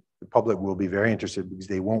to be in. The public will be very interested because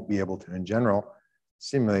they won't be able to, in general,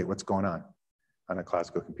 simulate what's going on a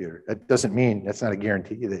classical computer. That doesn't mean, that's not a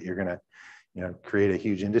guarantee that you're going to create a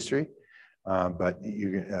huge industry. But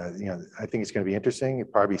I think it's going to be interesting.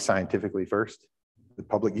 It'll probably be scientifically first. The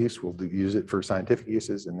public use, we'll use it for scientific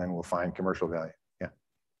uses, and then we'll find commercial value. Yeah.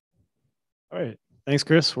 All right. Thanks,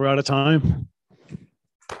 Chris. We're out of time.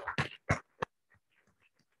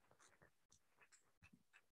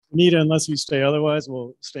 Anita, unless you stay otherwise,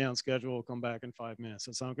 we'll stay on schedule. We'll come back in 5 minutes.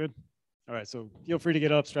 That sound good? All right. So feel free to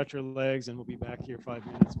get up, stretch your legs, and we'll be back here 5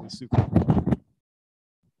 minutes with super.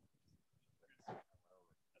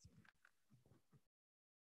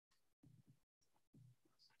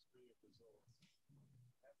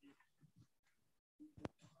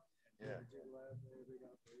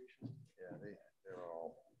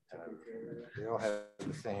 They all have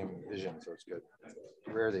the same vision, so it's good.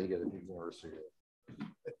 It's rare that you get a university.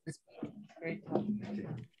 Great.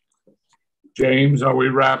 James, are we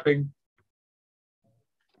wrapping?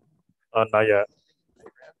 Not yet.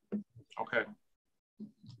 Okay.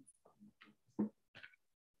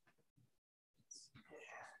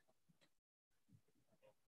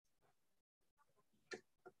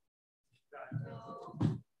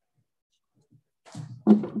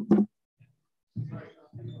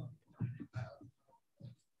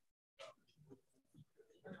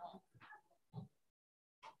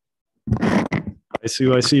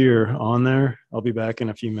 I see you're on there. I'll be back in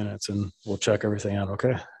a few minutes and we'll check everything out,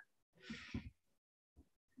 okay?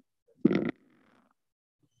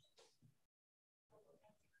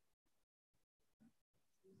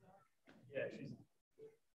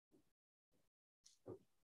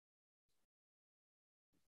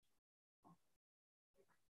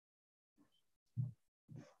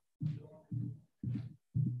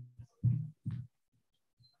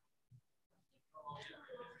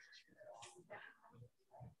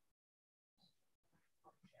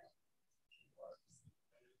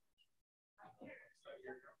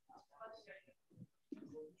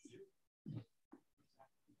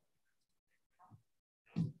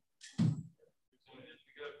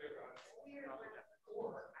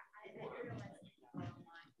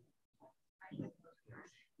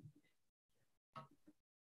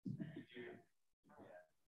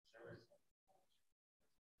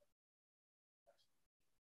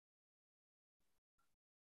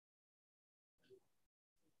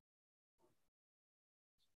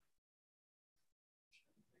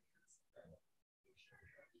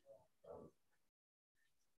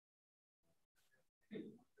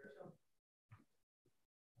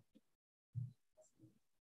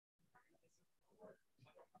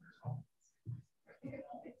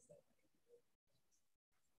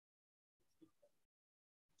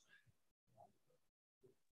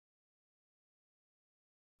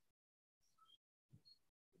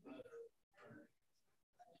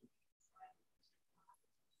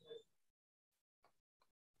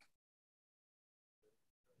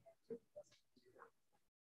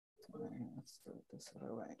 Let's do it this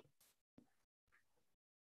other way.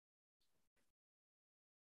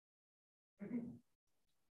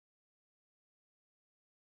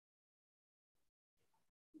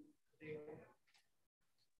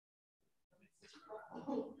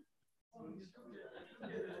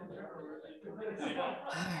 All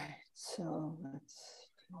right, so let's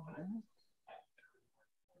do that.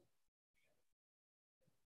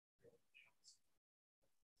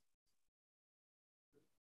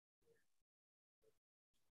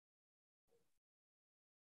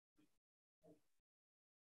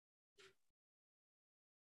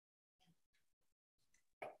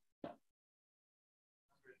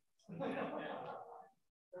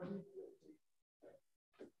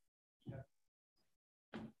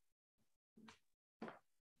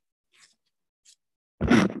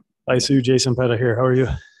 Hi, Sue. Jason Petta here. How are you?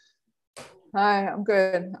 Hi, I'm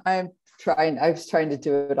good. I was trying to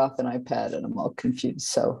do it off an iPad and I'm all confused.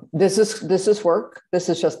 So this is work. This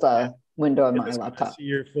is just a window on my laptop. I see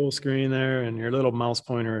your full screen there and your little mouse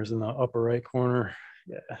pointer is in the upper right corner.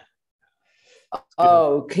 Yeah.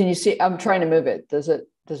 Oh, can you see? I'm trying to move it. Does it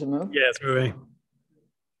move? Yeah, it's moving.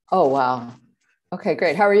 Oh, wow. Okay,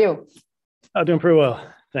 great. How are you? I'm doing pretty well.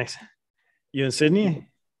 Thanks. You in Sydney?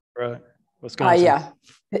 Right. Wisconsin? Yeah.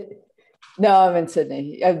 No, I'm in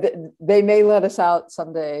Sydney. They may let us out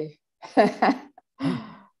someday.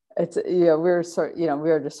 It's we were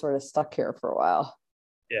just sort of stuck here for a while.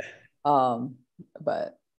 Yeah.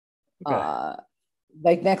 But okay.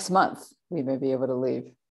 Like next month we may be able to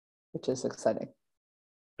leave, which is exciting.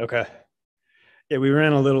 Okay. Yeah, we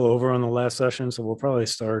ran a little over on the last session, so we'll probably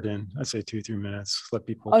start in, I'd say 2-3 minutes. Let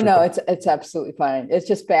people. Oh no, it's absolutely fine. It's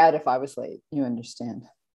just bad if I was late. You understand?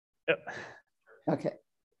 Yep. Okay.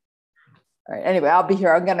 All right. Anyway, I'll be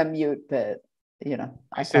here. I'm gonna mute, but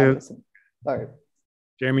I thought it was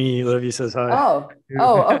Jeremy Levy says hi.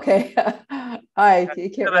 Oh, okay. Hi. You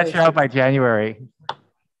can't let you out by January.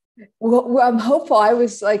 Well, I'm hopeful. I've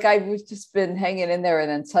just been hanging in there, and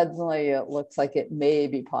then suddenly it looks like it may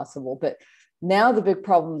be possible. But now the big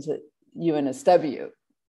problems at UNSW,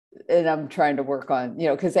 and I'm trying to work on,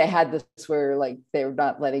 because they had this where like they were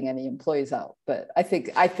not letting any employees out. But I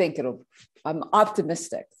think I'm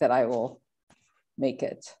optimistic that I will make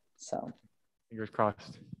it. So fingers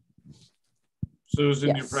crossed. Susan,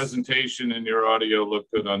 yes. Your presentation and your audio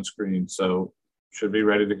look good on screen, so should be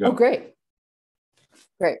ready to go. Oh, great.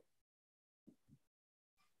 Great.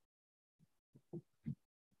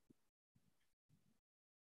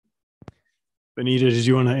 Benita, did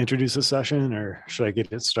you want to introduce the session or should I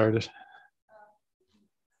get it started?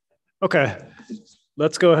 Okay.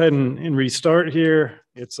 let's go ahead and restart here.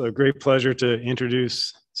 It's a great pleasure to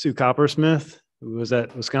introduce Sue Coppersmith, who was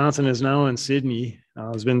at Wisconsin, is now in Sydney.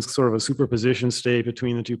 It's been sort of a superposition state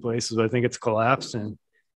between the two places. I think it's collapsed, and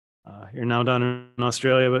you're now down in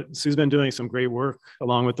Australia. But Sue's been doing some great work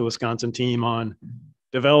along with the Wisconsin team on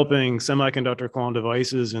developing semiconductor quantum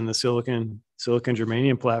devices in the silicon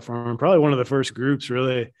germanium platform. Probably one of the first groups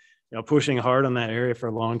really, pushing hard on that area for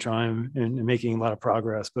a long time and making a lot of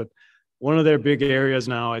progress. But one of their big areas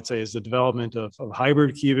now, I'd say, is the development of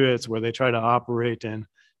hybrid qubits, where they try to operate in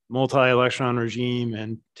multi-electron regime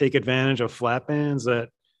and take advantage of flat bands that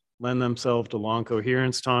lend themselves to long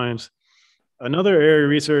coherence times. Another area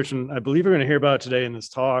of research, and I believe we're going to hear about today in this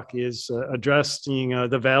talk, is addressing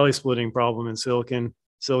the valley splitting problem in silicon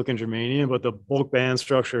germanium. But the bulk band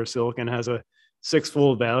structure of silicon has a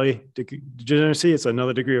six-fold valley degeneracy. It's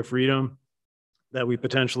another degree of freedom that we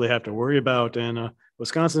potentially have to worry about. And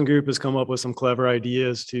Wisconsin group has come up with some clever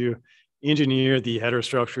ideas to engineer the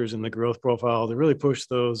heterostructures and the growth profile to really push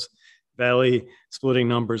those valley splitting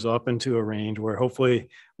numbers up into a range where hopefully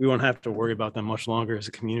we won't have to worry about them much longer as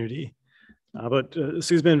a community. But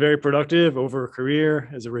Sue's been very productive over her career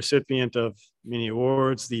as a recipient of many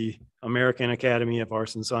awards, the American Academy of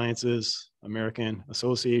Arts and Sciences, American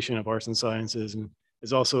Association of Arts and Sciences, and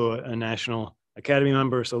is also a National Academy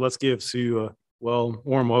member. So let's give Sue a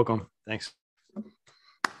warm welcome. Thanks.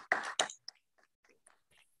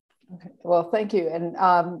 Okay. Well, thank you. And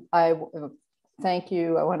thank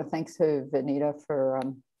you. I want to thank Vanita for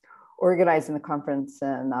organizing the conference.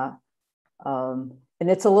 And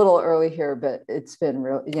it's a little early here, but it's been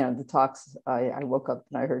real, the talks, I woke up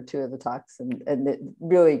and I heard two of the talks, and it's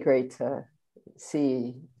really great to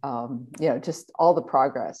see, just all the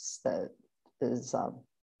progress that is,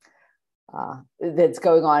 that's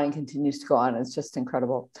going on and continues to go on. It's just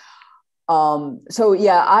incredible. So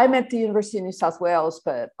yeah, I'm at the University of New South Wales,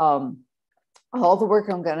 but all the work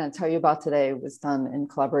I'm going to tell you about today was done in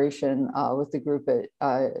collaboration with the group at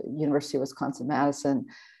University of Wisconsin-Madison.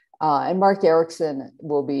 And Mark Erickson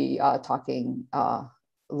will be talking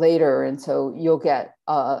later. And so you'll get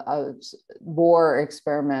a more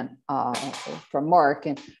experiment from Mark.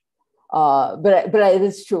 And but it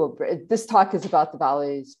is true. This talk is about the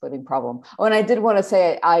valley splitting problem. Oh, and I did want to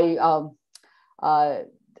say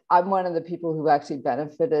I'm one of the people who actually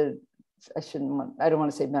benefited. I don't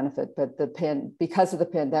want to say benefit, but because of the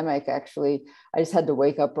pandemic, actually, I just had to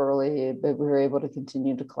wake up early, but we were able to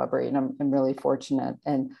continue to collaborate, and I'm really fortunate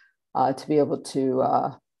and to be able to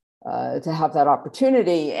have that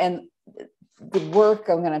opportunity. And the work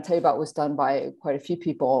I'm going to tell you about was done by quite a few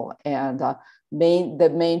people, and the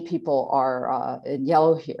main people are in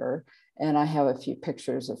yellow here, and I have a few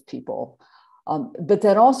pictures of people. But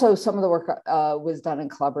then also some of the work was done in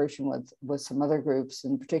collaboration with some other groups,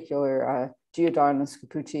 in particular, Giordano and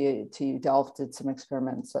Scapucci at TU Delft did some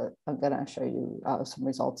experiments that I'm going to show you some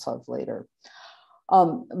results of later.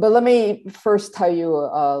 But let me first tell you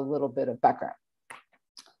a little bit of background.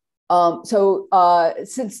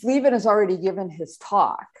 Since Lieven has already given his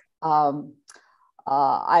talk,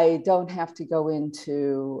 I don't have to go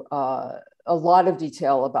into a lot of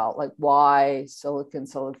detail about why silicon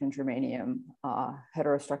germanium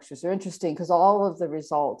heterostructures are interesting, because all of the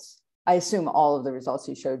results, I assume all of the results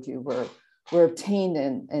he showed you were obtained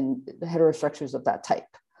in heterostructures of that type.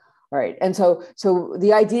 All right, and so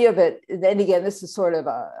the idea of it, and again, this is sort of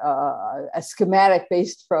a schematic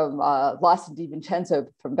based from Loss and DiVincenzo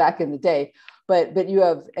from back in the day, but you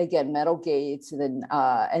have, again, metal gates, and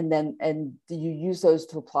you use those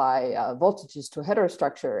to apply voltages to a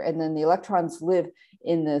heterostructure, and then the electrons live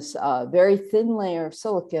in this very thin layer of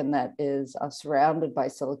silicon that is surrounded by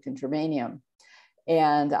silicon germanium,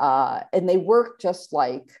 and they work just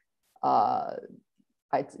like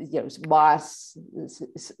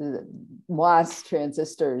MOS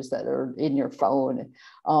transistors that are in your phone,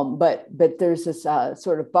 but there's this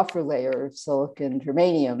sort of buffer layer of silicon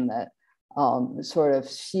germanium that sort of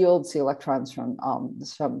shields the electrons from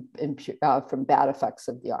bad effects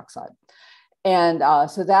of the oxide, and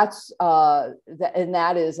so that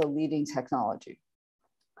is a leading technology.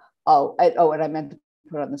 And I meant to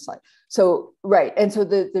put on the slide. So, right. And so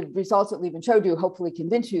the results that Lieven showed you hopefully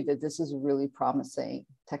convince you that this is a really promising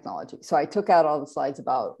technology. So I took out all the slides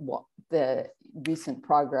about the recent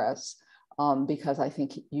progress because I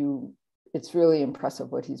think it's really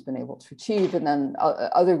impressive what he's been able to achieve. And then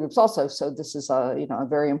other groups also. So this is a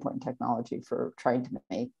very important technology for trying to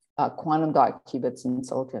make quantum dot qubits in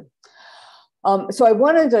silicon. So I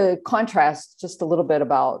wanted to contrast just a little bit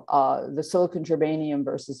about the silicon germanium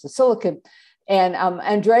versus the silicon. And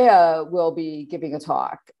Andrea will be giving a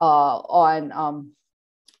talk on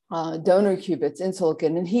donor qubits in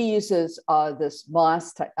silicon, and he uses this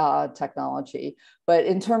MOS technology. But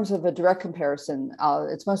in terms of a direct comparison,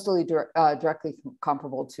 it's mostly directly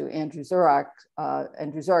comparable to Andrew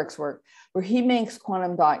Zurak's work, where he makes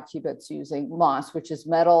quantum dot qubits using MOS, which is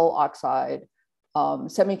metal oxide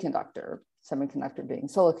semiconductor being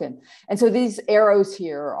silicon. And so these arrows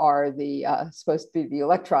here are the supposed to be the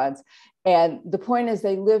electrons. And the point is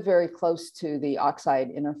they live very close to the oxide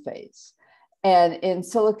interface. And in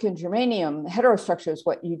silicon germanium heterostructures,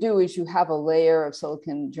 what you do is you have a layer of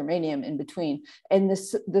silicon germanium in between. And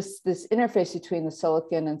this interface between the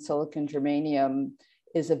silicon and silicon germanium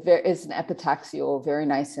is an epitaxial, very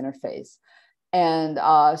nice interface. And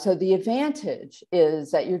so the advantage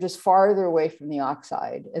is that you're just farther away from the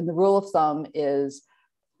oxide. And the rule of thumb is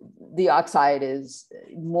the oxide is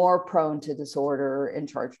more prone to disorder and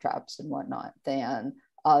charge traps and whatnot than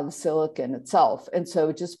the silicon itself. And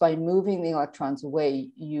so just by moving the electrons away,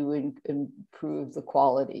 you improve the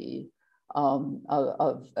quality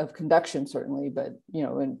of conduction, certainly, but,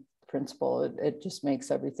 in principle, it just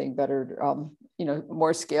makes everything better,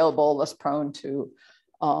 more scalable, less prone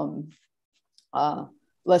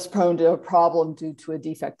to a problem due to a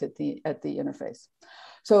defect at the interface.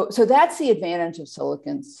 So that's the advantage of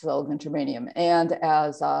silicon germanium. And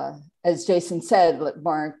as Jason said,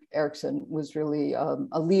 Mark Erickson was really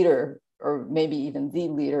a leader, or maybe even the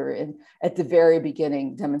leader, at the very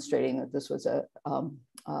beginning, demonstrating that this was a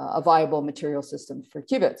viable material system for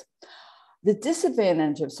qubits. The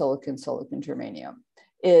disadvantage of silicon germanium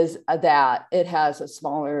is that it has a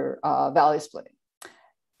smaller valley splitting.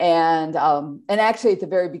 And actually, at the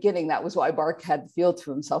very beginning, that was why Mark had the field to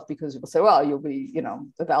himself, because people say, well, you'll be,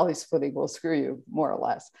 the valley splitting will screw you, more or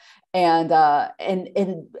less. And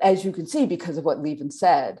as you can see, because of what Lieven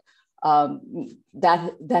said,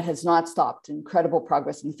 that has not stopped incredible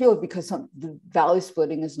progress in the field, because the valley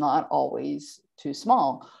splitting is not always too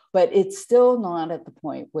small, but it's still not at the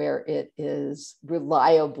point where it is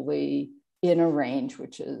reliably in a range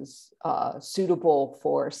which is suitable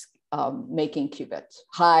for making qubits,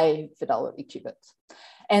 high fidelity qubits.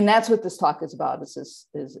 And that's what this talk is about, is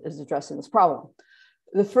addressing this problem.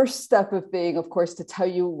 The first step of being, of course, to tell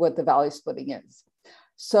you what the valley splitting is.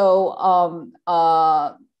 So,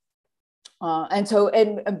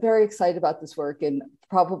 and I'm very excited about this work, and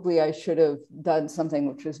probably I should have done something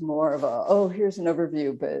which was more of here's an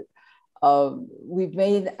overview, but we've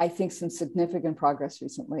made, I think, some significant progress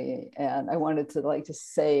recently. And I wanted to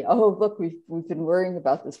just say, look, we've been worrying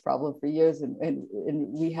about this problem for years, and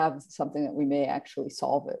we have something that we may actually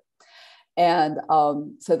solve it. And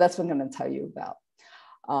so that's what I'm going to tell you about.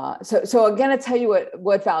 So I'm going to tell you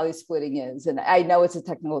what valley splitting is. And I know it's a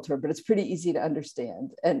technical term, but it's pretty easy to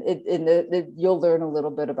understand. And you'll learn a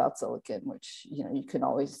little bit about silicon, which, you can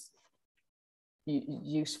always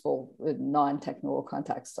useful in non-technical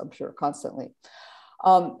contexts, I'm sure, constantly.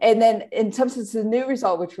 And then in some sense, the new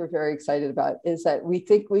result, which we're very excited about, is that we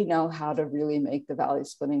think we know how to really make the valley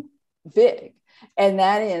splitting big. And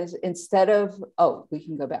that is, instead of, we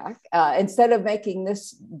can go back, instead of making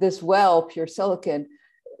this well pure silicon,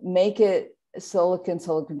 make it silicon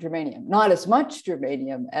germanium. Not as much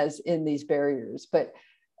germanium as in these barriers, but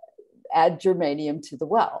add germanium to the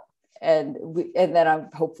well. And then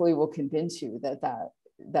hopefully will convince you that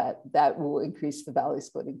will increase the valley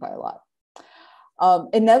splitting by a lot.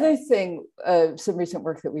 Another thing, some recent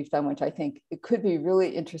work that we've done, which I think it could be really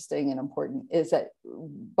interesting and important, is that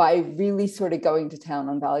by really sort of going to town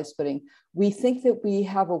on valley splitting, we think that we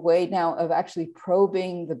have a way now of actually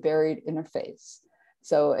probing the buried interface.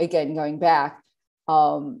 So again, going back,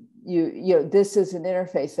 this is an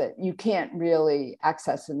interface that you can't really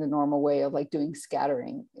access in the normal way of doing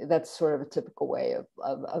scattering. That's sort of a typical way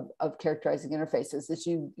of characterizing interfaces, is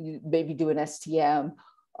you maybe do an STM,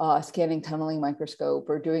 scanning tunneling microscope,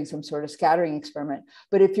 or doing some sort of scattering experiment.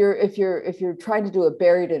 But if you're trying to do a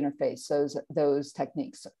buried interface, those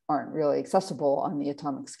techniques aren't really accessible on the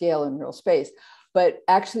atomic scale in real space. But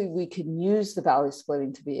actually, we can use the valley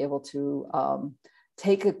splitting to be able to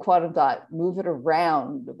take a quantum dot, move it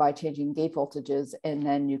around by changing gate voltages, and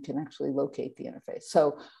then you can actually locate the interface.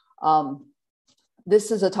 So this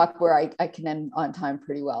is a talk where I can end on time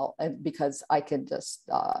pretty well, and because I can just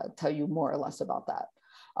tell you more or less about that.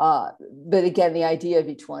 But again, the idea of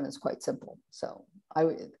each one is quite simple. So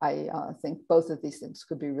I think both of these things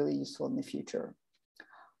could be really useful in the future.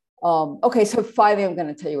 Okay, so finally, I'm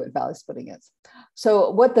going to tell you what valley splitting is.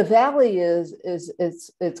 So what the valley is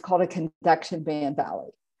it's called a conduction band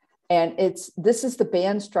valley. And this is the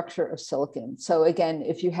band structure of silicon. So again,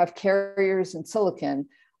 if you have carriers in silicon,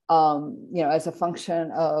 as a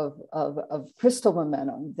function of crystal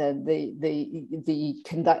momentum, then the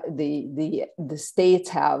states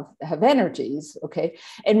have energies, okay?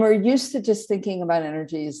 And we're used to just thinking about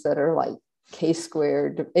energies that are like k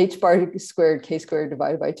squared, h bar squared, k squared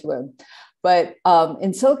divided by 2m. But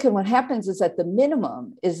in silicon, what happens is that the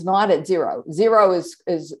minimum is not at zero. Zero is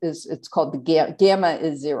it's called the gamma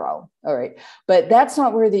is zero. All right, but that's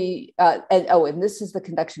not where the and this is the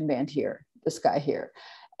conduction band here, this guy here,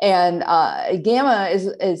 and gamma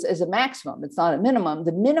is a maximum. It's not a minimum.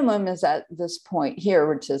 The minimum is at this point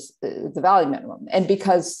here, which is the value minimum. And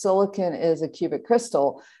because silicon is a cubic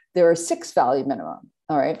crystal, there are 6 value minimum.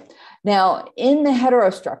 All right. Now, in the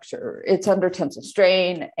heterostructure, it's under tensile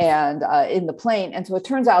strain and in the plane. And so it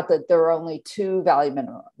turns out that there are only 2 value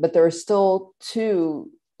minimum, but there are still 2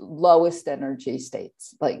 lowest energy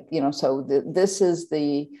states. Like, so this is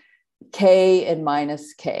the K and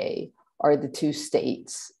minus K are the 2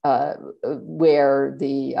 states where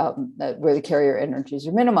the carrier energies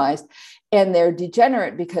are minimized, and they're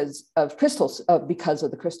degenerate because of crystals, because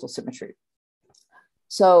of the crystal symmetry.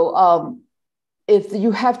 So, if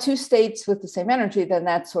you have 2 states with the same energy, then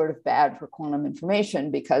that's sort of bad for quantum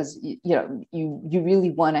information, because you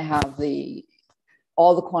really want to have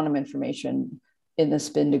all the quantum information in the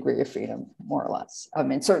spin degree of freedom, more or less. I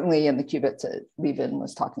mean, certainly in the qubits that Lieven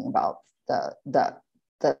was talking about,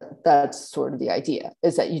 that's sort of the idea,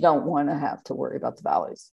 is that you don't want to have to worry about the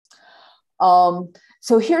values.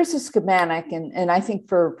 So here's a schematic, and I think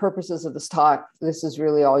for purposes of this talk, this is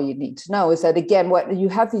really all you need to know, is that, again, what you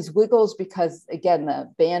have these wiggles because, again,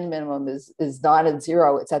 the band minimum is not at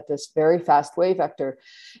zero. It's at this very fast wave vector.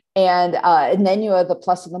 And then you have the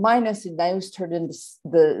plus and the minus, and those turn into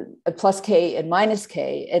the plus K and minus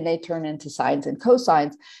K, and they turn into sines and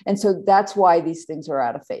cosines. And so that's why these things are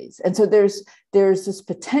out of phase. And so there's this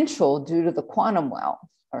potential due to the quantum well,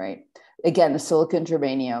 all right? Again, the silicon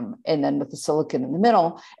germanium, and then with the silicon in the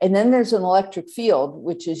middle. And then there's an electric field,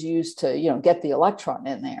 which is used to, get the electron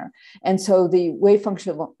in there. And so the wave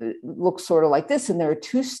function looks sort of like this. And there are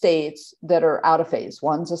 2 states that are out of phase.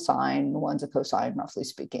 One's a sine, one's a cosine, roughly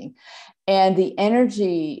speaking. And the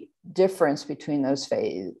energy difference between those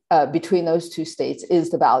 2 states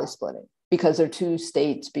is the valley splitting, because they're 2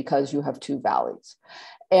 states because you have 2 valleys.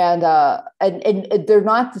 And they're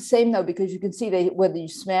not the same, though, because you can see whether you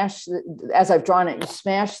smash, as I've drawn it, you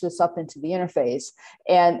smash this up into the interface,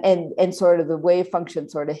 and sort of the wave function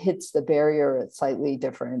sort of hits the barrier at slightly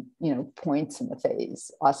different, points in the phase,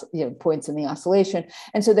 points in the oscillation.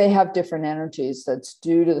 And so they have different energies. That's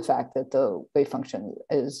due to the fact that the wave function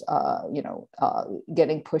is,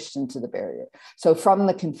 getting pushed into the barrier. So from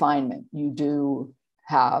the confinement, you do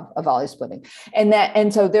have a valley splitting,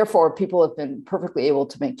 and so therefore people have been perfectly able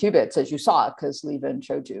to make qubits, as you saw, because Lieven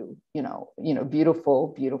showed you,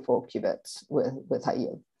 beautiful qubits with high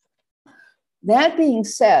yield. That being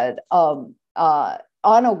said, on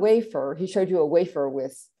a wafer, he showed you a wafer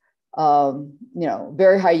with,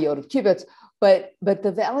 very high yield of qubits, but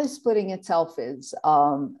the valley splitting itself is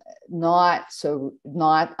not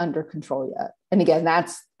under control yet. And again,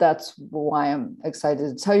 that's why I'm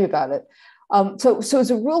excited to tell you about it. So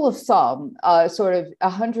as a rule of thumb, sort of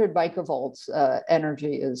 100 microvolts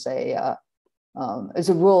energy is a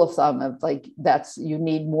rule of thumb of you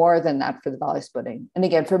need more than that for the valley splitting. And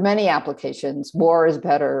again, for many applications, more is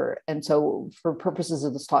better. And so for purposes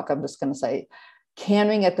of this talk, I'm just going to say, can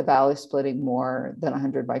we get the valley splitting more than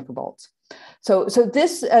 100 microvolts? So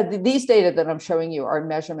these data that I'm showing you are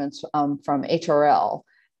measurements from HRL,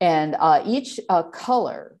 and each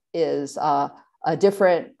color is a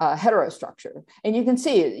different heterostructure. And you can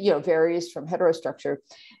see it, varies from heterostructure.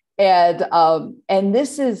 And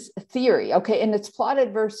this is theory, okay? And it's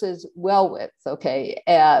plotted versus well width, okay?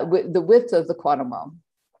 The width of the quantum well.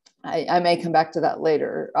 I may come back to that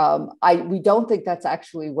later. We don't think that's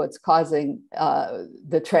actually what's causing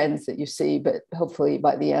the trends that you see, but hopefully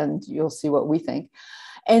by the end, you'll see what we think.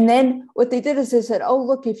 And then what they did is they said, oh,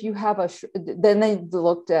 look, if you have then they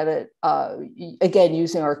looked at it, again,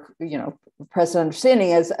 using our, present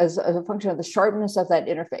understanding as a function of the sharpness of that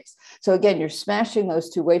interface. So again, you're smashing those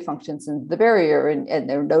 2 wave functions into the barrier, and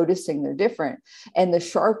they're noticing they're different. And the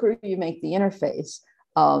sharper you make the interface,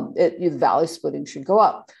 the valley splitting should go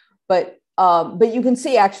up. But you can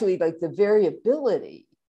see actually the variability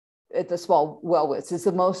at the small well widths is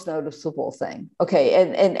the most noticeable thing.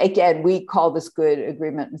 Okay, and again, we call this good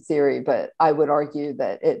agreement in theory, but I would argue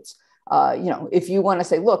that it's, if you want to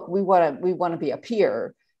say, look, we want to be up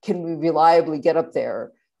here, can we reliably get up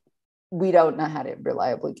there? We don't know how to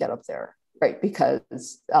reliably get up there. right?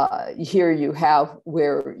 Because here you have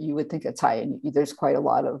where you would think it's high, and there's quite a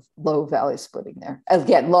lot of low valley splitting there.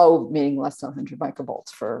 Again, low meaning less than 100 microvolts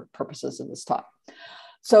for purposes of this talk.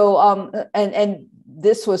 So, and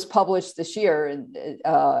this was published this year,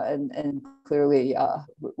 and clearly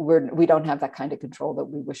we don't have that kind of control that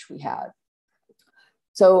we wish we had.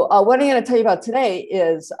 So what I'm going to tell you about today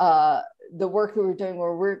is the work that we're doing,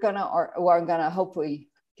 where I'm going to hopefully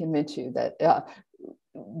convince you that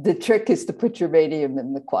the trick is to put germanium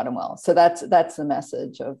in the quantum well. So that's the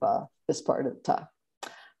message of this part of the talk.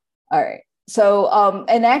 All right. So,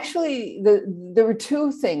 and actually there were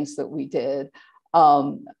two things that we did,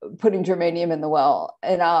 putting germanium in the well.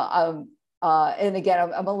 And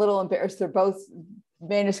again, I'm a little embarrassed. They're both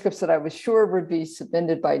manuscripts that I was sure would be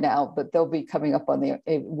submitted by now, but they'll be coming up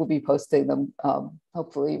we'll be posting them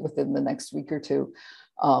hopefully within the next week or two,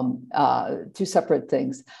 two separate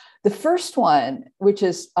things. The first one, which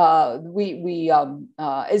is is to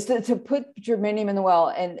put germanium in the well,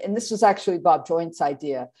 and this was actually Bob Joint's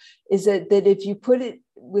idea, is that if you put it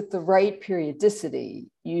with the right periodicity,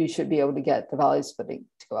 you should be able to get the valley splitting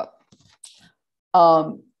to go up.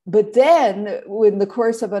 But then, in the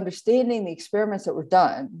course of understanding the experiments that were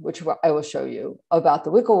done, which I will show you about the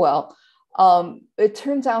Wiggle well, it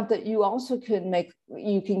turns out that you also can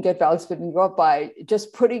get valley splitting to go up by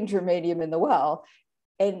just putting germanium in the well.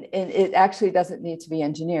 And it actually doesn't need to be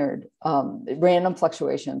engineered. Random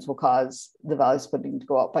fluctuations will cause the valley splitting to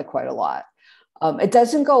go up by quite a lot. It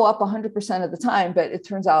doesn't go up 100% of the time, but it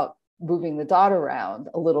turns out moving the dot around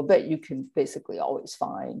a little bit, you can basically always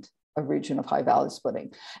find a region of high valley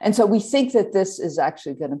splitting. And so we think that this is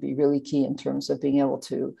actually going to be really key in terms of being able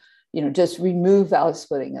to, just remove valley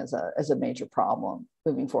splitting as a major problem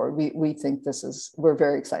moving forward. We think we're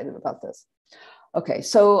very excited about this. Okay,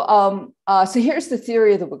 so so here's the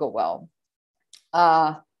theory of the Wiggle well.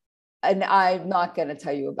 And I'm not going to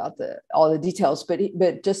tell you about all the details, but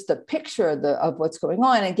just the picture of what's going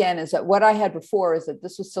on again is that what I had before is that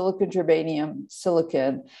this was silicon, germanium,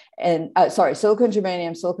 silicon, and silicon,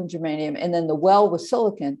 germanium, and then the well was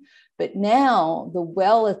silicon. But now the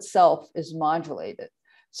well itself is modulated.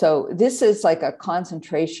 So this is like a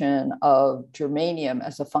concentration of germanium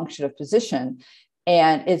as a function of position,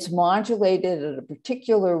 and it's modulated at a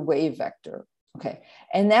particular wave vector. Okay,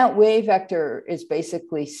 and that wave vector is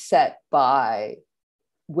basically set by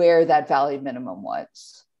where that valley minimum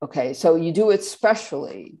was. Okay, so you do it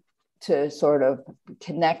specially to sort of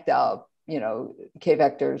connect up, K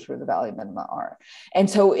vectors where the valley minima are. And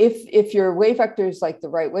so if your wave vector is like the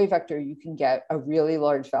right wave vector, you can get a really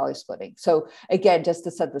large valley splitting. So again, just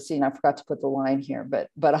to set the scene, I forgot to put the line here, but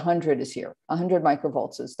 100 is here. 100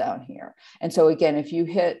 microvolts is down here. And so again, if you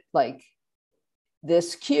hit like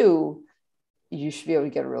this Q, you should be able to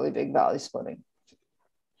get a really big valley splitting.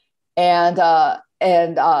 And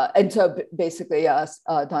so basically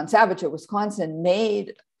Don Savage at Wisconsin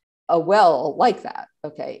made a well like that.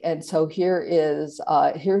 Okay, and so here's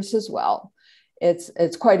his well.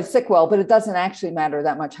 It's quite a thick well, but it doesn't actually matter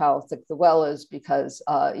that much how thick the well is because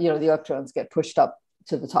the electrons get pushed up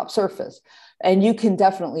to the top surface, and you can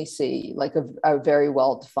definitely see like a very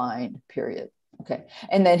well-defined period. Okay,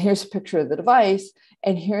 and then here's a picture of the device,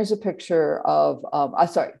 and here's a picture of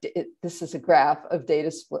this is a graph of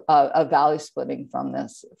of valley splitting from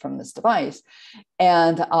this device,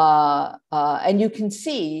 and you can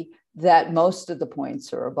see that most of the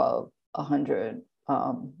points are above 100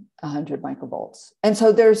 microvolts, and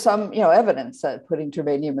so there's some evidence that putting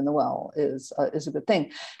germanium in the well is a good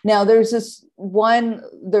thing. Now there is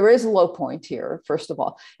a low point here, first of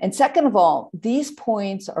all, and second of all, these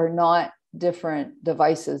points are not different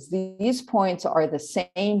devices. These points are the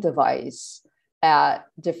same device at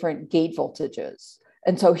different gate voltages.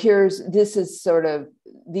 And so these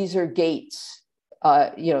are gates,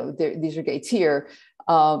 these are gates here.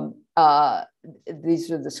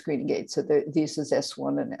 These are the screening gates. So these is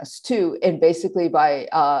S1 and S2. And basically by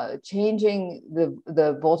changing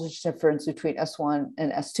the voltage difference between S1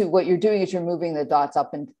 and S2, what you're doing is you're moving the dots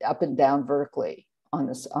up and down vertically on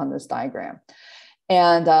this diagram.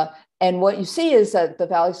 And what you see is that the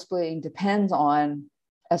valley splitting depends on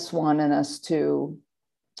S1 and S2,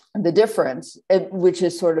 the difference, which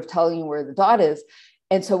is sort of telling you where the dot is.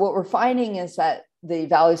 And so what we're finding is that the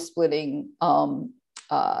valley splitting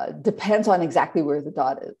depends on exactly where the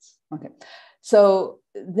dot is. Okay, so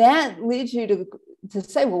that leads you to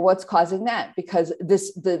say, well, what's causing that? Because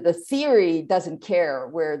the theory doesn't care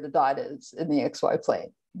where the dot is in the XY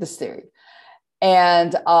plane, this theory.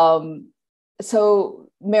 And so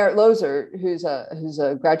Merritt Lozer, who's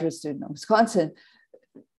a graduate student in Wisconsin,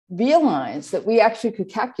 realized that we actually could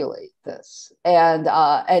calculate this.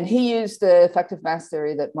 And he used the effective mass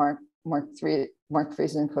theory that Mark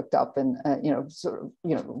Friesen cooked up and a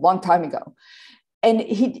long time ago. And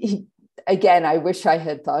he again, I wish I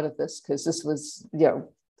had thought of this because this was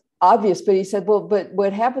obvious, but he said, well, but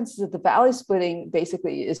what happens is that the valley splitting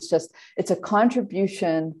basically is just, it's a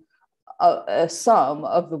contribution, a sum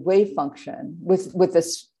of the wave function with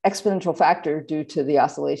this exponential factor due to the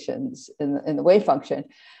oscillations in the wave function.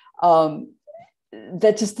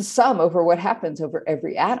 That's just the sum over what happens over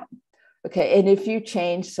every atom. Okay, and if you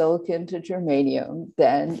change silicon to germanium,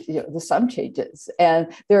 then the sum changes.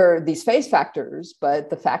 And there are these phase factors,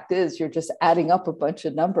 but the fact is you're just adding up a bunch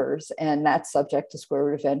of numbers, and that's subject to square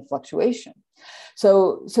root of n fluctuation.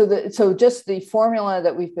 So just the formula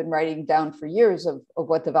that we've been writing down for years of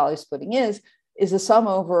what the valley splitting is a sum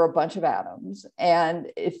over a bunch of atoms.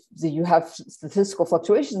 And if you have statistical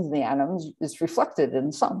fluctuations in the atoms, it's reflected in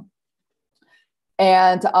the sum.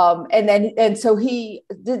 And so he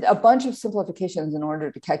did a bunch of simplifications in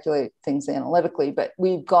order to calculate things analytically, but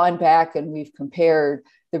we've gone back and we've compared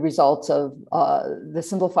the results of the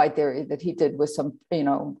simplified theory that he did with some,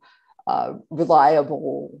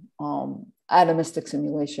 reliable atomistic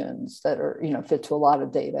simulations that are, fit to a lot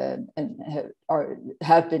of data and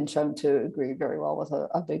have been shown to agree very well with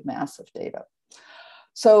a big mass of data.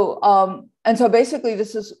 So, and so basically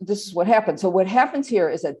this is what happens. So what happens here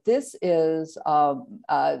is that this is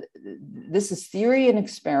theory and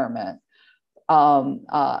experiment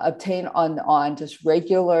obtained on just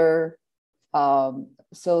regular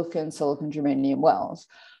silicon germanium wells.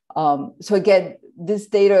 So again, this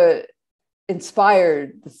data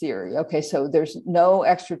inspired the theory. Okay, so there's no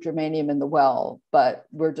extra germanium in the well, but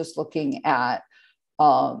we're just looking at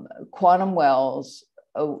quantum wells,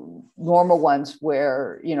 normal ones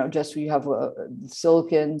where just you have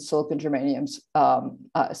silicon germanium,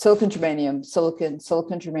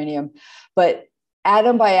 germanium, but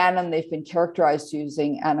atom by atom they've been characterized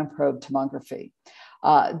using atom probe tomography.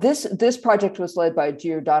 This project was led by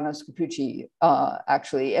Giordano Scapucci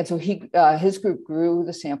actually, and so his group grew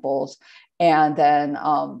the samples, and then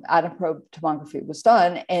atom probe tomography was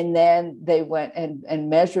done, and then they went and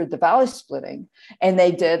measured the valley splitting, and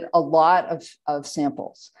they did a lot of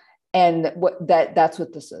samples. And that's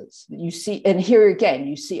what this is. You see, and here again,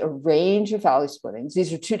 you see a range of valley splittings.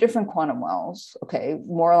 These are two different quantum wells, okay,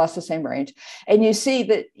 more or less the same range. And you see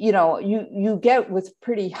that, you get with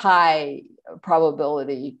pretty high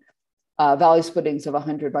probability valley splittings of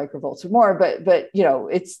 100 microvolts or more, but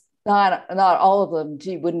it's not all of them.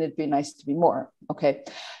 Gee, wouldn't it be nice to be more? Okay,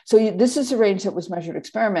 so this is a range that was measured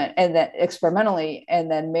experimentally,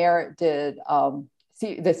 and then Merritt did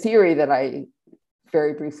the theory that I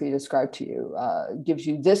very briefly described to you, gives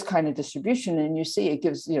you this kind of distribution, and you see it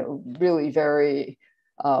gives really very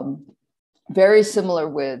very similar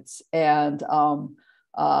widths and and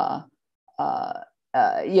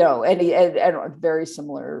very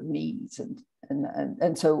similar means,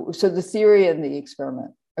 and so the theory and the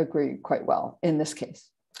experiment agree quite well in this case.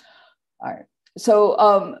 All right.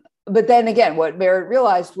 So, but then again, what Merritt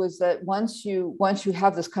realized was that once you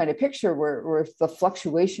have this kind of picture where the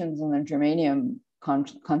fluctuations in the germanium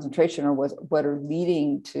concentration are what are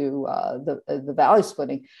leading to the valley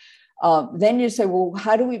splitting, then you say, well,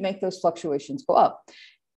 how do we make those fluctuations go up?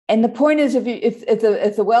 And the point is,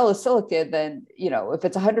 if the well is silicon, then if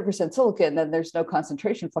it's 100% silicon, then there's no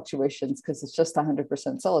concentration fluctuations because it's just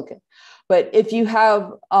 100% silicon. But if you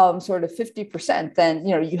have sort of 50%, then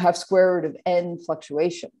you have square root of n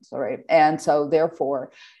fluctuations. All right, and so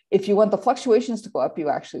therefore, if you want the fluctuations to go up, you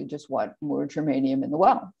actually just want more germanium in the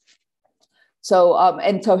well. So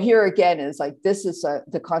and so here again is like this is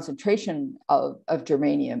the concentration of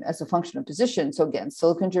germanium as a function of position. So again,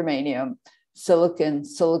 silicon germanium, silicon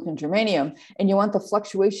germanium, and you want the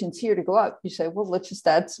fluctuations here to go up. You say, well, let's just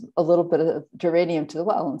add a little bit of germanium to the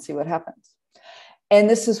well and see what happens. And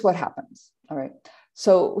this is what happens. All right.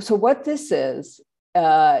 So what this is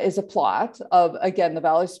a plot of, again, the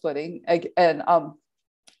valley splitting. And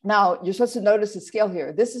now you're supposed to notice the scale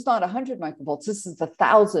here. This is not 100 microvolts. This is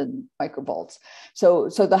 1,000 microvolts. So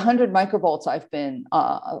the 100 microvolts I've been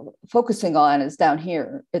focusing on is down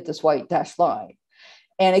here at this white dashed line.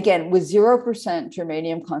 And again, with 0%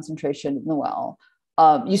 germanium concentration in the well,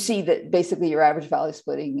 you see that basically your average valley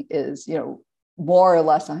splitting is, more or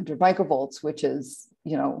less 100 microvolts, which is,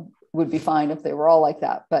 would be fine if they were all like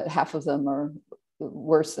that, but half of them are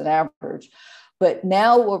worse than average. But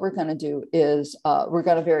now what we're going to do is we're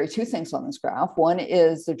going to vary two things on this graph. One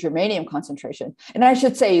is the germanium concentration. And I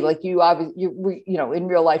should say, like in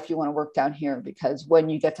real life, you want to work down here because when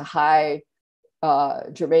you get to high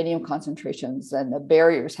germanium concentrations, and the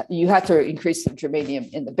barriers, you have to increase the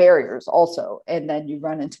germanium in the barriers also, and then you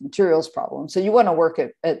run into materials problems. So you want to work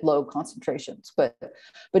at low concentrations, but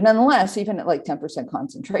nonetheless, even at like 10%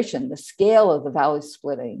 concentration, the scale of the valley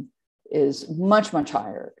splitting is much, much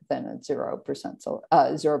higher than at 0%, so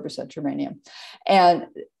 0% germanium. And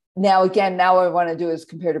now I want to do is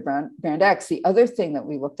compare to band X. The other thing that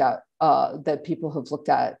we looked at, that people have looked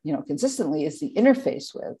at, consistently, is the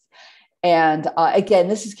interface width. And again,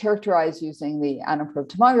 this is characterized using the atom probe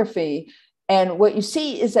tomography. And what you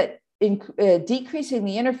see is that decreasing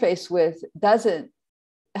the interface width doesn't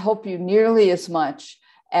help you nearly as much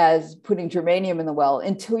as putting germanium in the well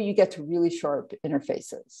until you get to really sharp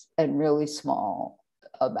interfaces and really small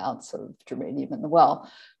amounts of germanium in the well.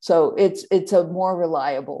 So it's a more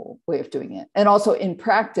reliable way of doing it. And also in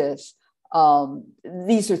practice,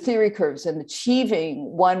 these are theory curves, and achieving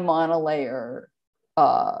one monolayer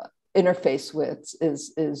interface widths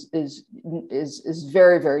is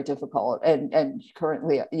very, very difficult. And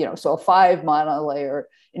currently, so a 5 monolayer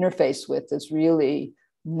interface width is really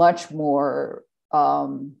much more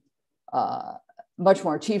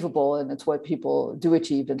achievable, and it's what people do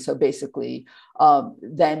achieve. And so basically, so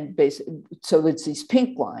it's these the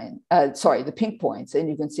pink points, and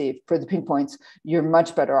you can see for the pink points, you're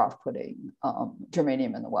much better off putting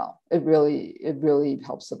germanium in the well. It really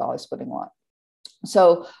helps the valley splitting a lot.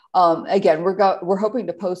 So again, we're hoping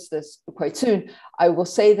to post this quite soon. I will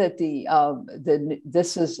say that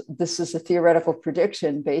this is a theoretical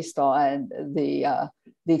prediction based on the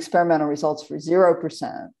experimental results for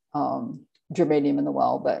 0% germanium in the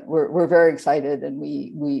well, but we're very excited, and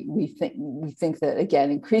we think that,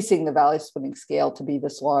 again, increasing the valley splitting scale to be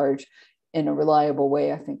this large in a reliable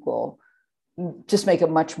way, I think will just make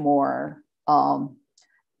it much more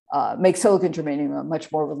make silicon germanium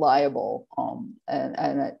much more reliable,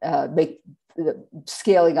 and make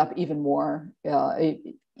scaling up even more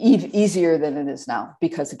easier than it is now,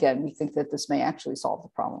 because again, we think that this may actually solve the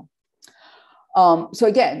problem. So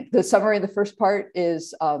again, the summary of the first part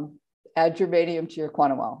is add germanium to your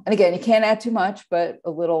quantum well. And again, you can't add too much, but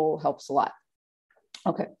a little helps a lot.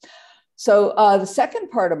 Okay. So the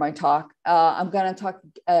second part of my talk, I'm going to talk,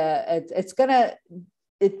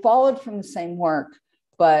 it followed from the same work,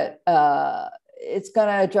 but it's going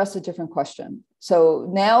to address a different question. So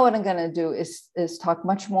now what I'm going to do is talk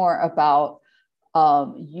much more about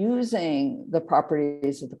using the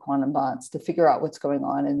properties of the quantum dots to figure out what's going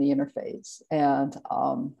on in the interface, and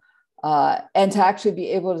to actually be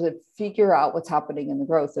able to figure out what's happening in the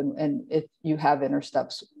growth, and if you have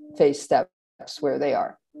phase steps where they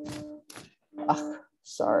are.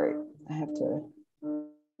 Sorry, I have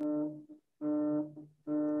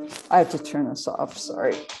to turn this off.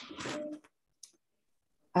 Sorry.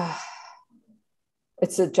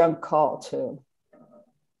 It's a junk call too.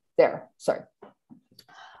 There, sorry.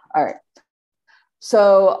 All right.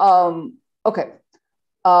 So, okay.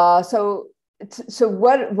 So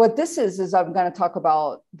what this is I'm going to talk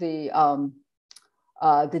about the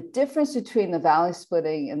difference between the valley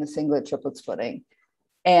splitting and the singlet triplet splitting.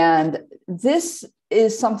 And this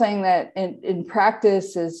is something that in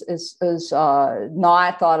practice is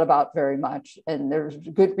not thought about very much. And there's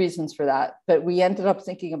good reasons for that. But we ended up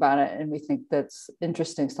thinking about it, and we think that's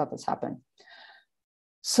interesting stuff that's happening.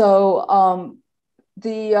 So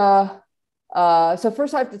so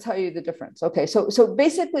first I have to tell you the difference. Okay, so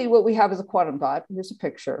basically what we have is a quantum dot. Here's a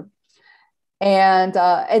picture. And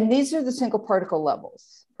these are the single particle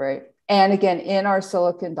levels, right? And again, in our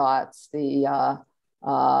silicon dots, the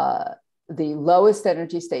lowest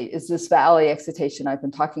energy state is this valley excitation I've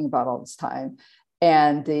been talking about all this time.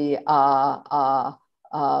 And so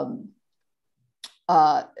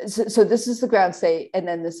this is the ground state, and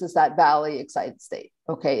then this is that valley excited state.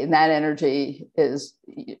 Okay, and that energy is,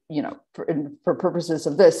 for purposes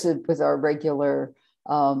of this, with our regular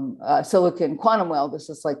silicon quantum well, this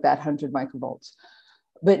is like that 100 microvolts.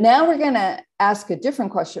 But now we're going to ask a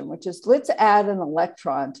different question, which is, let's add an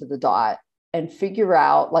electron to the dot and figure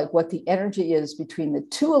out like what the energy is between the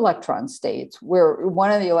two electron states, where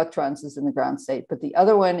one of the electrons is in the ground state, but the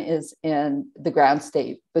other one is in the ground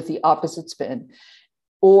state with the opposite spin,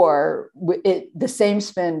 or the same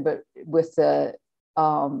spin, but with the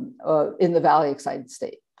in the valley excited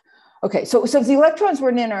state. Okay, so if the electrons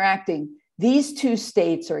weren't interacting, these two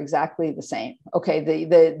states are exactly the same. Okay,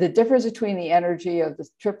 the difference between the energy of the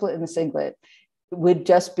triplet and the singlet would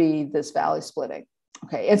just be this valley splitting.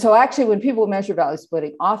 Okay, and so actually when people measure valley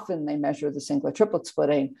splitting, often they measure the singlet triplet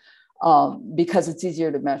splitting because it's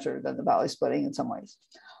easier to measure than the valley splitting in some ways.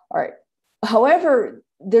 All right, however,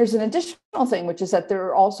 there's an additional thing, which is that there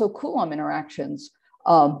are also Coulomb interactions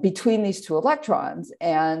between these two electrons.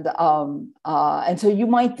 And so you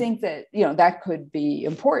might think that, that could be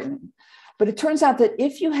important. But it turns out that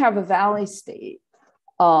if you have a valley state,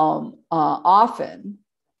 often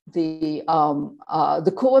the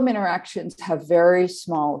Coulomb interactions have very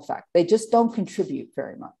small effect. They just don't contribute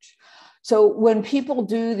very much. So when people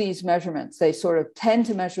do these measurements, they sort of tend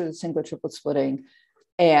to measure the singlet triplet splitting,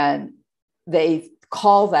 and they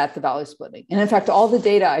call that the valley splitting. And in fact, all the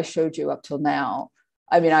data I showed you up till now,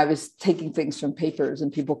 I mean, I was taking things from papers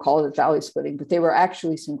and people called it valley splitting, but they were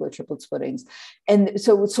actually singlet triplet splittings. And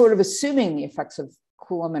so it's sort of assuming the effects of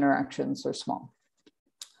Coulomb interactions are small.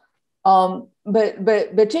 But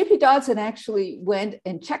JP Dodson actually went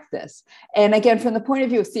and checked this. And again, from the point of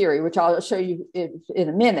view of theory, which I'll show you in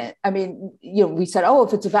a minute, I mean, we said, oh,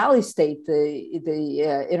 if it's a valley state,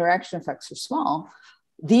 the interaction effects are small.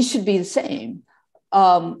 These should be the same.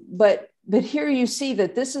 But here you see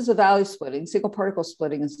that this is a valley splitting, single particle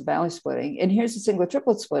splitting is the valley splitting, and here's the singlet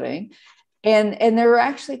triplet splitting, and they're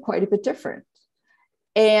actually quite a bit different.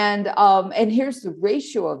 And here's the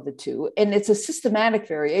ratio of the two, and it's a systematic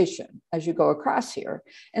variation as you go across here.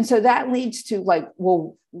 And so that leads to like,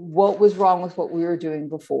 well, what was wrong with what we were doing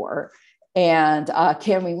before? And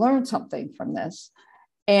can we learn something from this?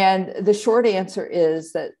 And the short answer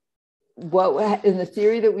is that what in the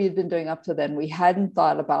theory that we had been doing up to then, we hadn't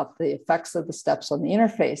thought about the effects of the steps on the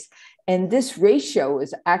interface. And this ratio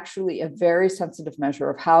is actually a very sensitive measure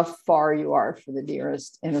of how far you are for the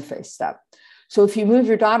nearest interface step. So if you move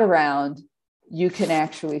your dot around, you can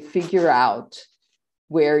actually figure out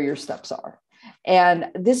where your steps are.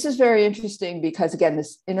 And this is very interesting because, again,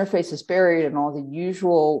 this interface is buried and all the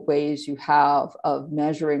usual ways you have of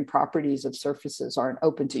measuring properties of surfaces aren't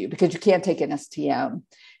open to you because you can't take an STM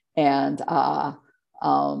and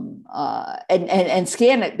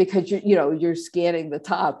scan it because you're scanning the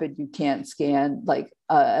top and you can't scan like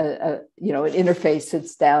an interface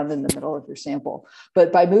sits down in the middle of your sample.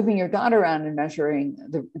 But by moving your dot around and measuring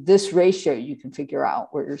this ratio, you can figure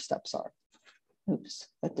out where your steps are. Oops,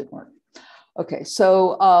 that didn't work. Okay,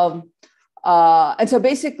 so and so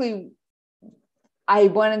basically, I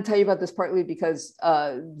want to tell you about this partly because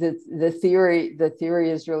the theory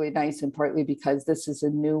is really nice, and partly because this is a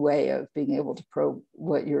new way of being able to probe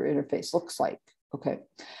what your interface looks like. Okay,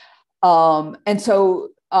 and so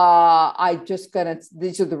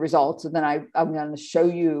these are the results, and then I'm going to show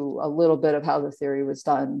you a little bit of how the theory was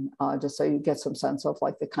done, just so you get some sense of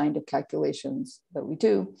like the kind of calculations that we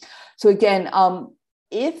do. So again,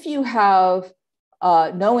 if you have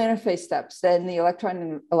no interface steps, then the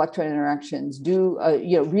electron interactions do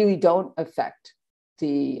really don't affect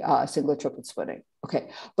the singlet triplet splitting. Okay,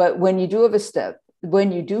 but when you do have a step,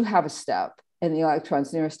 and the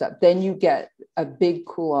electrons near a step, then you get a big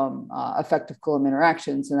Coulomb effective Coulomb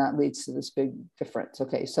interactions, and that leads to this big difference.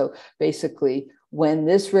 Okay, so basically, when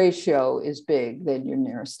this ratio is big, then you're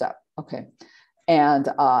near a step. Okay. And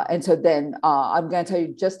so then I'm going to tell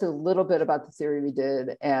you just a little bit about the theory we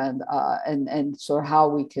did and sort of how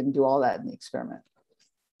we can do all that in the experiment.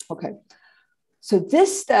 Okay, so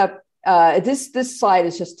this step, this slide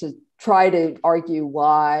is just to try to argue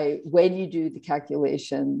why, when you do the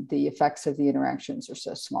calculation, the effects of the interactions are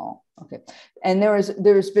so small. Okay, and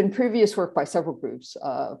there's been previous work by several groups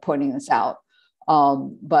pointing this out.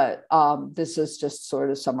 But this is just sort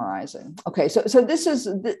of summarizing. Okay, so this is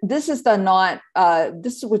done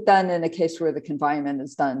this was done in a case where the confinement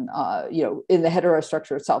is done, in the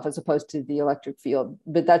heterostructure itself as opposed to the electric field.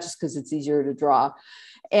 But that's just because it's easier to draw.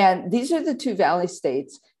 And these are the two valley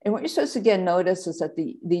states. And what you're supposed to again notice is that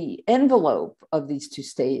the envelope of these two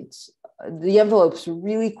states, the envelopes are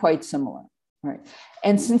really quite similar. Right.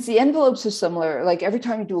 And since the envelopes are similar, like every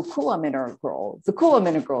time you do a Coulomb integral, the Coulomb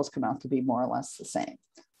integrals come out to be more or less the same.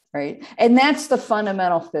 Right. And that's the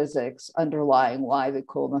fundamental physics underlying why the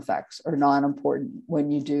Coulomb effects are non-important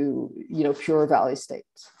when you do, pure valley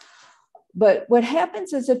states. But what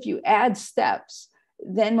happens is if you add steps,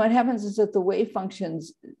 then what happens is that the wave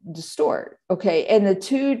functions distort. Okay. And the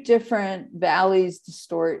two different valleys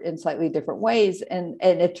distort in slightly different ways. And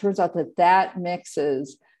it turns out that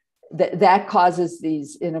mixes. That causes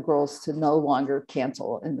these integrals to no longer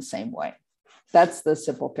cancel in the same way. That's the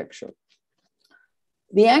simple picture.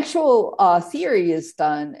 The actual theory is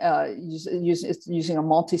done using a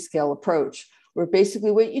multi-scale approach, where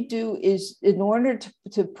basically what you do is, in order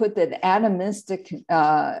to put the atomistic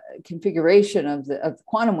configuration of the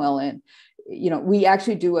quantum well in, we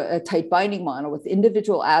actually do a tight binding model with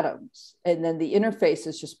individual atoms, and then the interface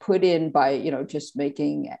is just put in by, just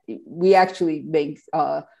making. We actually make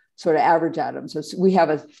sort of average atoms. So we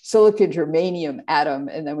have a silicon germanium atom,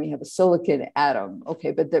 and then we have a silicon atom.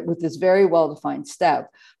 Okay, but with this very well-defined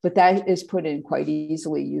step, but that is put in quite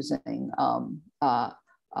easily using,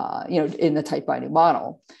 in the tight binding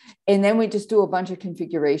model. And then we just do a bunch of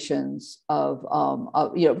configurations of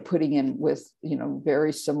putting in with,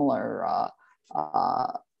 very similar,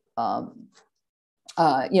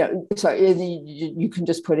 so you can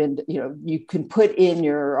just put in, you can put in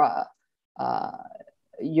your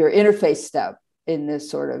interface step in this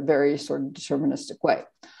sort of very sort of deterministic way.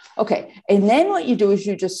 Okay, and then what you do is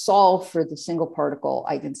you just solve for the single particle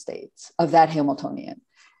eigenstates of that Hamiltonian,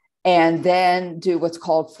 and then do what's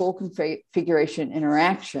called full configuration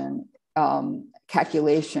interaction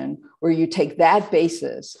calculation, where you take that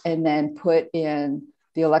basis and then put in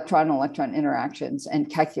the electron-electron interactions and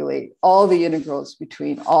calculate all the integrals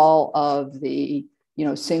between all of the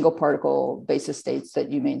single particle basis states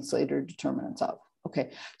that you made Slater determinants of.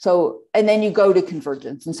 Okay, so, and then you go to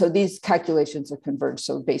convergence. And so these calculations are converged.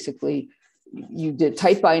 So basically you did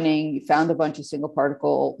tight binding, you found a bunch of single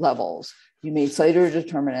particle levels, you made Slater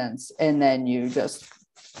determinants, and then you just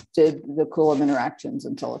did the Coulomb interactions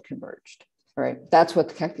until it converged. All right, that's what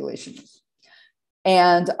the calculation is.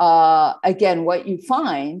 And again, what you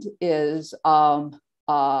find is, and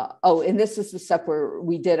this is the step where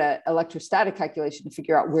we did an electrostatic calculation to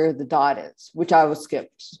figure out where the dot is, which I will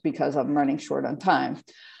skip because I'm running short on time.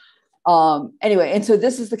 Anyway, and so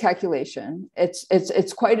this is the calculation.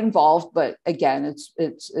 It's quite involved, but again,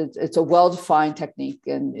 it's a well-defined technique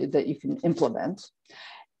and that you can implement.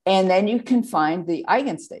 And then you can find the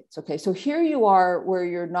eigenstates. Okay, so here you are where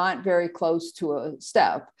you're not very close to a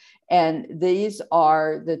step. And these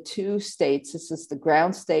are the two states. This is the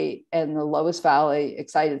ground state and the lowest valley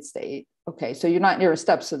excited state. Okay, so you're not near a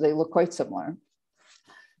step, so they look quite similar.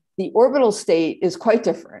 The orbital state is quite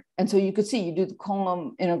different. And so you could see, you do the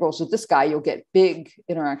Coulomb integrals with this guy, you'll get big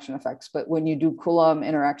interaction effects. But when you do Coulomb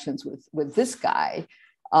interactions with this guy,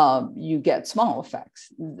 you get small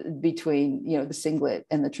effects between the singlet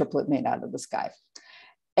and the triplet made out of this guy.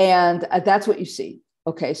 And that's what you see.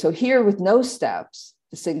 Okay, so here with no steps,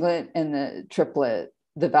 the singlet and the triplet,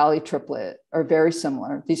 the valley triplet, are very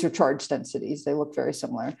similar. These are charge densities. They look very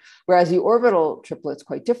similar. Whereas the orbital triplet's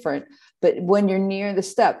quite different. But when you're near the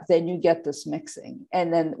step, then you get this mixing.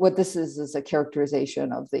 And then what this is a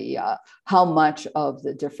characterization of the how much of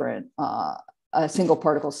the different single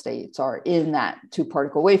particle states are in that two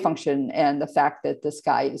particle wave function. And the fact that this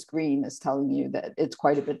guy is green is telling you that it's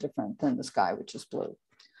quite a bit different than this guy, which is blue.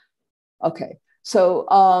 Okay. So,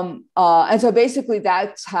 and so basically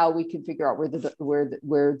that's how we can figure out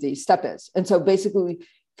where the step is. And so basically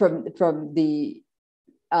from the,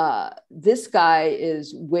 this guy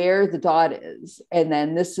is where the dot is, and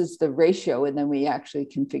then this is the ratio. And then we actually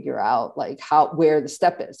can figure out like where the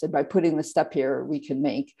step is. And by putting the step here, we can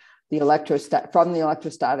make the from the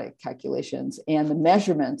electrostatic calculations and the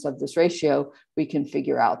measurements of this ratio, we can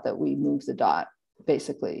figure out that we move the dot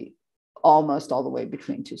basically almost all the way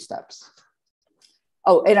between two steps.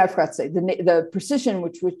 Oh, and I forgot to say, the precision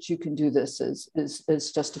with which you can do this is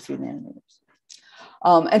just a few nanometers.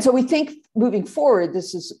 And so we think moving forward,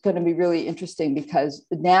 this is going to be really interesting because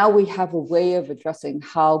now we have a way of addressing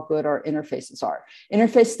how good our interfaces are.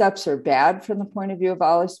 Interface steps are bad from the point of view of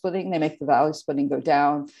valley splitting. They make the valley splitting go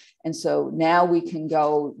down. And so now we can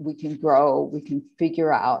grow, we can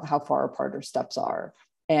figure out how far apart our steps are,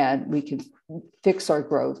 and we can fix our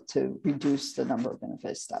growth to reduce the number of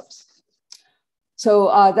interface steps. So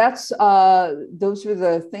those were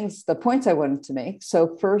the points I wanted to make.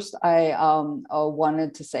 So first, I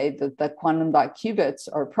wanted to say that the quantum dot qubits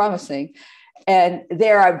are promising, and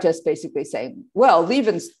there I'm just basically saying, well,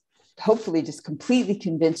 Lieven's hopefully just completely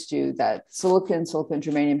convinced you that silicon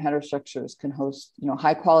germanium heterostructures can host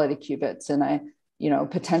high quality qubits in a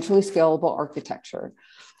potentially scalable architecture.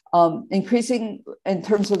 Increasing in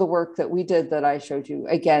terms of the work that we did that I showed you,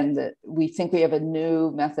 again, that we think we have a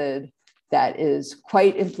new method that is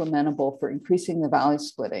quite implementable for increasing the valley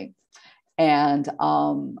splitting, and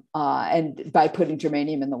by putting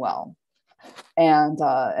germanium in the well, and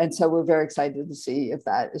so we're very excited to see if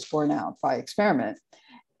that is borne out by experiment.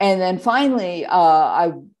 And then finally,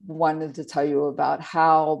 I wanted to tell you about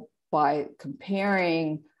how by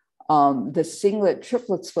comparing the singlet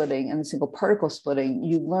triplet splitting and the single particle splitting,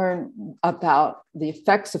 you learn about the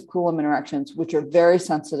effects of Coulomb interactions, which are very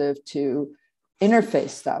sensitive to interface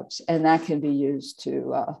steps, and that can be used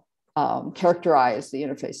to characterize the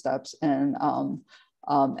interface steps and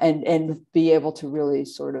be able to really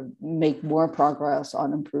sort of make more progress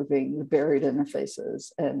on improving the buried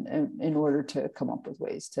interfaces, and in order to come up with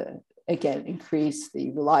ways to again, increase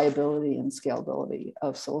the reliability and scalability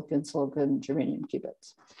of silicon germanium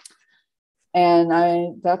qubits.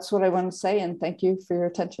 And that's what I want to say, and thank you for your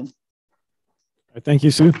attention. Thank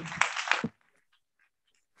you, Sue.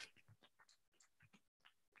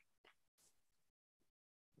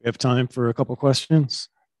 We have time for a couple questions.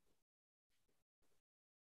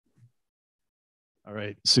 All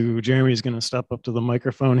right, Sue, Jeremy's going to step up to the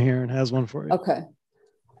microphone here and has one for you. Okay.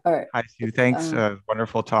 All right. Hi, Sue. Thanks.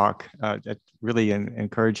 Wonderful talk. Really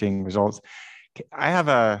encouraging results. I have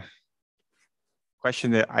a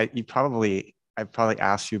question that I probably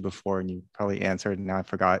asked you before and you probably answered and now I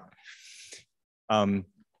forgot.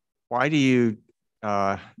 Why do you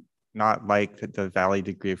not like the Valley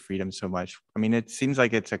degree of freedom so much? I mean, it seems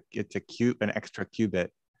like it's an extra qubit.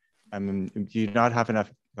 I mean, do you not have enough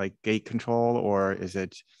like gate control, or is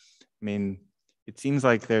it? I mean, it seems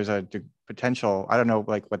like there's a potential. I don't know,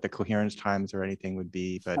 like what the coherence times or anything would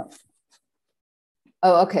be, but.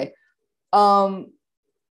 Oh, okay.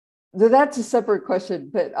 That's a separate question,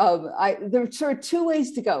 but there's sort of two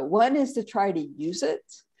ways to go. One is to try to use it,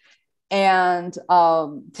 and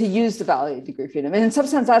to use the Valley degree of freedom. And in some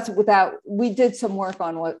sense, that's we did some work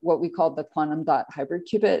on what we called the quantum dot hybrid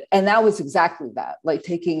qubit. And that was exactly that, like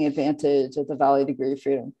taking advantage of the Valley degree of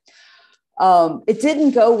freedom. It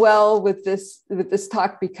didn't go well with this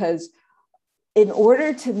talk because in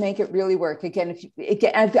order to make it really work, again,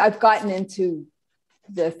 I've gotten into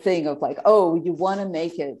the thing of like, oh, you want to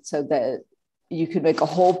make it so that you can make a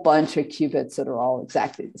whole bunch of qubits that are all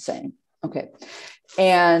exactly the same. Okay.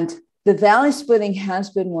 And the Valley splitting has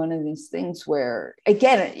been one of these things where,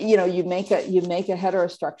 again, you make a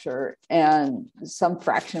heterostructure, and some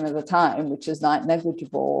fraction of the time, which is not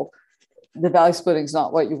negligible, the Valley splitting is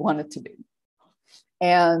not what you want it to be.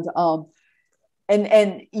 And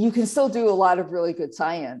you can still do a lot of really good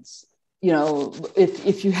science,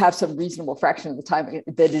 if you have some reasonable fraction of the time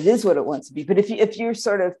that it is what it wants to be. But if you're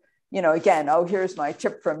sort of, again, oh, here's my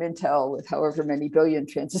chip from Intel with however many billion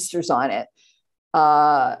transistors on it.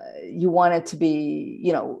 You want it to be,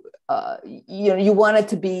 you want it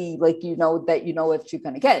to be like, that what you're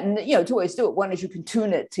going to get. And, two ways to do it. One is you can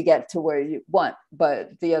tune it to get to where you want,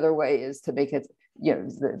 but the other way is to make it,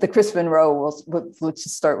 the crisp Monroe, let's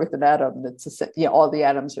just start with an atom that's, all the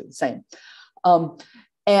atoms are the same.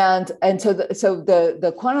 And so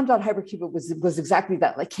the quantum dot hybrid qubit was exactly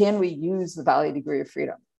that. Like, can we use the Valley degree of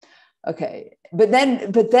freedom? Okay, but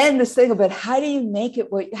then this thing about how do you make it?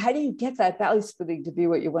 How do you get that Valley splitting to be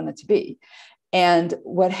what you want it to be? And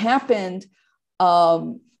what happened?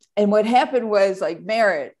 Was like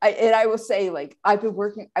merit. I will say, like, I've been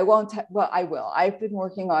working. I will. I've been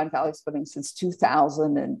working on Valley splitting since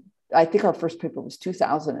 2000, and I think our first paper was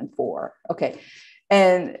 2004. Okay,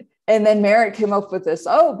 and then Merritt came up with this,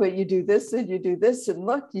 oh, but you do this and you do this. And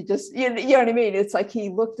look, you just, you know what I mean? It's like he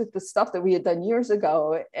looked at the stuff that we had done years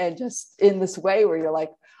ago and just in this way where you're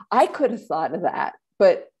like, I could have thought of that,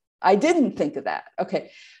 but I didn't think of that.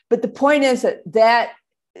 Okay. But the point is that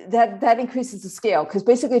increases the scale, because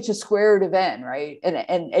basically it's just square root of n, right?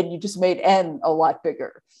 And you just made n a lot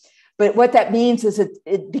bigger. But what that means is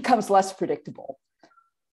it becomes less predictable.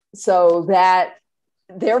 So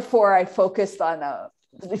therefore I focused on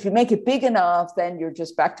if you make it big enough, then you're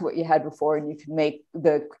just back to what you had before, and you can make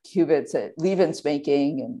the qubits that Lieven's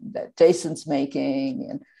making and that Jason's making,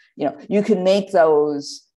 and you can make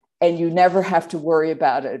those, and you never have to worry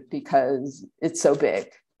about it because it's so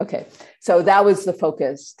big. Okay, so that was the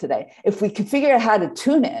focus today. If we can figure out how to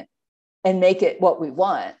tune it and make it what we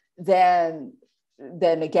want, then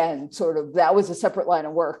again, sort of that was a separate line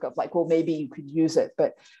of work of like, well, maybe you could use it,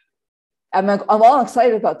 but I'm all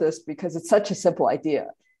excited about this because it's such a simple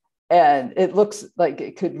idea and it looks like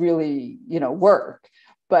it could really, work,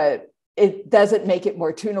 but it doesn't make it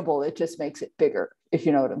more tunable. It just makes it bigger, if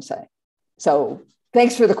you know what I'm saying. So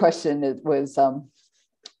thanks for the question. It was,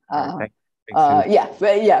 okay.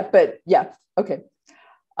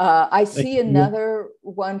 I see another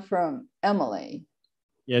one from Emily.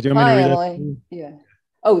 Yeah, do you want me to read Emily? Yeah.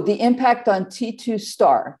 Oh, the impact on T2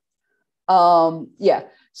 star. Yeah.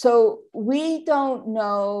 So we don't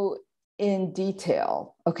know in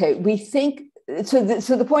detail. Okay, we think so.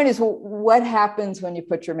 The point is, well, what happens when you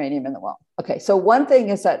put germanium in the well? Okay, so one thing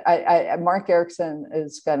is that Mark Erickson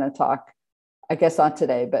is going to talk, I guess not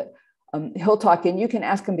today, but he'll talk, and you can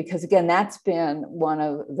ask him because again, that's been one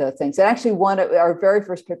of the things. And actually, one of our very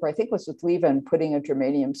first paper, I think, was with Lieven putting a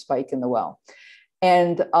germanium spike in the well,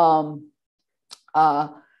 and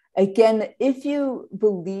again, if you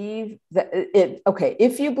believe that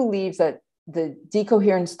the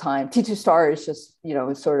decoherence time, T2 star is just,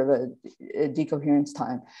 sort of a decoherence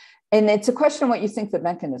time. And it's a question of what you think the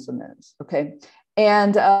mechanism is, okay?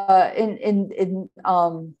 And in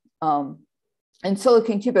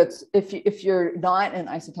silicon qubits, if you're not an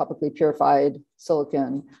isotopically purified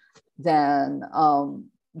silicon, then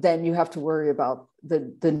you have to worry about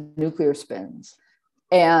the nuclear spins,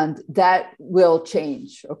 and that will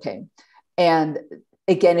change, okay? And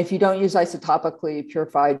again, if you don't use isotopically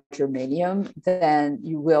purified germanium, then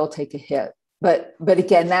you will take a hit. But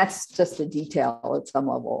again, that's just a detail at some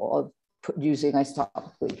level of using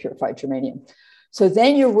isotopically purified germanium. So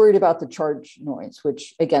then you're worried about the charge noise,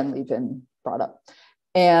 which again, Lieven brought up.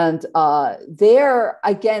 And there,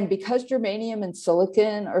 again, because germanium and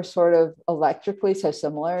silicon are sort of electrically so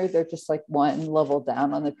similar, they're just like one level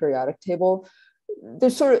down on the periodic table.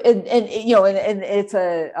 There's sort of, and it's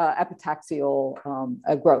a epitaxial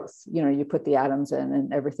growth. You know, you put the atoms in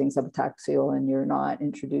and everything's epitaxial, and you're not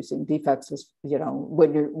introducing defects,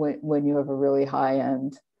 when you have a really high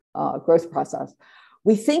end growth process.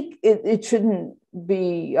 We think it shouldn't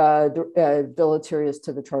be deleterious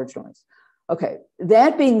to the charge noise. Okay,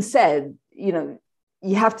 that being said,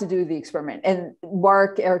 you have to do the experiment. And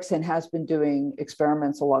Mark Erickson has been doing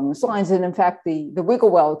experiments along those lines. And in fact, the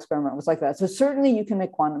Wigglewell experiment was like that. So certainly you can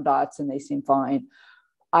make quantum dots and they seem fine.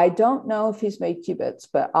 I don't know if he's made qubits,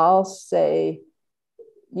 but I'll say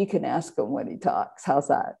you can ask him when he talks. How's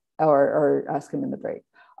that? Or ask him in the break.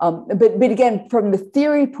 But again, from the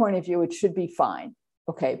theory point of view, it should be fine.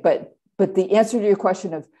 Okay, but the answer to your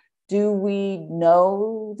question of, do we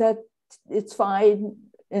know that it's fine?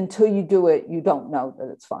 Until you do it, you don't know that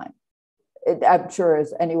it's fine. I'm sure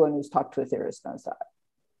as anyone who's talked to a theorist knows that.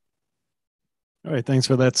 All right, thanks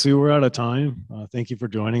for that, Sue. We're out of time. Thank you for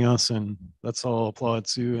joining us, and let's all applaud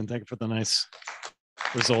Sue and thank you for the nice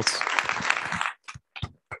results.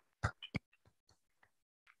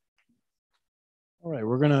 All right,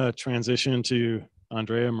 we're gonna transition to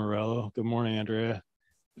Andrea Morello. Good morning, Andrea.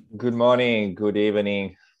 Good morning, good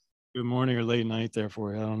evening. Good morning or late night there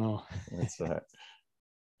for you, I don't know. That's all right.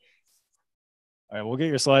 All right, we'll get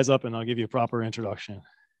your slides up and I'll give you a proper introduction.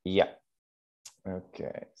 Yeah.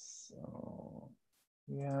 Okay, so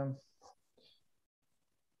yeah.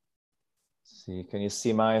 See, can you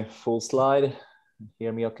see my full slide?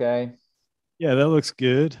 Hear me okay? Yeah, that looks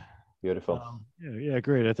good. Beautiful. Yeah,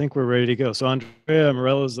 great. I think we're ready to go. So Andrea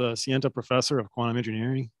Morello is a Sienta Professor of Quantum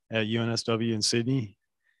Engineering at UNSW in Sydney,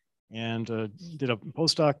 and did a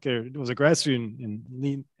postdoc, was a grad student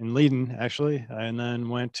in Lieven, actually, and then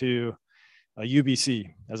went to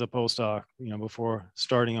UBC as a postdoc, before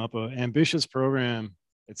starting up an ambitious program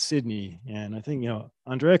at Sydney. And I think,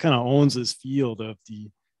 Andrea kind of owns this field of the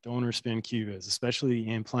donor spin qubits, especially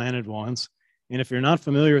the implanted ones. And if you're not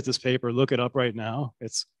familiar with this paper, look it up right now.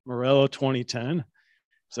 It's Morello 2010.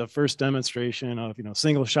 It's the first demonstration of,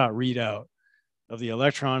 single shot readout of the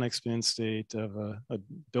electronic spin state of a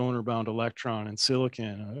donor-bound electron in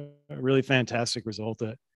silicon. A really fantastic result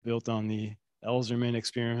that built on the Elzerman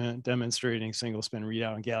experiment demonstrating single spin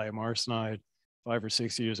readout in gallium arsenide 5 or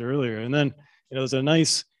 6 years earlier. And then, there's a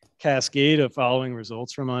nice cascade of following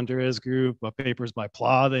results from Andrea's group, papers by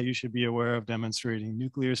Pla that you should be aware of demonstrating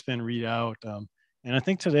nuclear spin readout. And I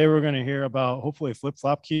think today we're going to hear about hopefully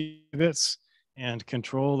flip-flop qubits and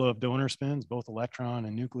control of donor spins, both electron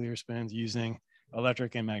and nuclear spins using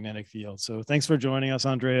electric and magnetic fields. So thanks for joining us,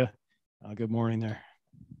 Andrea. Good morning there.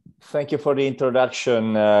 Thank you for the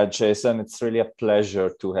introduction, Jason. It's really a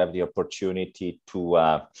pleasure to have the opportunity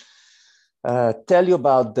to tell you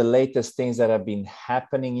about the latest things that have been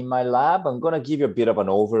happening in my lab. I'm going to give you a bit of an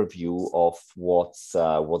overview of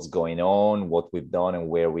what's going on, what we've done, and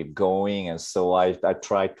where we're going. And so I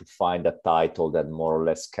tried to find a title that more or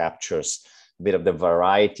less captures a bit of the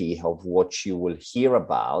variety of what you will hear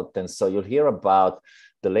about. And so you'll hear about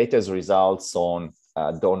the latest results on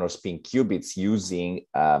donor spin qubits using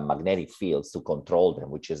magnetic fields to control them,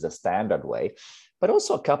 which is the standard way, but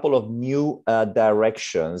also a couple of new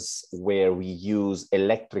directions where we use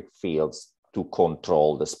electric fields to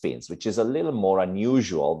control the spins, which is a little more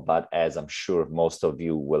unusual, but as I'm sure most of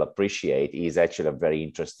you will appreciate, is actually a very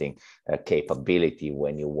interesting capability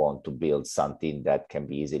when you want to build something that can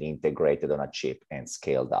be easily integrated on a chip and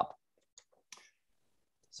scaled up.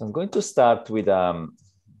 So I'm going to start with the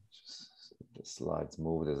slides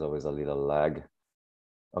move, there's always a little lag.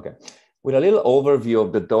 Okay, with a little overview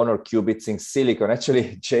of the donor qubits in silicon.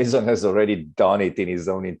 Actually, Jason has already done it in his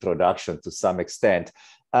own introduction to some extent.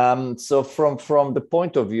 So from the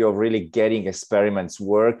point of view of really getting experiments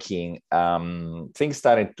working, things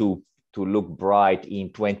started to look bright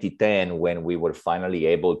in 2010 when we were finally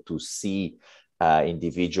able to see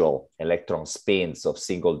individual electron spins of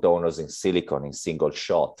single donors in silicon in single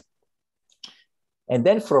shot. And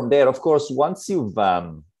then from there, of course, once you've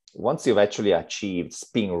actually achieved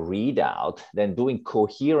spin readout, then doing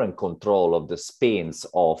coherent control of the spins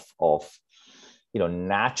of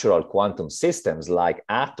natural quantum systems like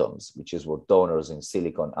atoms, which is what donors in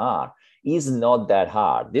silicon are, is not that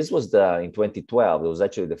hard. This was in 2012, it was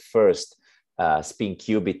actually the first spin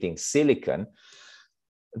qubit in silicon.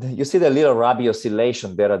 You see the little Rabi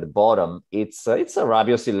oscillation there at the bottom. It's a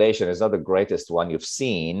Rabi oscillation. It's not the greatest one you've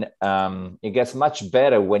seen. It gets much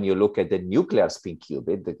better when you look at the nuclear spin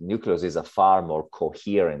qubit. The nucleus is a far more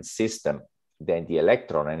coherent system than the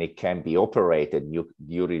electron, and it can be operated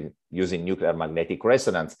using nuclear magnetic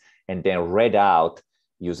resonance and then read out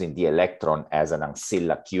using the electron as an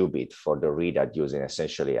ancilla qubit for the readout using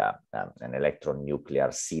essentially an electron nuclear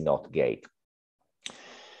CNOT gate.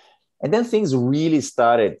 And then things really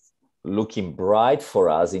started looking bright for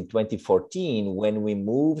us in 2014 when we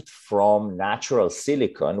moved from natural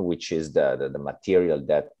silicon, which is the material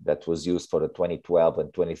that was used for the 2012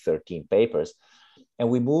 and 2013 papers, and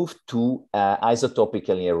we moved to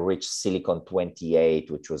isotopically enriched silicon-28,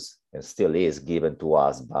 which was and still is given to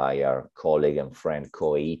us by our colleague and friend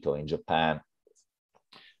Koei Ito in Japan.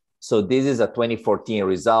 So this is a 2014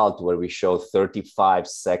 result where we showed 35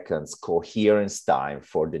 seconds coherence time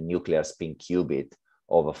for the nuclear spin qubit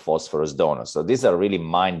of a phosphorus donor. So these are really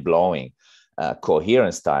mind-blowing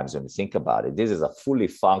coherence times when you think about it. This is a fully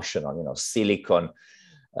functional, silicon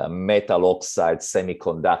metal oxide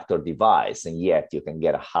semiconductor device, and yet you can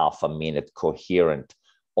get a half a minute coherent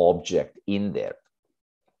object in there.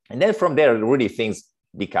 And then from there, really things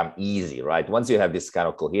become easy, right? Once you have this kind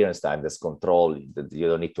of coherence time, this control, you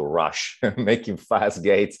don't need to rush making fast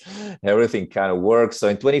gates. Everything kind of works. So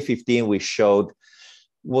in 2015, we showed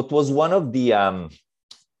what was one of the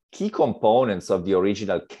key components of the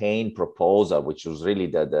original Kane proposal, which was really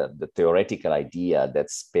the theoretical idea that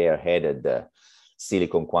spearheaded the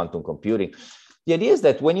silicon quantum computing. The idea is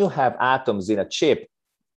that when you have atoms in a chip,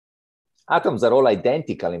 atoms are all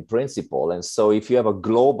identical in principle. And so if you have a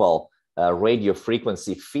global radio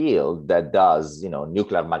frequency field that does,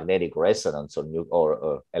 nuclear magnetic resonance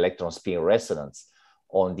or electron spin resonance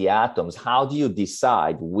on the atoms, how do you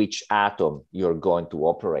decide which atom you're going to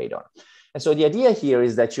operate on? And so the idea here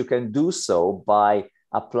is that you can do so by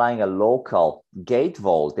applying a local gate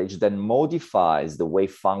voltage that modifies the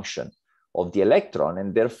wave function of the electron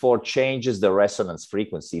and therefore changes the resonance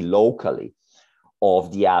frequency locally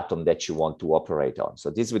of the atom that you want to operate on.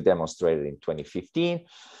 So this we demonstrated in 2015.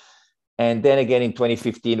 And then again, in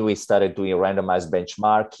 2015, we started doing randomized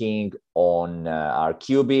benchmarking on our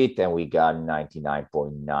qubit, and we got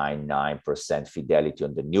 99.99% fidelity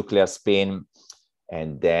on the nuclear spin.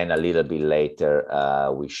 And then a little bit later,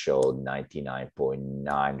 we showed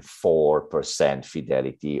 99.94%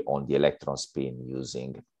 fidelity on the electron spin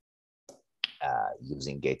using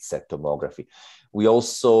gate set tomography. We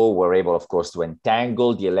also were able, of course, to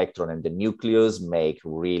entangle the electron and the nucleus, make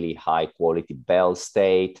really high quality Bell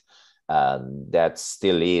state. That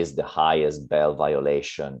still is the highest Bell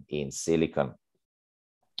violation in silicon.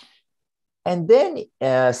 And then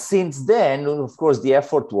since then, of course, the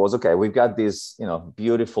effort was, okay, we've got these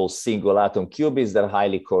beautiful single atom qubits that are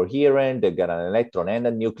highly coherent. They've got an electron and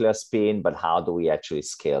a nuclear spin, but how do we actually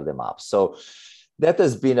scale them up? So that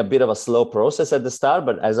has been a bit of a slow process at the start,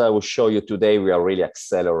 but as I will show you today, we are really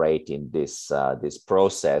accelerating this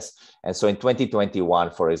process. And so in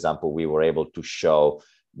 2021, for example, we were able to show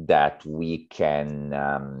that we can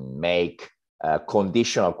make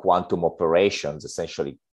conditional quantum operations,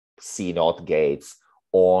 essentially CNOT gates,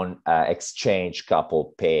 on exchange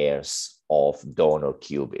coupled pairs of donor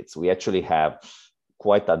qubits. We actually have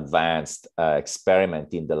quite advanced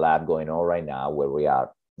experiment in the lab going on right now where we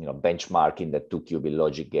are benchmarking the 2-qubit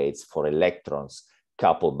logic gates for electrons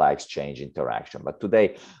coupled by exchange interaction. But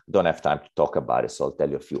today, I don't have time to talk about it, so I'll tell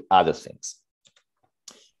you a few other things.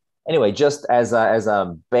 Anyway, just as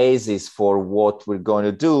a basis for what we're going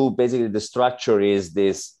to do, basically the structure is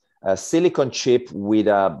this silicon chip with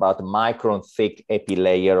about a micron thick epi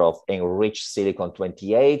layer of enriched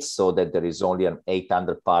silicon-28 so that there is only an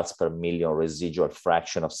 800 parts per million residual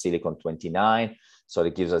fraction of silicon-29. So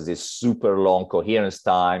it gives us this super long coherence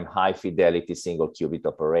time, high fidelity single qubit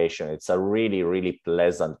operation. It's a really, really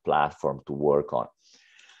pleasant platform to work on.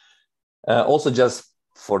 Also, just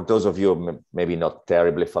for those of you maybe not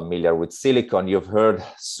terribly familiar with silicon, you've heard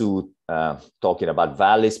Sue talking about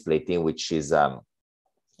valley splitting, which is a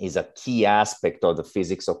key aspect of the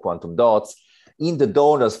physics of quantum dots. in the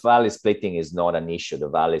donors, valley splitting is not an issue. The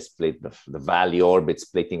valley split, the valley orbit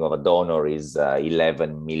splitting of a donor is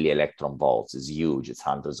 11 milli-electron volts. It's huge. It's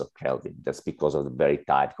hundreds of Kelvin. That's because of the very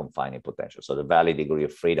tight confining potential. So the valley degree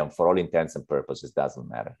of freedom, for all intents and purposes, doesn't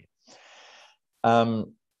matter here.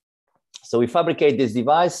 So we fabricate these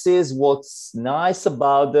devices. What's nice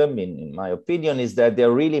about them, in my opinion, is that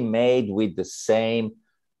they're really made with the same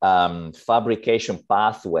fabrication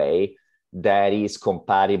pathway that is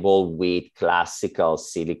compatible with classical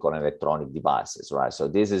silicon electronic devices, right? So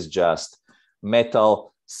this is just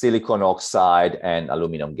metal, silicon oxide, and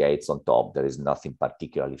aluminum gates on top. There is nothing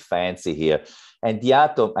particularly fancy here. And the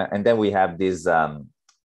atom, and then we have this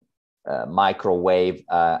microwave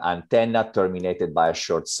antenna terminated by a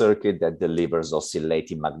short circuit that delivers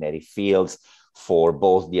oscillating magnetic fields for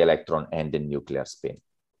both the electron and the nuclear spin.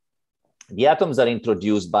 The atoms are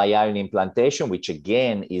introduced by ion implantation, which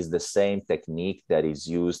again is the same technique that is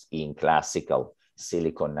used in classical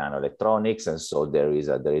silicon nanoelectronics. And so there is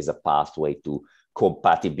a pathway to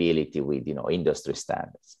compatibility with industry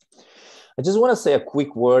standards. I just want to say a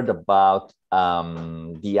quick word about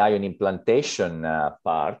the ion implantation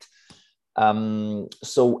part.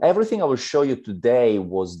 So everything I will show you today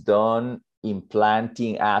was done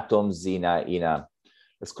implanting atoms in a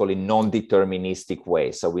let's call it non-deterministic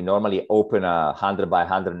way. So we normally open a 100 by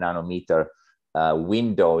 100 nanometer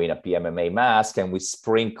window in a PMMA mask, and we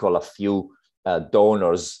sprinkle a few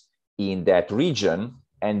donors in that region.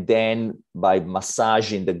 And then by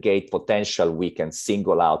massaging the gate potential, we can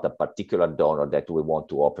single out a particular donor that we want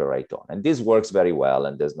to operate on. And this works very well,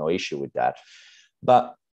 and there's no issue with that.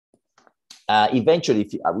 But eventually,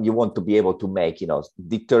 if you want to be able to make,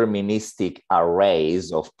 deterministic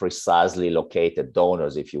arrays of precisely located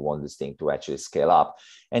donors, if you want this thing to actually scale up.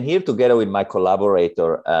 And here, together with my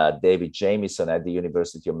collaborator, David Jamieson at the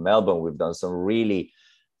University of Melbourne, we've done some really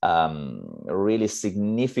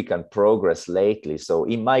significant progress lately. So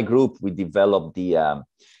in my group, we developed and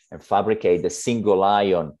fabricate the single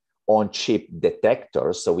ion on-chip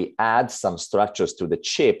detector. So we add some structures to the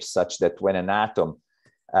chip such that when an atom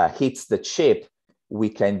hits the chip, we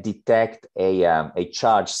can detect a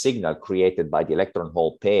charge signal created by the electron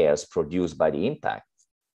hole pairs produced by the impact.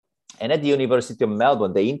 And at the University of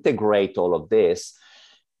Melbourne, they integrate all of this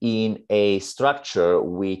in a structure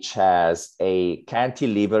which has a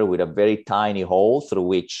cantilever with a very tiny hole through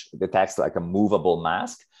which detects like a movable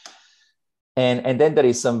mask. And then there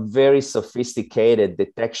is some very sophisticated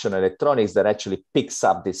detection electronics that actually picks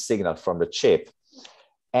up this signal from the chip.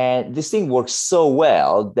 And this thing works so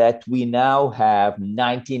well that we now have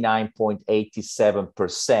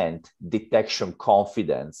 99.87% detection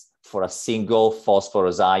confidence for a single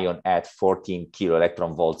phosphorus ion at 14 kilo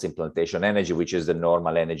electron volts implantation energy, which is the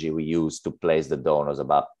normal energy we use to place the donors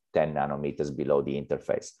about 10 nanometers below the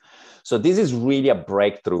interface. So this is really a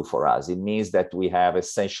breakthrough for us. It means that we have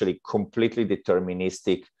essentially completely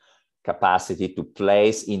deterministic capacity to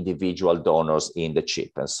place individual donors in the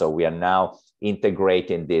chip. And so we are now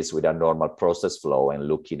integrating this with a normal process flow and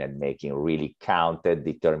looking at making really counted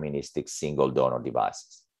deterministic single donor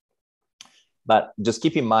devices. But just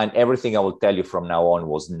keep in mind, everything I will tell you from now on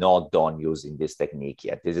was not done using this technique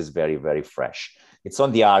yet. This is very, very fresh. It's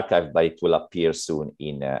on the archive, but it will appear soon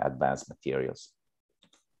in advanced materials.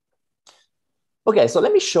 Okay, so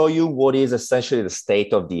let me show you what is essentially the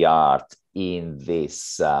state of the art in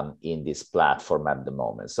this platform at the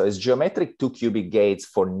moment. So it's geometric 2-qubit gates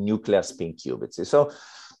for nuclear spin qubits. So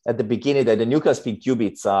at the beginning, the nuclear spin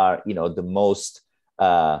qubits are, the most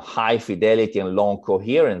high fidelity and long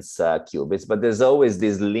coherence qubits, but there's always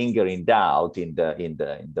this lingering doubt in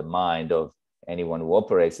the mind of anyone who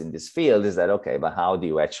operates in this field is that, okay, but how do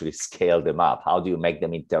you actually scale them up? How do you make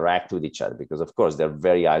them interact with each other? Because of course, they're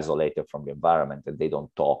very isolated from the environment and they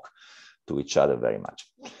don't talk to each other very much.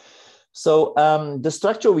 So the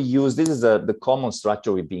structure we use, this is the common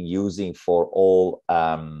structure we've been using for all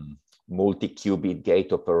multi-qubit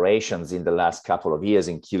gate operations in the last couple of years,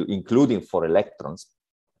 including for electrons,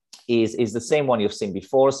 is the same one you've seen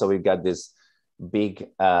before. So we've got this big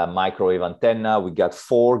microwave antenna. We got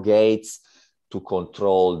 4 gates to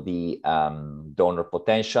control the donor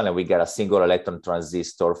potential, and we got a single electron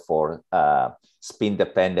transistor for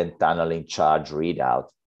spin-dependent tunneling charge readout.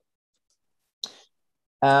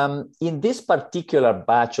 In this particular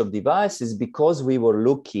batch of devices, because we were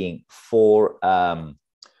looking for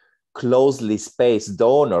closely spaced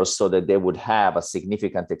donors so that they would have a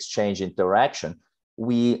significant exchange interaction,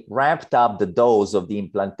 we ramped up the dose of the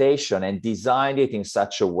implantation and designed it in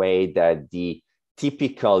such a way that the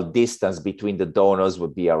typical distance between the donors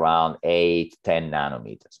would be around 8-10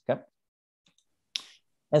 nanometers. Okay?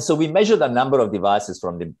 And so we measured a number of devices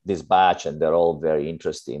from this batch, and they're all very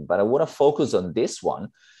interesting. But I want to focus on this one.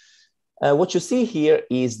 What you see here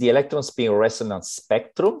is the electron spin resonance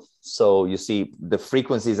spectrum. So you see the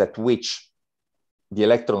frequencies at which the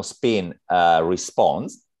electron spin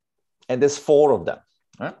responds. And there's 4 of them.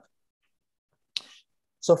 Right?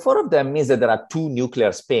 So 4 of them means that there are 2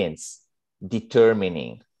 nuclear spins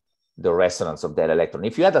determining the resonance of that electron.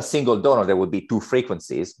 If you had a single donor, there would be 2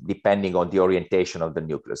 frequencies depending on the orientation of the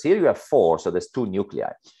nucleus. Here you have 4, so there's 2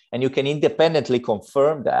 nuclei. And you can independently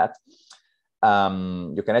confirm that.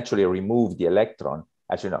 You can actually remove the electron.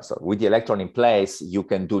 Actually, no, so with the electron in place, you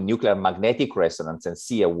can do nuclear magnetic resonance and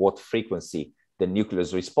see at what frequency the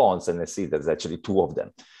nucleus responds, and see there's actually 2 of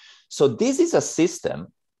them. So this is a system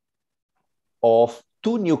of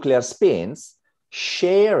 2 nuclear spins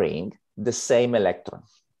sharing the same electron.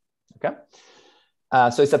 Okay,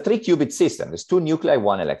 so it's a 3-qubit system. There's 2 nuclei,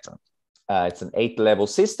 1 electron. It's an 8-level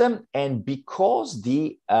system, and because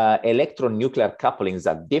the electron-nuclear couplings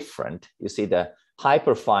are different, you see the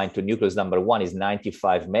hyperfine to nucleus number 1 is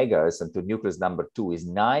 95 megahertz, and to nucleus number 2 is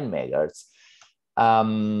 9 megahertz.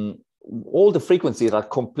 All the frequencies are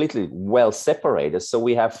completely well separated, so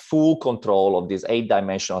we have full control of this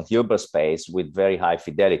 8-dimensional Hilbert space with very high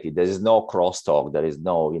fidelity. There is no crosstalk. There is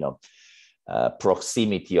no,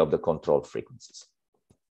 proximity of the control frequencies.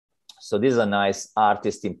 So this is a nice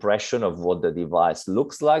artist impression of what the device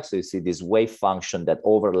looks like. So you see this wave function that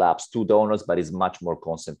overlaps 2 donors, but is much more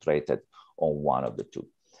concentrated on one of the 2.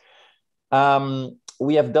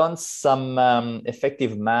 We have done some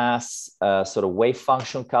effective mass sort of wave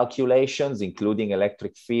function calculations, including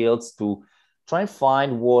electric fields, to try and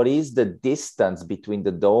find what is the distance between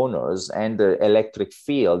the donors and the electric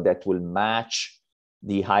field that will match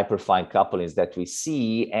the hyperfine couplings that we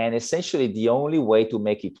see. And essentially the only way to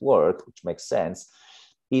make it work, which makes sense,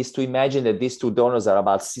 is to imagine that these 2 donors are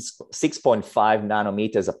about 6.5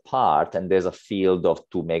 nanometers apart, and there's a field of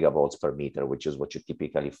 2 megavolts per meter, which is what you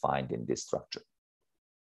typically find in this structure.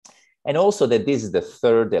 And also that this is the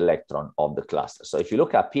 3rd electron of the cluster. So if you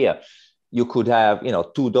look up here, you could have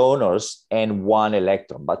 2 donors and 1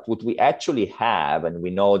 electron. But what we actually have, and we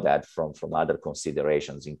know that from other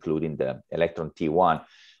considerations, including the electron T1,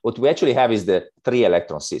 what we actually have is the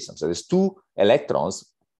 3-electron system. So there's 2 electrons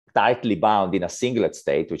tightly bound in a singlet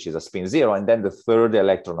state, which is a spin 0, and then the 3rd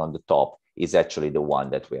electron on the top is actually the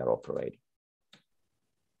one that we are operating.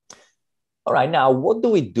 All right, now what do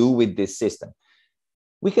we do with this system?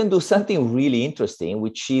 We can do something really interesting,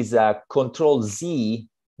 which is a control Z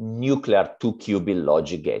nuclear 2-qubit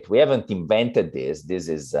logic gate. We haven't invented this. This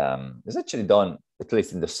is it's actually done, at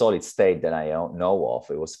least in the solid state that I know of.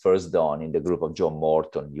 It was first done in the group of John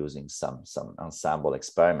Morton using some ensemble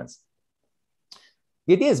experiments.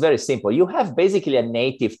 The idea is very simple. You have basically a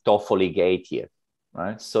native Toffoli gate here,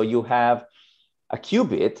 right? So you have a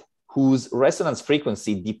qubit whose resonance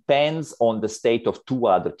frequency depends on the state of 2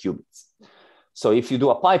 other qubits. So if you do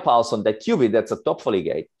a pi pulse on that qubit, that's a Toffoli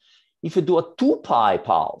gate. If you do a 2 pi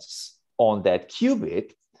pulse on that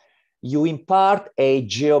qubit, you impart a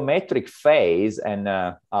geometric phase and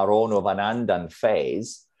a Aronoff-Anandan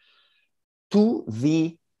phase to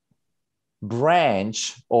the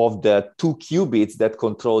branch of the 2 qubits that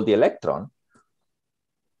control the electron.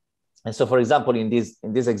 And so, for example, in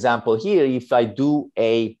this example here, if I do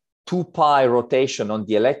a 2 pi rotation on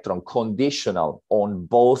the electron conditional on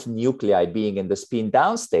both nuclei being in the spin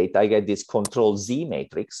down state, I get this control Z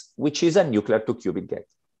matrix, which is a nuclear 2-qubit gate.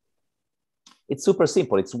 It's super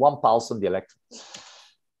simple. It's 1 pulse on the electron.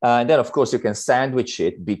 And then, of course, you can sandwich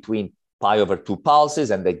it between pi over 2 pulses,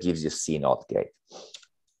 and that gives you C0 gate.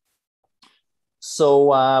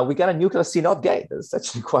 So we got a nuclear C0 gate. That's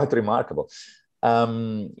actually quite remarkable.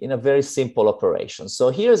 In a very simple operation. So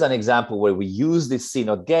here's an example where we use these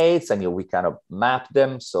C0 gates and we kind of map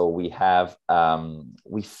them. So we have,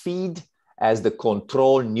 we feed as the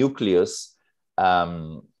control nucleus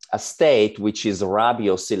a state which is Rabi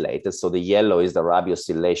oscillated. So the yellow is the Rabi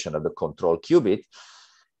oscillation of the control qubit.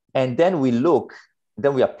 And then we look,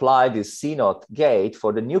 then we apply this C0 gate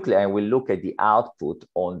for the nuclei, and we look at the output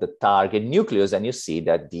on the target nucleus, and you see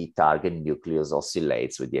that the target nucleus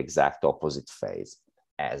oscillates with the exact opposite phase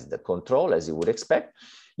as the control, as you would expect.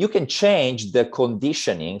 You can change the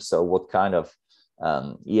conditioning, so what kind of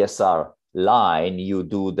ESR line you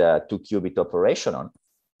do the 2-qubit operation on.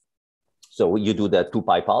 So you do the 2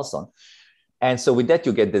 pi pulse on. And so with that,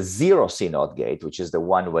 you get the 0 C0 gate, which is the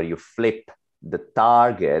one where you flip the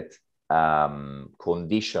target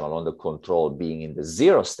conditional on the control being in the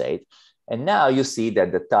 0 state. And now you see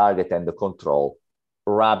that the target and the control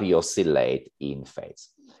Rabi oscillate in phase.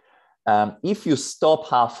 If you stop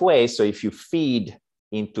halfway, so if you feed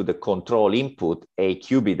into the control input a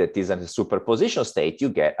qubit that is in a superposition state, you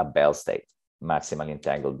get a Bell state, maximally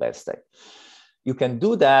entangled Bell state. You can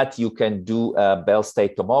do that. You can do Bell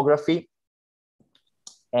state tomography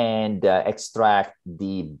and extract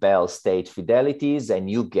the Bell state fidelities, and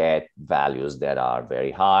you get values that are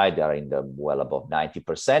very high. They are in the well above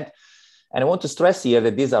 90%. And I want to stress here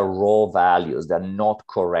that these are raw values. They're not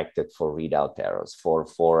corrected for readout errors.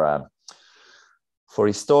 For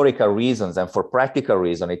historical reasons and for practical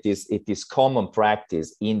reasons, it is common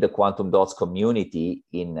practice in the quantum dots community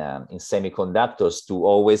in semiconductors to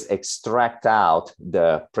always extract out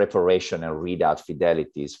the preparation and readout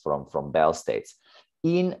fidelities from Bell states.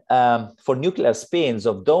 For nuclear spins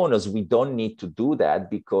of donors, we don't need to do that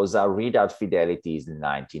because our readout fidelity is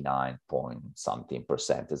 99 point something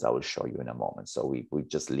percent, as I will show you in a moment. So we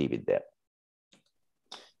just leave it there.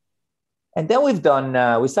 And then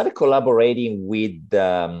we started collaborating with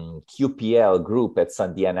the QPL group at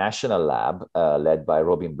Sandia National Lab, led by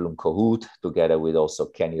Robin Blum-Kohut, together with also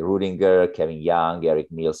Kenny Rudinger, Kevin Young,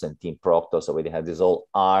 Eric Mills, and Tim Proctor. So we had this whole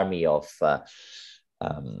army of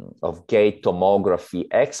gate tomography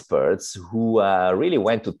experts who really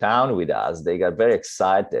went to town with us. They got very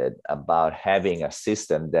excited about having a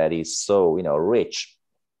system that is so rich.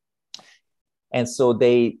 And so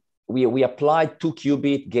we applied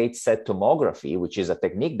 2-qubit gate set tomography, which is a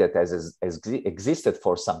technique that has existed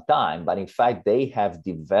for some time, but in fact, they have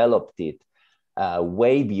developed it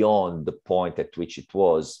way beyond the point at which it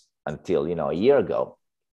was until a year ago.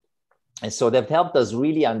 And so they've helped us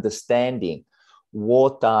really understanding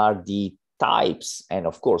what are the types and,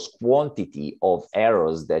 of course, quantity of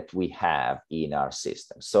errors that we have in our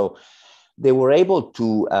system. So they were able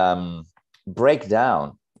to break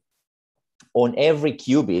down on every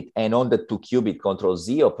qubit and on the 2-qubit control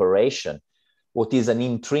Z operation, what is an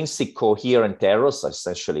intrinsic coherent error, so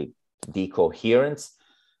essentially decoherence,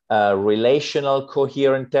 relational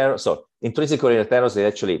coherent error. So intrinsic coherent errors is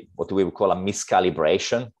actually what we would call a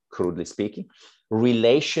miscalibration, crudely speaking.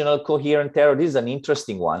 Relational coherent error, this is an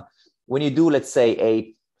interesting one. When you do, let's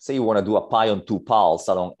say, say you want to do a pion 2 pulse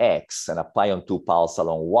along X and a pion 2 pulse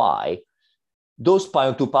along Y, those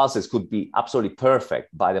pion 2 pulses could be absolutely perfect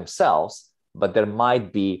by themselves, but there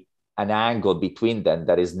might be an angle between them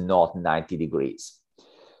that is not 90 degrees.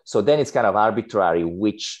 So then it's kind of arbitrary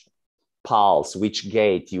which pulse, which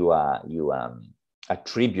gate you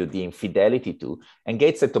attribute the infidelity to. And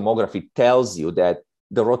gate set tomography tells you that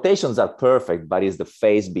the rotations are perfect, but it's the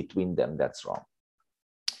phase between them that's wrong.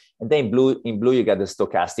 And then in blue, you get the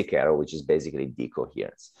stochastic error, which is basically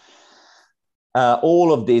decoherence.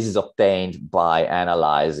 All of this is obtained by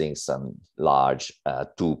analyzing some large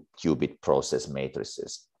 2-qubit process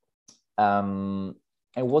matrices. And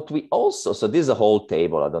what we also, so this is a whole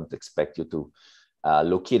table. I don't expect you to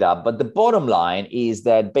look it up, but the bottom line is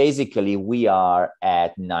that basically we are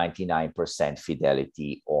at 99%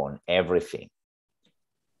 fidelity on everything.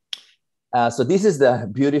 So this is the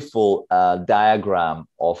beautiful diagram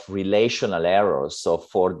of relational errors. So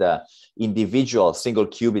for the individual single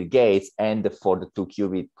qubit gates and for the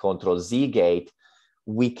 2-qubit control Z gate,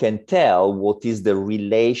 we can tell what is the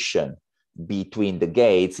relation between the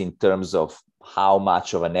gates in terms of how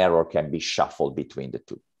much of an error can be shuffled between the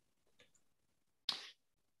two.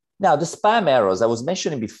 Now, the spam errors, I was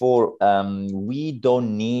mentioning before, we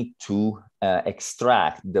don't need to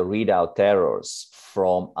extract the readout errors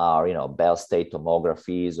from our Bell state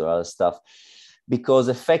tomographies or other stuff, because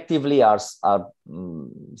effectively our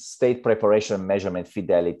state preparation measurement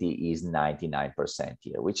fidelity is 99%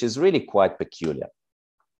 here, which is really quite peculiar.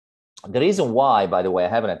 The reason why, by the way, I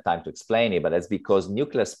haven't had time to explain it, but that's because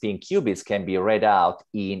nuclear spin qubits can be read out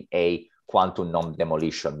in a quantum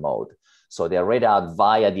non-demolition mode. So they're read out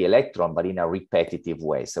via the electron, but in a repetitive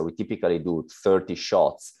way. So we typically do 30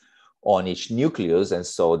 shots on each nucleus. And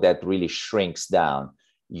so that really shrinks down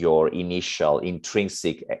your initial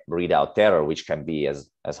intrinsic readout error, which can be as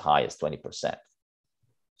high as 20%.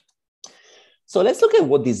 So let's look at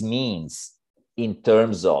what this means in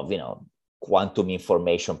terms of, quantum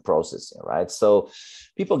information processing, right? So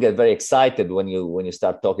people get very excited when you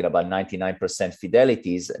start talking about 99%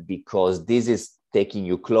 fidelities, because this is taking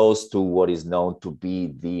you close to what is known to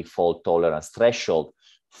be the fault tolerance threshold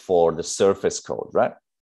for the surface code, right?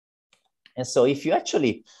 And so if you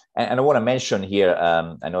actually, and I want to mention here,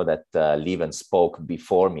 I know that Lieven spoke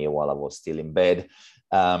before me while I was still in bed.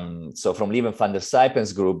 So from Lieven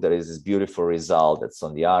Vandersypen's group, there is this beautiful result that's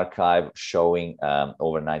on the archive showing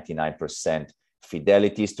over 99%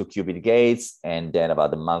 fidelities to qubit gates. And then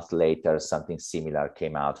about a month later, something similar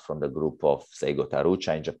came out from the group of Seigo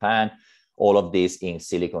Tarucha in Japan. All of this in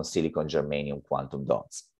silicon germanium quantum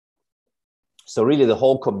dots. So really the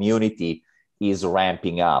whole community is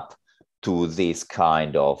ramping up to this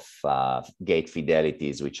kind of gate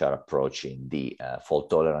fidelities, which are approaching the fault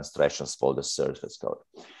tolerance thresholds for the surface code.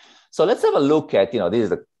 So let's have a look at, this is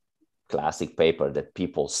the classic paper that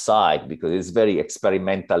people cite because it's very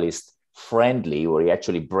experimentalist friendly, where you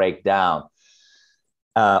actually break down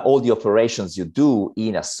all the operations you do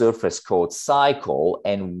in a surface code cycle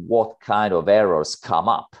and what kind of errors come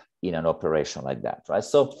up in an operation like that, right?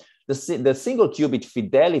 So the single qubit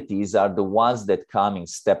fidelities are the ones that come in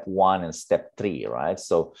step 1 and step 3, right?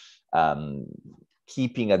 So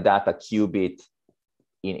keeping a data qubit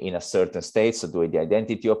in a certain state, so doing the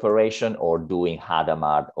identity operation or doing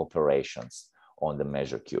Hadamard operations on the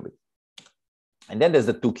measured qubit. And then there's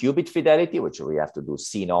the 2 qubit fidelity, which we have to do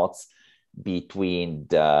C-naughts between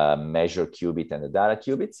the measured qubit and the data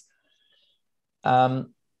qubits.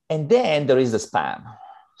 And then there is the spam.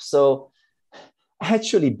 So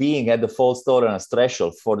actually being at the fault tolerance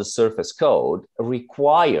threshold for the surface code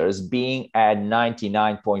requires being at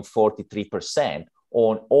 99.43%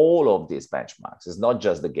 on all of these benchmarks. It's not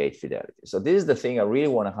just the gate fidelity. So this is the thing I really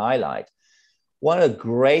want to highlight. One of the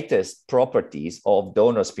greatest properties of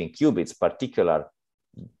donor spin qubits, particular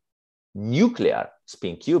nuclear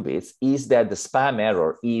spin qubits, is that the spam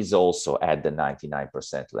error is also at the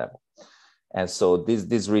 99% level. And so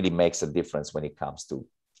this really makes a difference when it comes to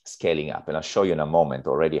scaling up. And I'll show you in a moment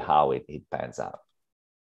already how it pans out.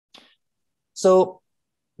 So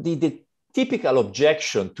the typical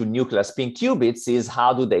objection to nuclear spin qubits is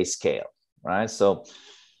how do they scale, right? So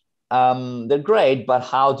they're great, but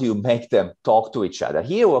how do you make them talk to each other?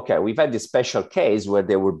 Here, okay, we've had this special case where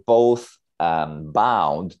they were both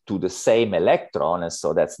bound to the same electron, and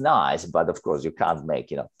so that's nice. But of course, you can't make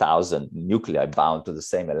 1,000 nuclei bound to the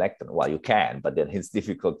same electron. Well, you can, but then it's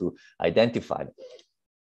difficult to identify them.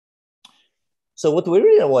 So what we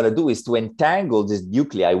really want to do is to entangle this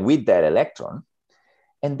nuclei with that electron.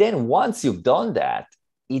 And then once you've done that,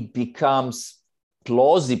 it becomes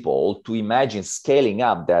plausible to imagine scaling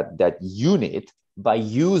up that unit by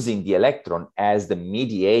using the electron as the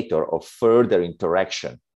mediator of further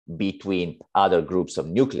interaction between other groups of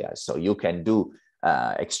nuclei. So you can do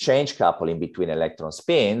exchange coupling between electron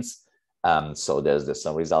spins. So there's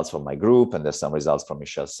some results from my group, and there's some results from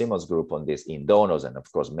Michelle Simon's group on this in donors, and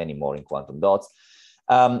of course, many more in quantum dots.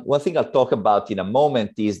 One thing I'll talk about in a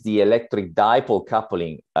moment is the electric dipole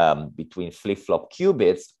coupling between flip-flop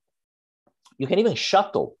qubits. You can even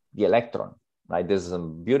shuttle the electron, right? There's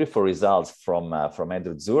some beautiful results from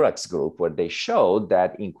Andrew Zurak's group where they showed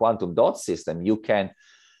that in quantum dot system, you can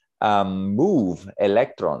move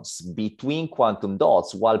electrons between quantum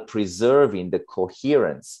dots while preserving the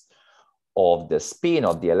coherence of the spin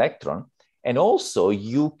of the electron. And also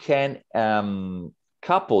you can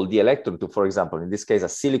couple the electron to, for example, in this case, a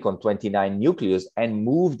silicon-29 nucleus, and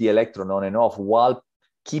move the electron on and off while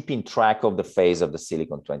keeping track of the phase of the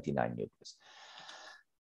silicon-29 nucleus.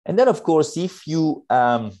 And then, of course, if you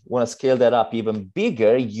want to scale that up even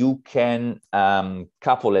bigger, you can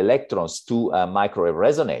couple electrons to microwave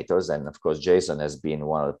resonators. And of course, Jason has been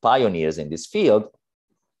one of the pioneers in this field.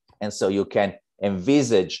 And so you can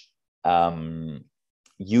envisage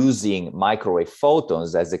using microwave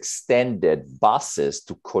photons as extended buses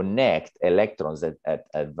to connect electrons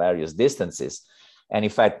at various distances. And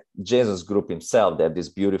in fact, Jason's group himself, they have this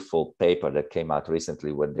beautiful paper that came out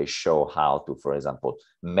recently where they show how to, for example,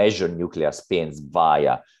 measure nuclear spins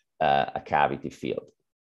via a cavity field.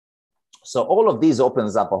 So all of this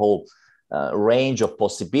opens up a whole range of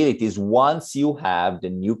possibilities once you have the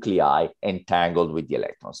nuclei entangled with the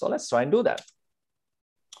electrons. So let's try and do that.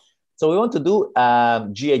 So we want to do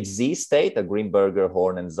GHZ state, a Greenberger,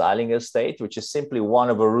 Horn, and Zeilinger state, which is simply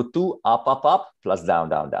 1/√2 up, up, up, plus down,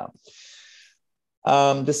 down, down.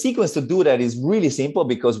 The sequence to do that is really simple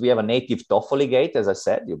because we have a native Toffoli gate. As I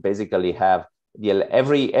said, you basically have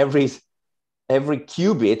every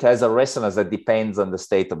qubit has a resonance that depends on the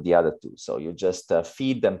state of the other two. So you just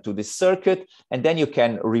feed them to this circuit, and then you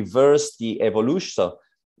can reverse the evolution. So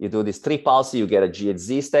you do this 3 pulses, you get a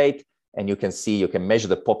GHZ state, and you can see, you can measure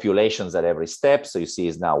the populations at every step. So you see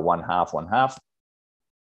it's now 1/2, 1/2.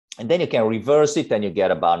 And then you can reverse it, and you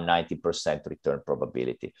get about 90% return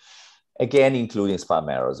probability. Again, including spam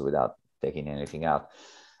errors without taking anything out.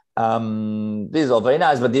 This is all very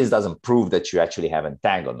nice, but this doesn't prove that you actually have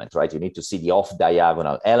entanglement, right? You need to see the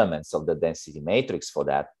off-diagonal elements of the density matrix for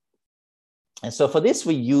that. And so for this,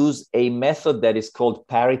 we use a method that is called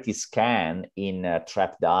parity scan in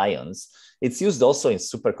trapped ions. It's used also in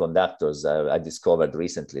superconductors. I discovered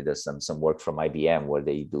recently there's some work from IBM where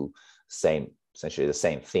they do essentially the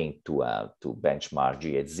same thing to benchmark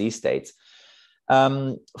GHZ states.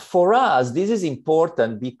 For us, this is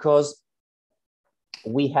important because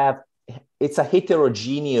it's a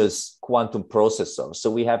heterogeneous quantum processor. So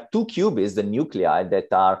we have two qubits, the nuclei, that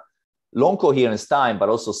are long coherence time, but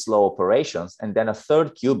also slow operations. And then a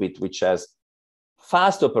third qubit, which has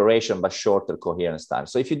fast operation, but shorter coherence time.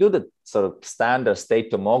 So if you do the sort of standard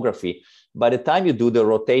state tomography, by the time you do the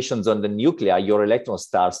rotations on the nuclei, your electron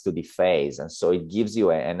starts to dephase. And so it gives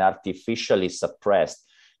you an artificially suppressed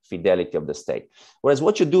fidelity of the state. Whereas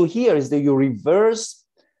what you do here is that you reverse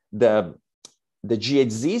the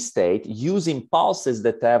GHZ state using pulses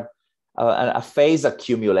that have a phase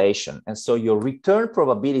accumulation. And so your return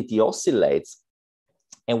probability oscillates.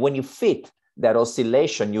 And when you fit that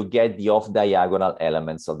oscillation, you get the off-diagonal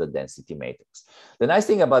elements of the density matrix. The nice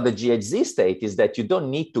thing about the GHZ state is that you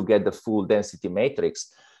don't need to get the full density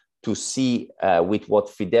matrix to see with what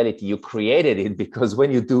fidelity you created it, because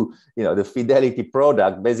when you do, the fidelity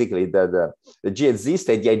product, basically the GHZ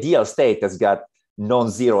state, the ideal state, has got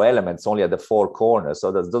non-zero elements only at the four corners.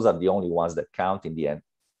 So those are the only ones that count in the end.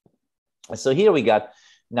 So here we got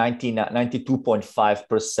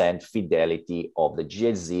 92.5% fidelity of the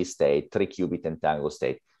GHZ state, 3-qubit entangled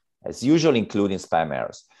state, as usual, including spam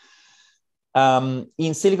errors.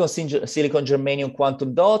 In silicon germanium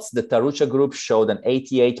quantum dots, the Tarucha group showed an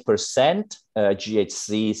 88%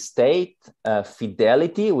 GHZ state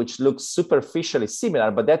fidelity, which looks superficially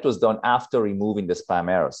similar, but that was done after removing the spam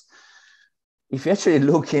errors. If you actually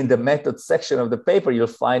look in the method section of the paper, you'll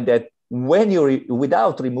find that when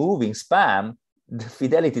without removing spam, the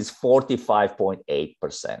fidelity is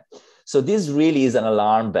 45.8%. So this really is an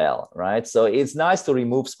alarm bell, right? So it's nice to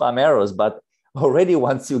remove spam errors, but already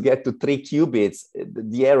once you get to 3 qubits,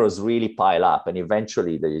 the errors really pile up, and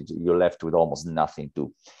eventually you're left with almost nothing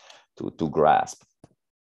to grasp.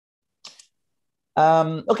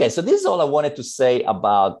 Okay, so this is all I wanted to say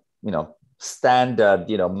about standard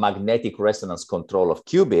magnetic resonance control of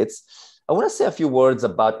qubits. I want to say a few words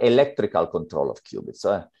about electrical control of qubits.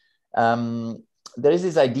 So, there is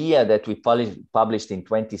this idea that we published in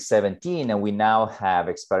 2017, and we now have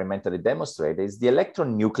experimentally demonstrated, is the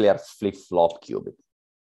electron nuclear flip-flop qubit.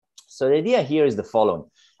 So the idea here is the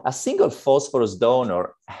following. A single phosphorus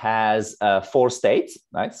donor has 4 states,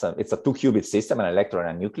 right? So it's a 2-qubit system, an electron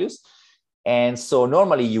and a nucleus. And so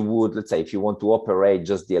normally you would, let's say, if you want to operate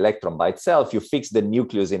just the electron by itself, you fix the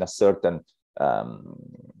nucleus in a certain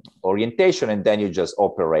orientation, and then you just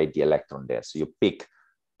operate the electron there. So you pick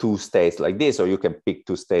 2 states like this, or you can pick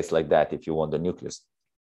 2 states like that if you want the nucleus.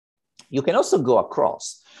 You can also go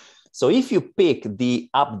across. So if you pick the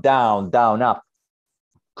up-down, down-up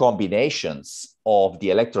combinations of the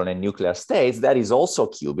electron and nuclear states, that is also a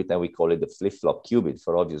qubit, and we call it the flip-flop qubit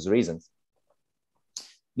for obvious reasons.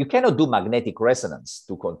 You cannot do magnetic resonance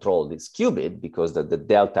to control this qubit because the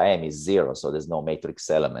delta M is 0, so there's no matrix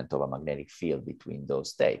element of a magnetic field between those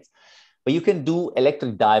states. But you can do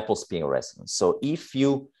electric dipole spin resonance. So if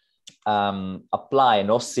you apply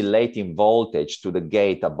an oscillating voltage to the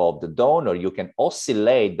gate above the donor, you can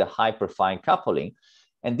oscillate the hyperfine coupling.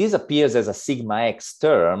 And this appears as a sigma X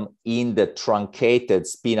term in the truncated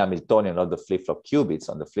spin Hamiltonian of the flip-flop qubits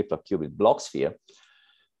on the flip-flop qubit Bloch sphere.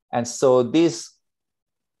 And so this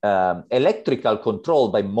electrical control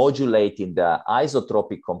by modulating the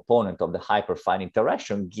isotropic component of the hyperfine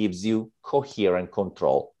interaction gives you coherent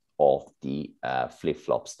control of the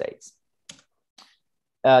flip-flop states.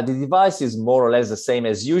 The device is more or less the same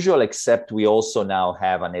as usual, except we also now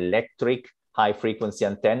have an electric high-frequency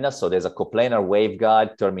antenna. So there's a coplanar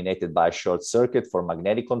waveguide terminated by a short circuit for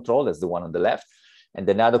magnetic control. That's the one on the left. And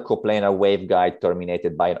another coplanar waveguide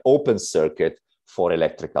terminated by an open circuit for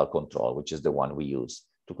electrical control, which is the one we use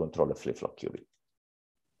to control the flip-flop qubit.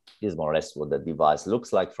 This is more or less what the device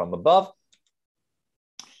looks like from above.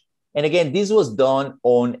 And again, this was done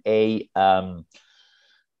on a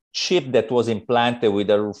chip that was implanted with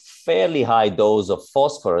a fairly high dose of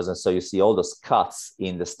phosphorus. And so you see all those cuts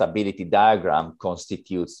in the stability diagram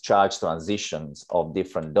constitutes charge transitions of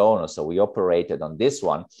different donors. So we operated on this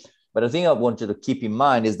one. But the thing I want you to keep in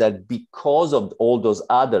mind is that because of all those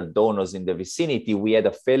other donors in the vicinity, we had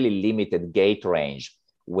a fairly limited gate range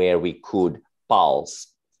where we could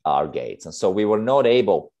pulse our gates. And so we were not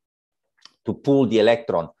able to pull the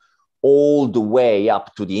electron all the way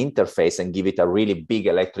up to the interface and give it a really big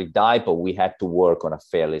electric dipole. We had to work on a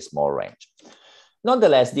fairly small range.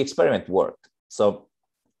 Nonetheless, the experiment worked. So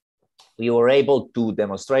we were able to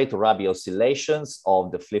demonstrate Rabi oscillations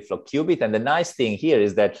of the flip-flop qubit. And the nice thing here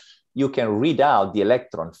is that you can read out the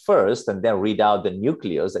electron first and then read out the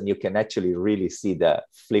nucleus, and you can actually really see the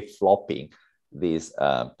flip-flopping, this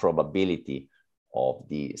probability of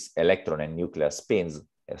these electron and nuclear spins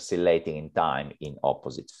oscillating in time in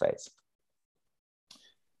opposite phase.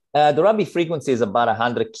 The Rabi frequency is about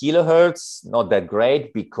 100 kilohertz, not that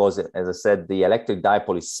great because, as I said, the electric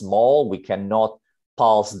dipole is small. We cannot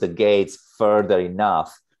pulse the gates further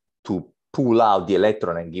enough to pull out the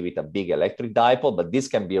electron and give it a big electric dipole, but this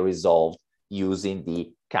can be resolved using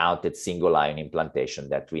the counted single ion implantation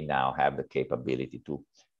that we now have the capability to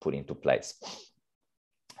put into place.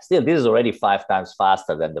 Still, this is already 5 times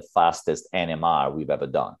faster than the fastest NMR we've ever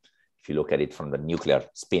done, if you look at it from the nuclear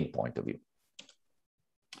spin point of view.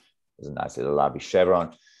 There's a nice little Rabi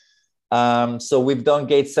chevron. So we've done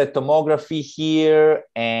gate set tomography here,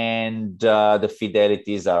 and the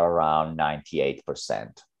fidelities are around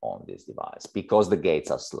 98% on this device because the gates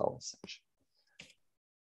are slow, essentially.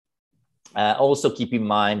 Also keep in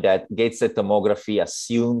mind that gate set tomography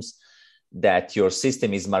assumes that your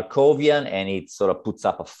system is Markovian, and it sort of puts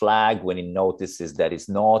up a flag when it notices that it's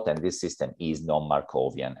not, and this system is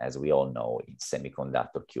non-Markovian. As we all know, in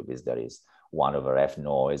semiconductor qubits, there is 1/f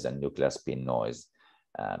noise and nuclear spin noise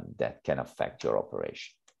that can affect your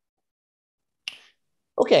operation.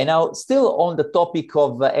 Okay, now still on the topic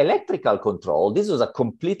of electrical control, this was a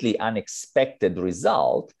completely unexpected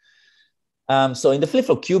result. So in the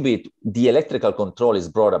flip-flop qubit, the electrical control is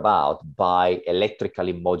brought about by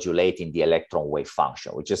electrically modulating the electron wave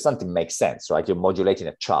function, which is something that makes sense, right? You're modulating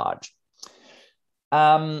a charge.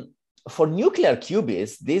 For nuclear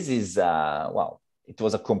qubits, this is, well, it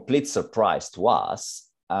was a complete surprise to us.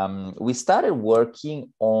 We started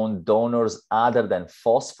working on donors other than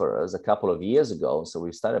phosphorus a couple of years ago. So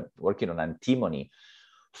we started working on antimony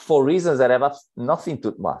for reasons that have nothing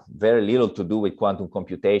to, well, very little to do with quantum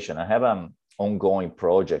computation. I have an ongoing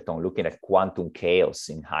project on looking at quantum chaos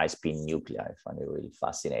in high-spin nuclei. I find it really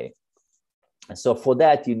fascinating. And so for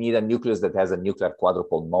that, you need a nucleus that has a nuclear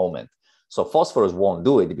quadrupole moment. So phosphorus won't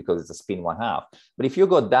do it because it's a spin 1/2. But if you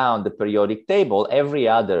go down the periodic table, every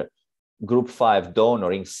other group 5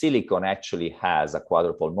 donor in silicon actually has a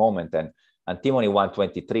quadrupole moment, and antimony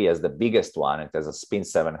 123 is the biggest one. It has a spin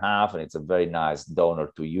 7/2, and it's a very nice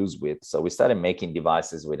donor to use with. So we started making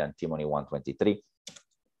devices with antimony 123.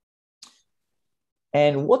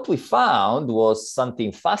 And what we found was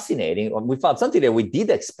something fascinating. We found something that we did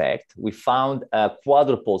expect. We found a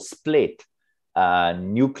quadrupole split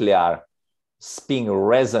nuclear spin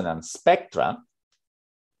resonance spectra.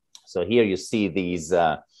 So here you see these,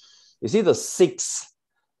 you see the 6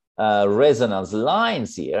 resonance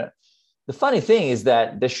lines here. The funny thing is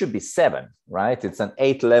that there should be 7, right? It's an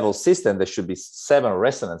 8-level system. There should be 7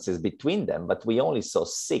 resonances between them, but we only saw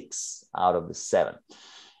 6 out of the 7.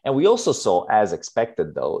 And we also saw, as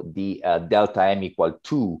expected though, the delta M =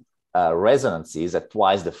 2 resonances at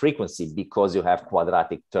twice the frequency because you have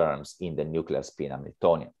quadratic terms in the nuclear spin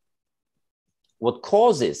Hamiltonian. What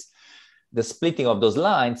causes the splitting of those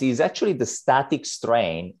lines is actually the static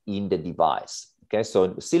strain in the device. Okay,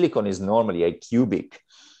 so silicon is normally a cubic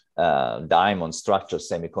diamond structure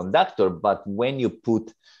semiconductor, but when you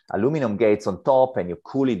put aluminum gates on top and you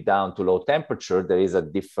cool it down to low temperature, there is a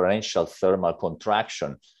differential thermal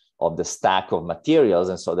contraction of the stack of materials.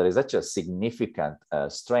 And so there is actually a significant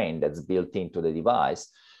strain that's built into the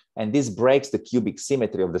device. And this breaks the cubic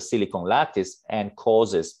symmetry of the silicon lattice and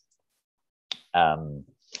causes a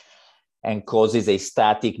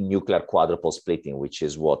static nuclear quadrupole splitting, which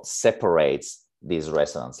is what separates these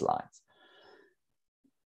resonance lines.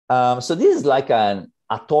 So this is like an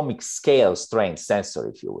atomic scale strain sensor,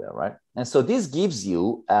 if you will, right? And so this gives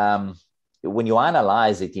you, when you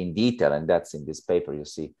analyze it in detail, and that's in this paper you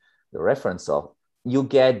see the reference of, you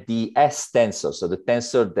get the S tensor, so the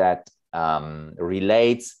tensor that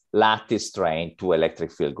relates lattice strain to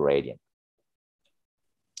electric field gradient.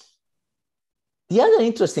 The other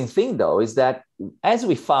interesting thing, though, is that as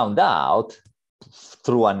we found out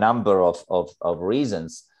through a number of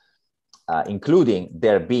reasons, including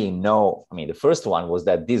there being no, I mean, the first one was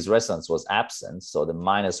that this resonance was absent. So the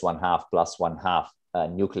 -1/2 +1/2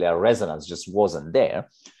 nuclear resonance just wasn't there.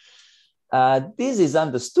 This is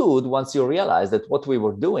understood once you realize that what we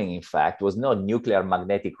were doing, in fact, was not nuclear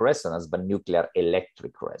magnetic resonance, but nuclear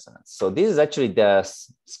electric resonance. So this is actually the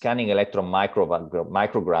scanning electron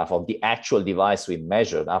micrograph of the actual device we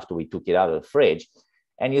measured after we took it out of the fridge.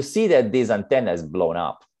 And you see that this antenna is blown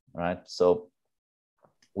up, right? So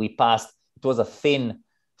we passed, it was a thin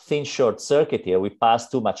short circuit here. We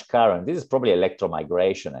passed too much current. This is probably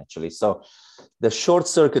electromigration, actually. So the short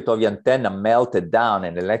circuit of the antenna melted down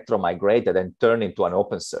and electromigrated and turned into an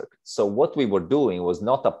open circuit. So what we were doing was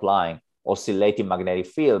not applying oscillating magnetic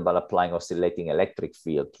field, but applying oscillating electric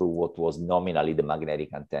field through what was nominally the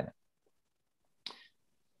magnetic antenna.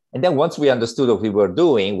 And then once we understood what we were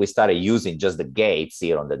doing, we started using just the gates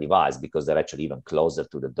here on the device because they're actually even closer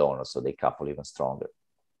to the donor, so they couple even stronger.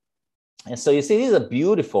 And so you see, this is a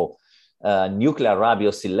beautiful nuclear Rabi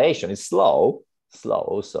oscillation. It's slow,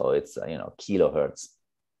 so it's kilohertz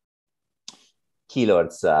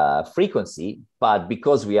frequency, but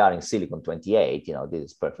because we are in silicon-28, this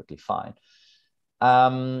is perfectly fine.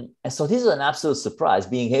 And so this is an absolute surprise,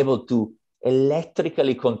 being able to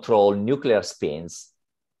electrically control nuclear spins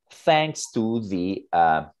thanks to the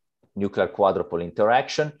nuclear quadrupole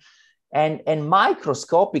interaction, and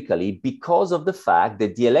microscopically because of the fact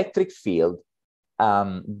that the electric field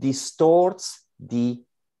distorts the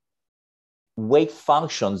wave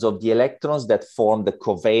functions of the electrons that form the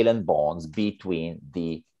covalent bonds between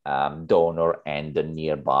the donor and the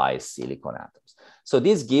nearby silicon atoms. So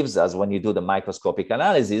this gives us, when you do the microscopic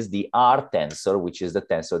analysis, the R tensor, which is the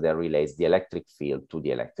tensor that relates the electric field to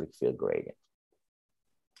the electric field gradient.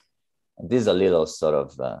 And this is a little sort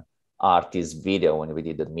of artist video when we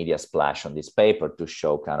did the media splash on this paper to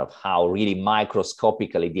show kind of how really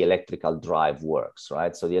microscopically the electrical drive works,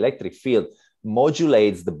 right? So the electric field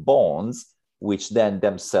modulates the bonds, which then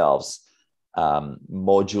themselves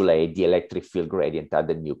modulate the electric field gradient at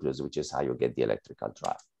the nucleus, which is how you get the electrical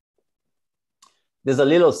drive. There's a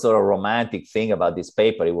little sort of romantic thing about this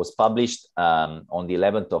paper. It was published on the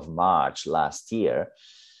 11th of March last year.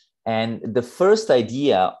 And the first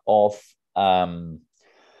idea of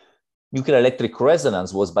nuclear electric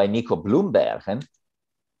resonance was by Nico Bloembergen,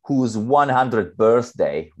 whose 100th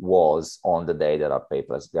birthday was on the day that our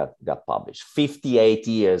papers got published. 58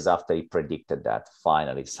 years after he predicted that,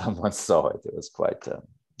 finally someone saw it. It was quite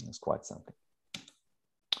something.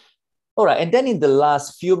 All right, and then in the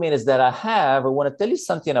last few minutes that I have, I want to tell you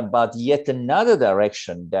something about yet another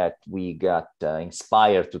direction that we got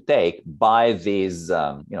inspired to take by this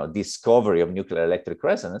discovery of nuclear electric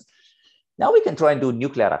resonance. Now we can try and do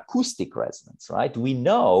nuclear acoustic resonance, right? We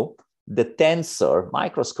know the tensor,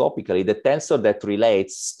 microscopically, the tensor that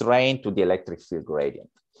relates strain to the electric field gradient.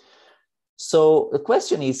 So the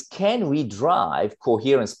question is, can we drive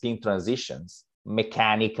coherent spin transitions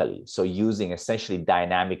mechanically? So using essentially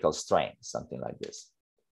dynamical strain, something like this.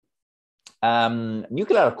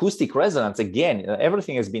 Nuclear acoustic resonance, again,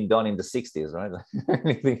 everything has been done in the 60s, right?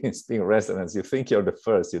 Anything in spin resonance, you think you're the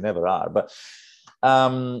first, you never are. But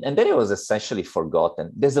and then it was essentially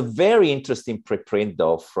forgotten. There's a very interesting preprint,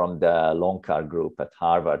 though, from the Lonkar group at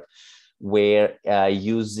Harvard, where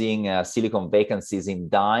using silicon vacancies in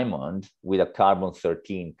diamond with a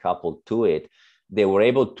carbon-13 coupled to it, they were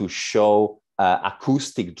able to show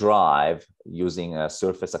acoustic drive using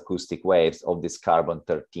surface acoustic waves of this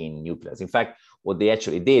carbon-13 nucleus. In fact, what they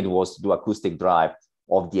actually did was to do acoustic drive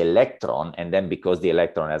of the electron, and then because the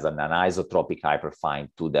electron has an anisotropic hyperfine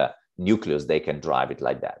to the nucleus, they can drive it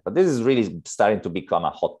like that. But this is really starting to become a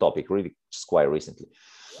hot topic, really just quite recently.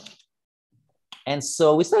 And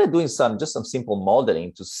so we started doing some simple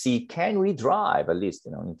modeling to see, can we drive, at least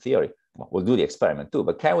in theory, well, we'll do the experiment too,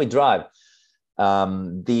 but can we drive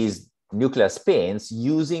these nuclear spins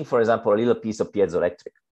using, for example, a little piece of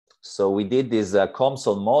piezoelectric? So we did this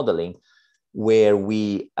COMSOL modeling where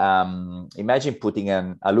we imagine putting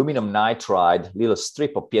an aluminum nitride little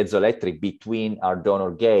strip of piezoelectric between our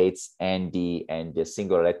donor gates and the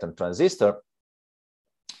single electron transistor.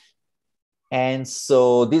 And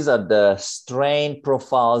so these are the strain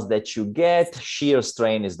profiles that you get. Shear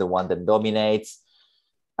strain is the one that dominates.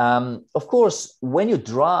 Of course, when you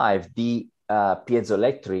drive the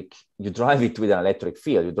piezoelectric, you drive it with an electric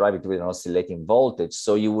field, you drive it with an oscillating voltage.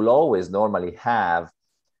 So you will always normally have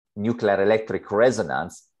nuclear electric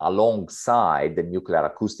resonance alongside the nuclear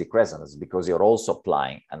acoustic resonance because you're also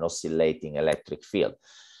applying an oscillating electric field.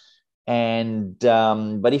 And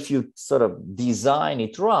but if you sort of design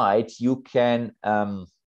it right, you can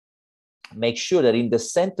make sure that in the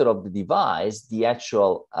center of the device, the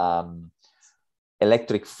actual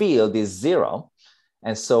electric field is zero.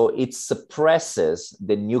 And so it suppresses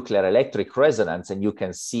the nuclear electric resonance, and you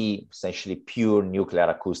can see essentially pure nuclear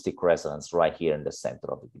acoustic resonance right here in the center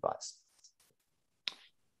of the device.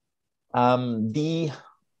 The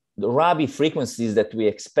Rabi frequencies that we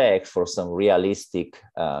expect for some realistic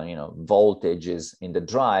voltages in the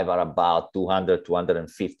drive are about 200,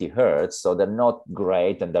 250 hertz. So they're not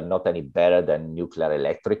great, and they're not any better than nuclear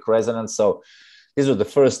electric resonance. So this was the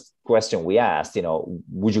first question we asked,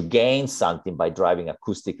 would you gain something by driving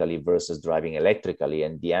acoustically versus driving electrically?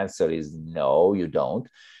 And the answer is no, you don't.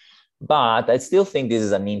 But I still think this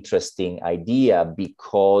is an interesting idea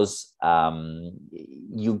because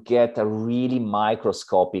you get a really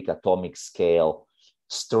microscopic atomic scale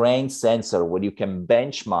strain sensor where you can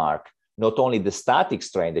benchmark not only the static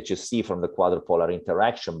strain that you see from the quadrupolar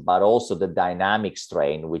interaction, but also the dynamic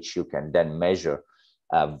strain, which you can then measure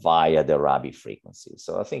via the Rabi frequency.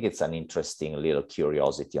 So I think it's an interesting little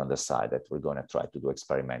curiosity on the side that we're going to try to do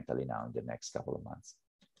experimentally now in the next couple of months.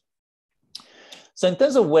 So in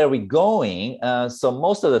terms of where we're going, so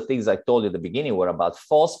most of the things I told you at the beginning were about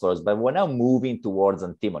phosphorus, but we're now moving towards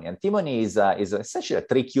antimony. Antimony is essentially a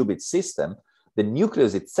 3-qubit system. The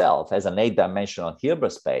nucleus itself has an 8-dimensional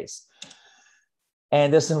Hilbert space.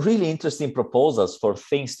 And there's some really interesting proposals for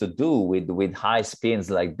things to do with high spins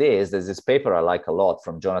like this. There's this paper I like a lot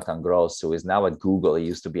from Jonathan Gross, who is now at Google. He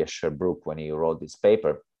used to be at Sherbrooke when he wrote this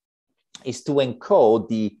paper, is to encode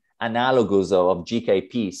the analogous of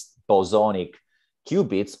GKP bosonic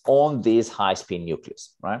qubits on this high spin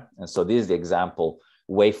nucleus, right? And so this is the example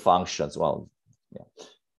wave functions, well, yeah,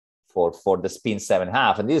 for the spin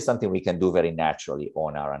 7.5. And this is something we can do very naturally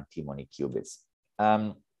on our antimony qubits.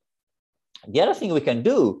 The other thing we can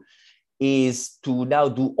do is to now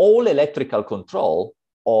do all electrical control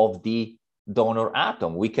of the donor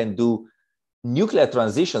atom. We can do nuclear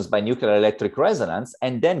transitions by nuclear electric resonance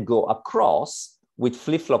and then go across with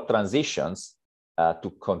flip-flop transitions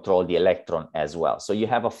to control the electron as well. So you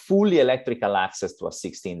have a fully electrical access to a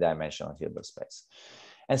 16-dimensional Hilbert space.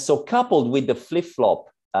 And so coupled with the flip-flop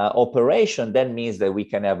operation, that means that we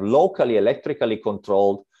can have locally electrically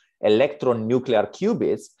controlled electron nuclear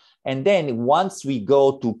qubits. And then once we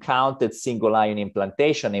go to counted single ion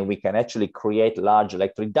implantation and we can actually create large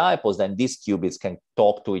electric dipoles, then these qubits can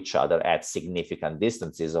talk to each other at significant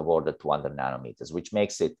distances of order 200 nanometers, which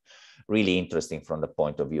makes it really interesting from the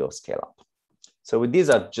point of view of scale up. So with this,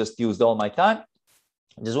 I've just used all my time.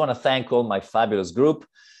 I just want to thank all my fabulous group,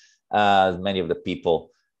 many of the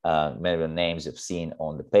people, many of the names you've seen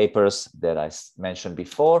on the papers that I mentioned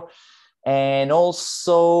before. And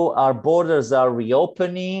also our borders are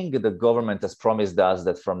reopening. The government has promised us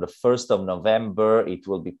that from the 1st of November, it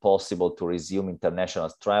will be possible to resume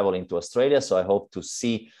international travel into Australia. So I hope to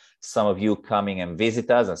see some of you coming and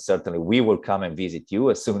visit us. And certainly we will come and visit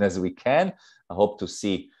you as soon as we can. I hope to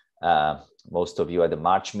see most of you at the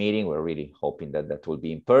March meeting. We're really hoping that that will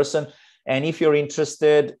be in person. And if you're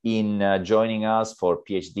interested in joining us for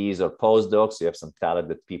PhDs or postdocs, you have some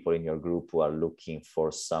talented people in your group who are looking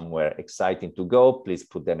for somewhere exciting to go, please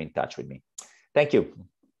put them in touch with me. Thank you.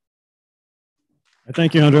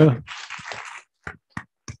 Thank you, Andrea.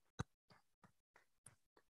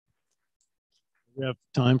 We have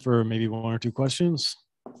time for maybe 1 or 2 questions.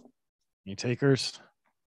 Any takers?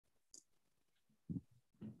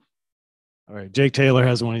 All right, Jake Taylor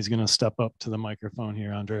has one. He's going to step up to the microphone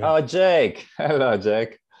here, Andrea. Oh, Jake. Hello,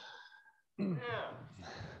 Jake. Yeah.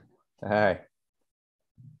 Hi.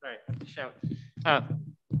 Sorry, I have to shout.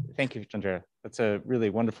 Thank you, Andrea. That's a really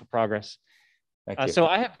wonderful progress. Thank you. So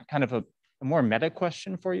I have kind of a more meta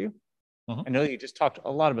question for you. I know you just talked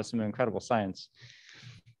a lot about some incredible science.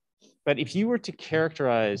 But if you were to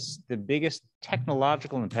characterize the biggest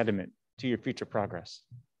technological impediment to your future progress,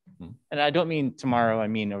 and I don't mean tomorrow, I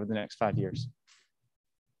mean over the next 5 years,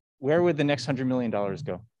 where would the next $100 million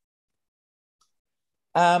go?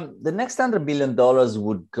 The next $100 billion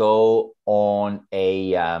would go on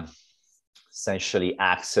a essentially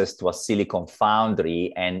access to a silicon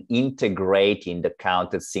foundry and integrating the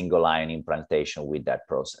counted single ion implantation with that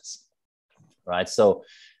process, right? So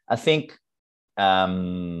I think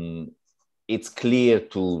it's clear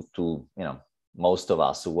to most of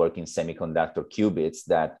us who work in semiconductor qubits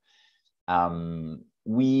that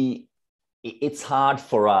it's hard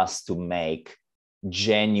for us to make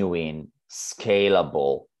genuine,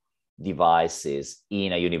 scalable devices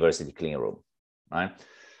in a university clean room, right?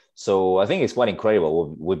 So I think it's quite incredible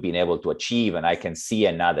what we've been able to achieve, and I can see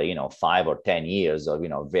another, 5 or 10 years of,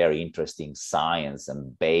 very interesting science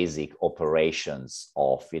and basic operations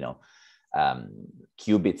of,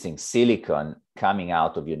 qubits in silicon coming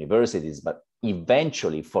out of universities. But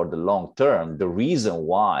eventually, for the long term, the reason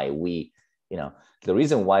why we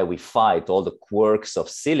fight all the quirks of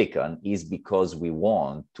silicon is because we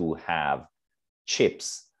want to have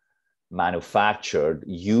chips manufactured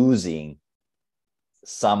using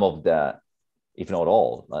some of the, if not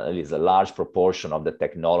all, at least a large proportion of the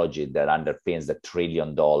technology that underpins the $1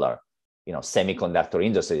 trillion, semiconductor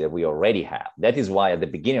industry that we already have. That is why at the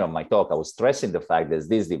beginning of my talk, I was stressing the fact that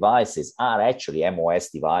these devices are actually MOS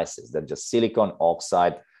devices. They're just silicon,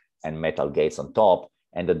 oxide, and metal gates on top,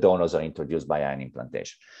 and the donors are introduced by ion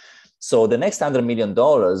implantation. So the next $100 million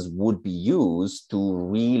would be used to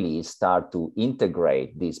really start to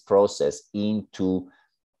integrate this process into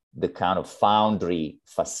the kind of foundry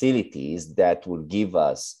facilities that will give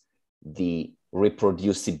us the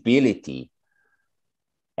reproducibility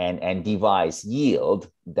and device yield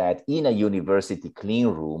that in a university clean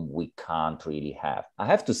room we can't really have. I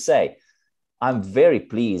have to say, I'm very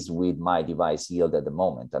pleased with my device yield at the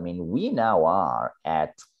moment. I mean, we now are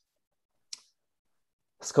at,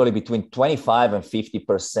 let's call it between 25 and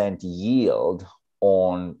 50% yield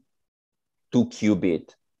on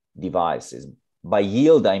 2-qubit devices. By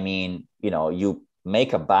yield, I mean, you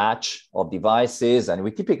make a batch of devices, and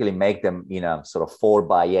we typically make them in a sort of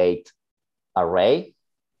 4x8 array.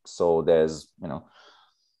 So there's,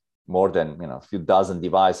 more than, a few dozen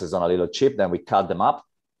devices on a little chip. Then we cut them up,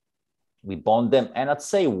 we bond them, and I'd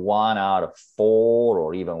say 1 out of 4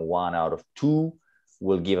 or even 1 out of 2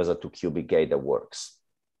 will give us a 2-qubit gate that works.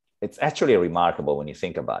 It's actually remarkable when you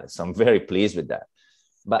think about it. So I'm very pleased with that.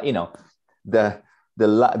 But,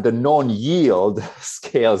 the non-yield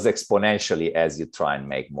scales exponentially as you try and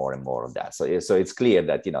make more and more of that. So it's clear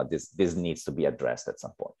that, this needs to be addressed at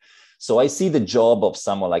some point. So I see the job of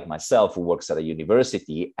someone like myself who works at a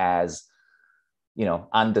university as,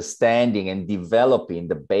 understanding and developing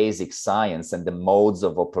the basic science and the modes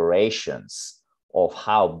of operations of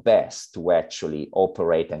how best to actually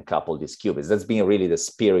operate and couple these qubits. That's been really the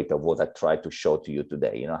spirit of what I tried to show to you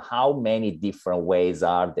today. How many different ways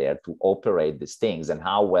are there to operate these things, and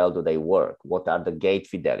how well do they work? What are the gate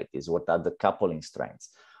fidelities? What are the coupling strengths?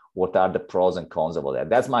 What are the pros and cons of all that?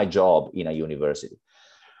 That's my job in a university.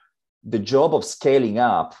 The job of scaling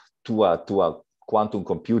up to a quantum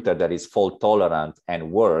computer that is fault tolerant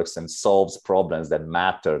and works and solves problems that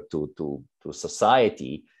matter to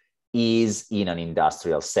society is in an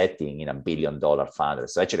industrial setting in $1 billion foundry.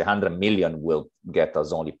 So actually 100 million will get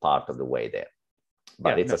us only part of the way there,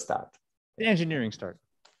 but it's a start. The engineering start.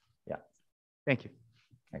 Yeah. Thank you.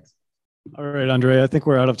 Thanks. All right, Andrea, I think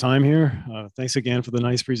we're out of time here. Thanks again for the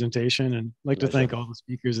nice presentation, and I'd like to thank all the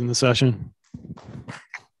speakers in the session.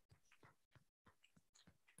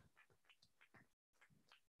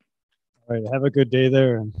 All right, have a good day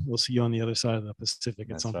there, and we'll see you on the other side of the Pacific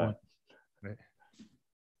at some point. Right.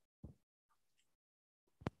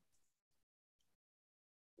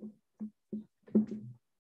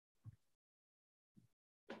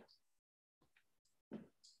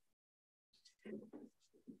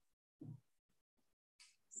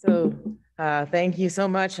 So thank you so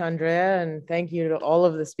much, Andrea, and thank you to all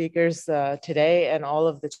of the speakers today and all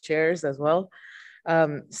of the chairs as well.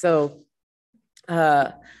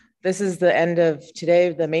 This is the end of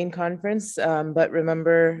today, the main conference, but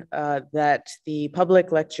remember that the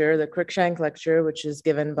public lecture, the Cruikshank lecture, which is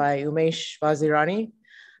given by Umesh Vazirani,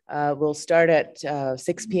 will start at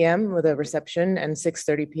 6 p.m. with a reception, and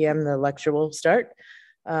 6:30 p.m. the lecture will start.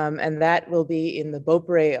 And that will be in the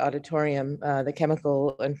Beaupre Auditorium, the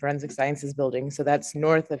Chemical and Forensic Sciences building. So that's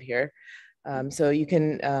north of here. So you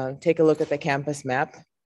can take a look at the campus map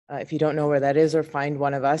if you don't know where that is, or find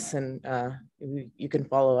one of us, and you can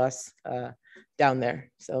follow us down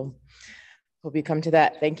there. So hope you come to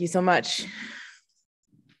that. Thank you so much.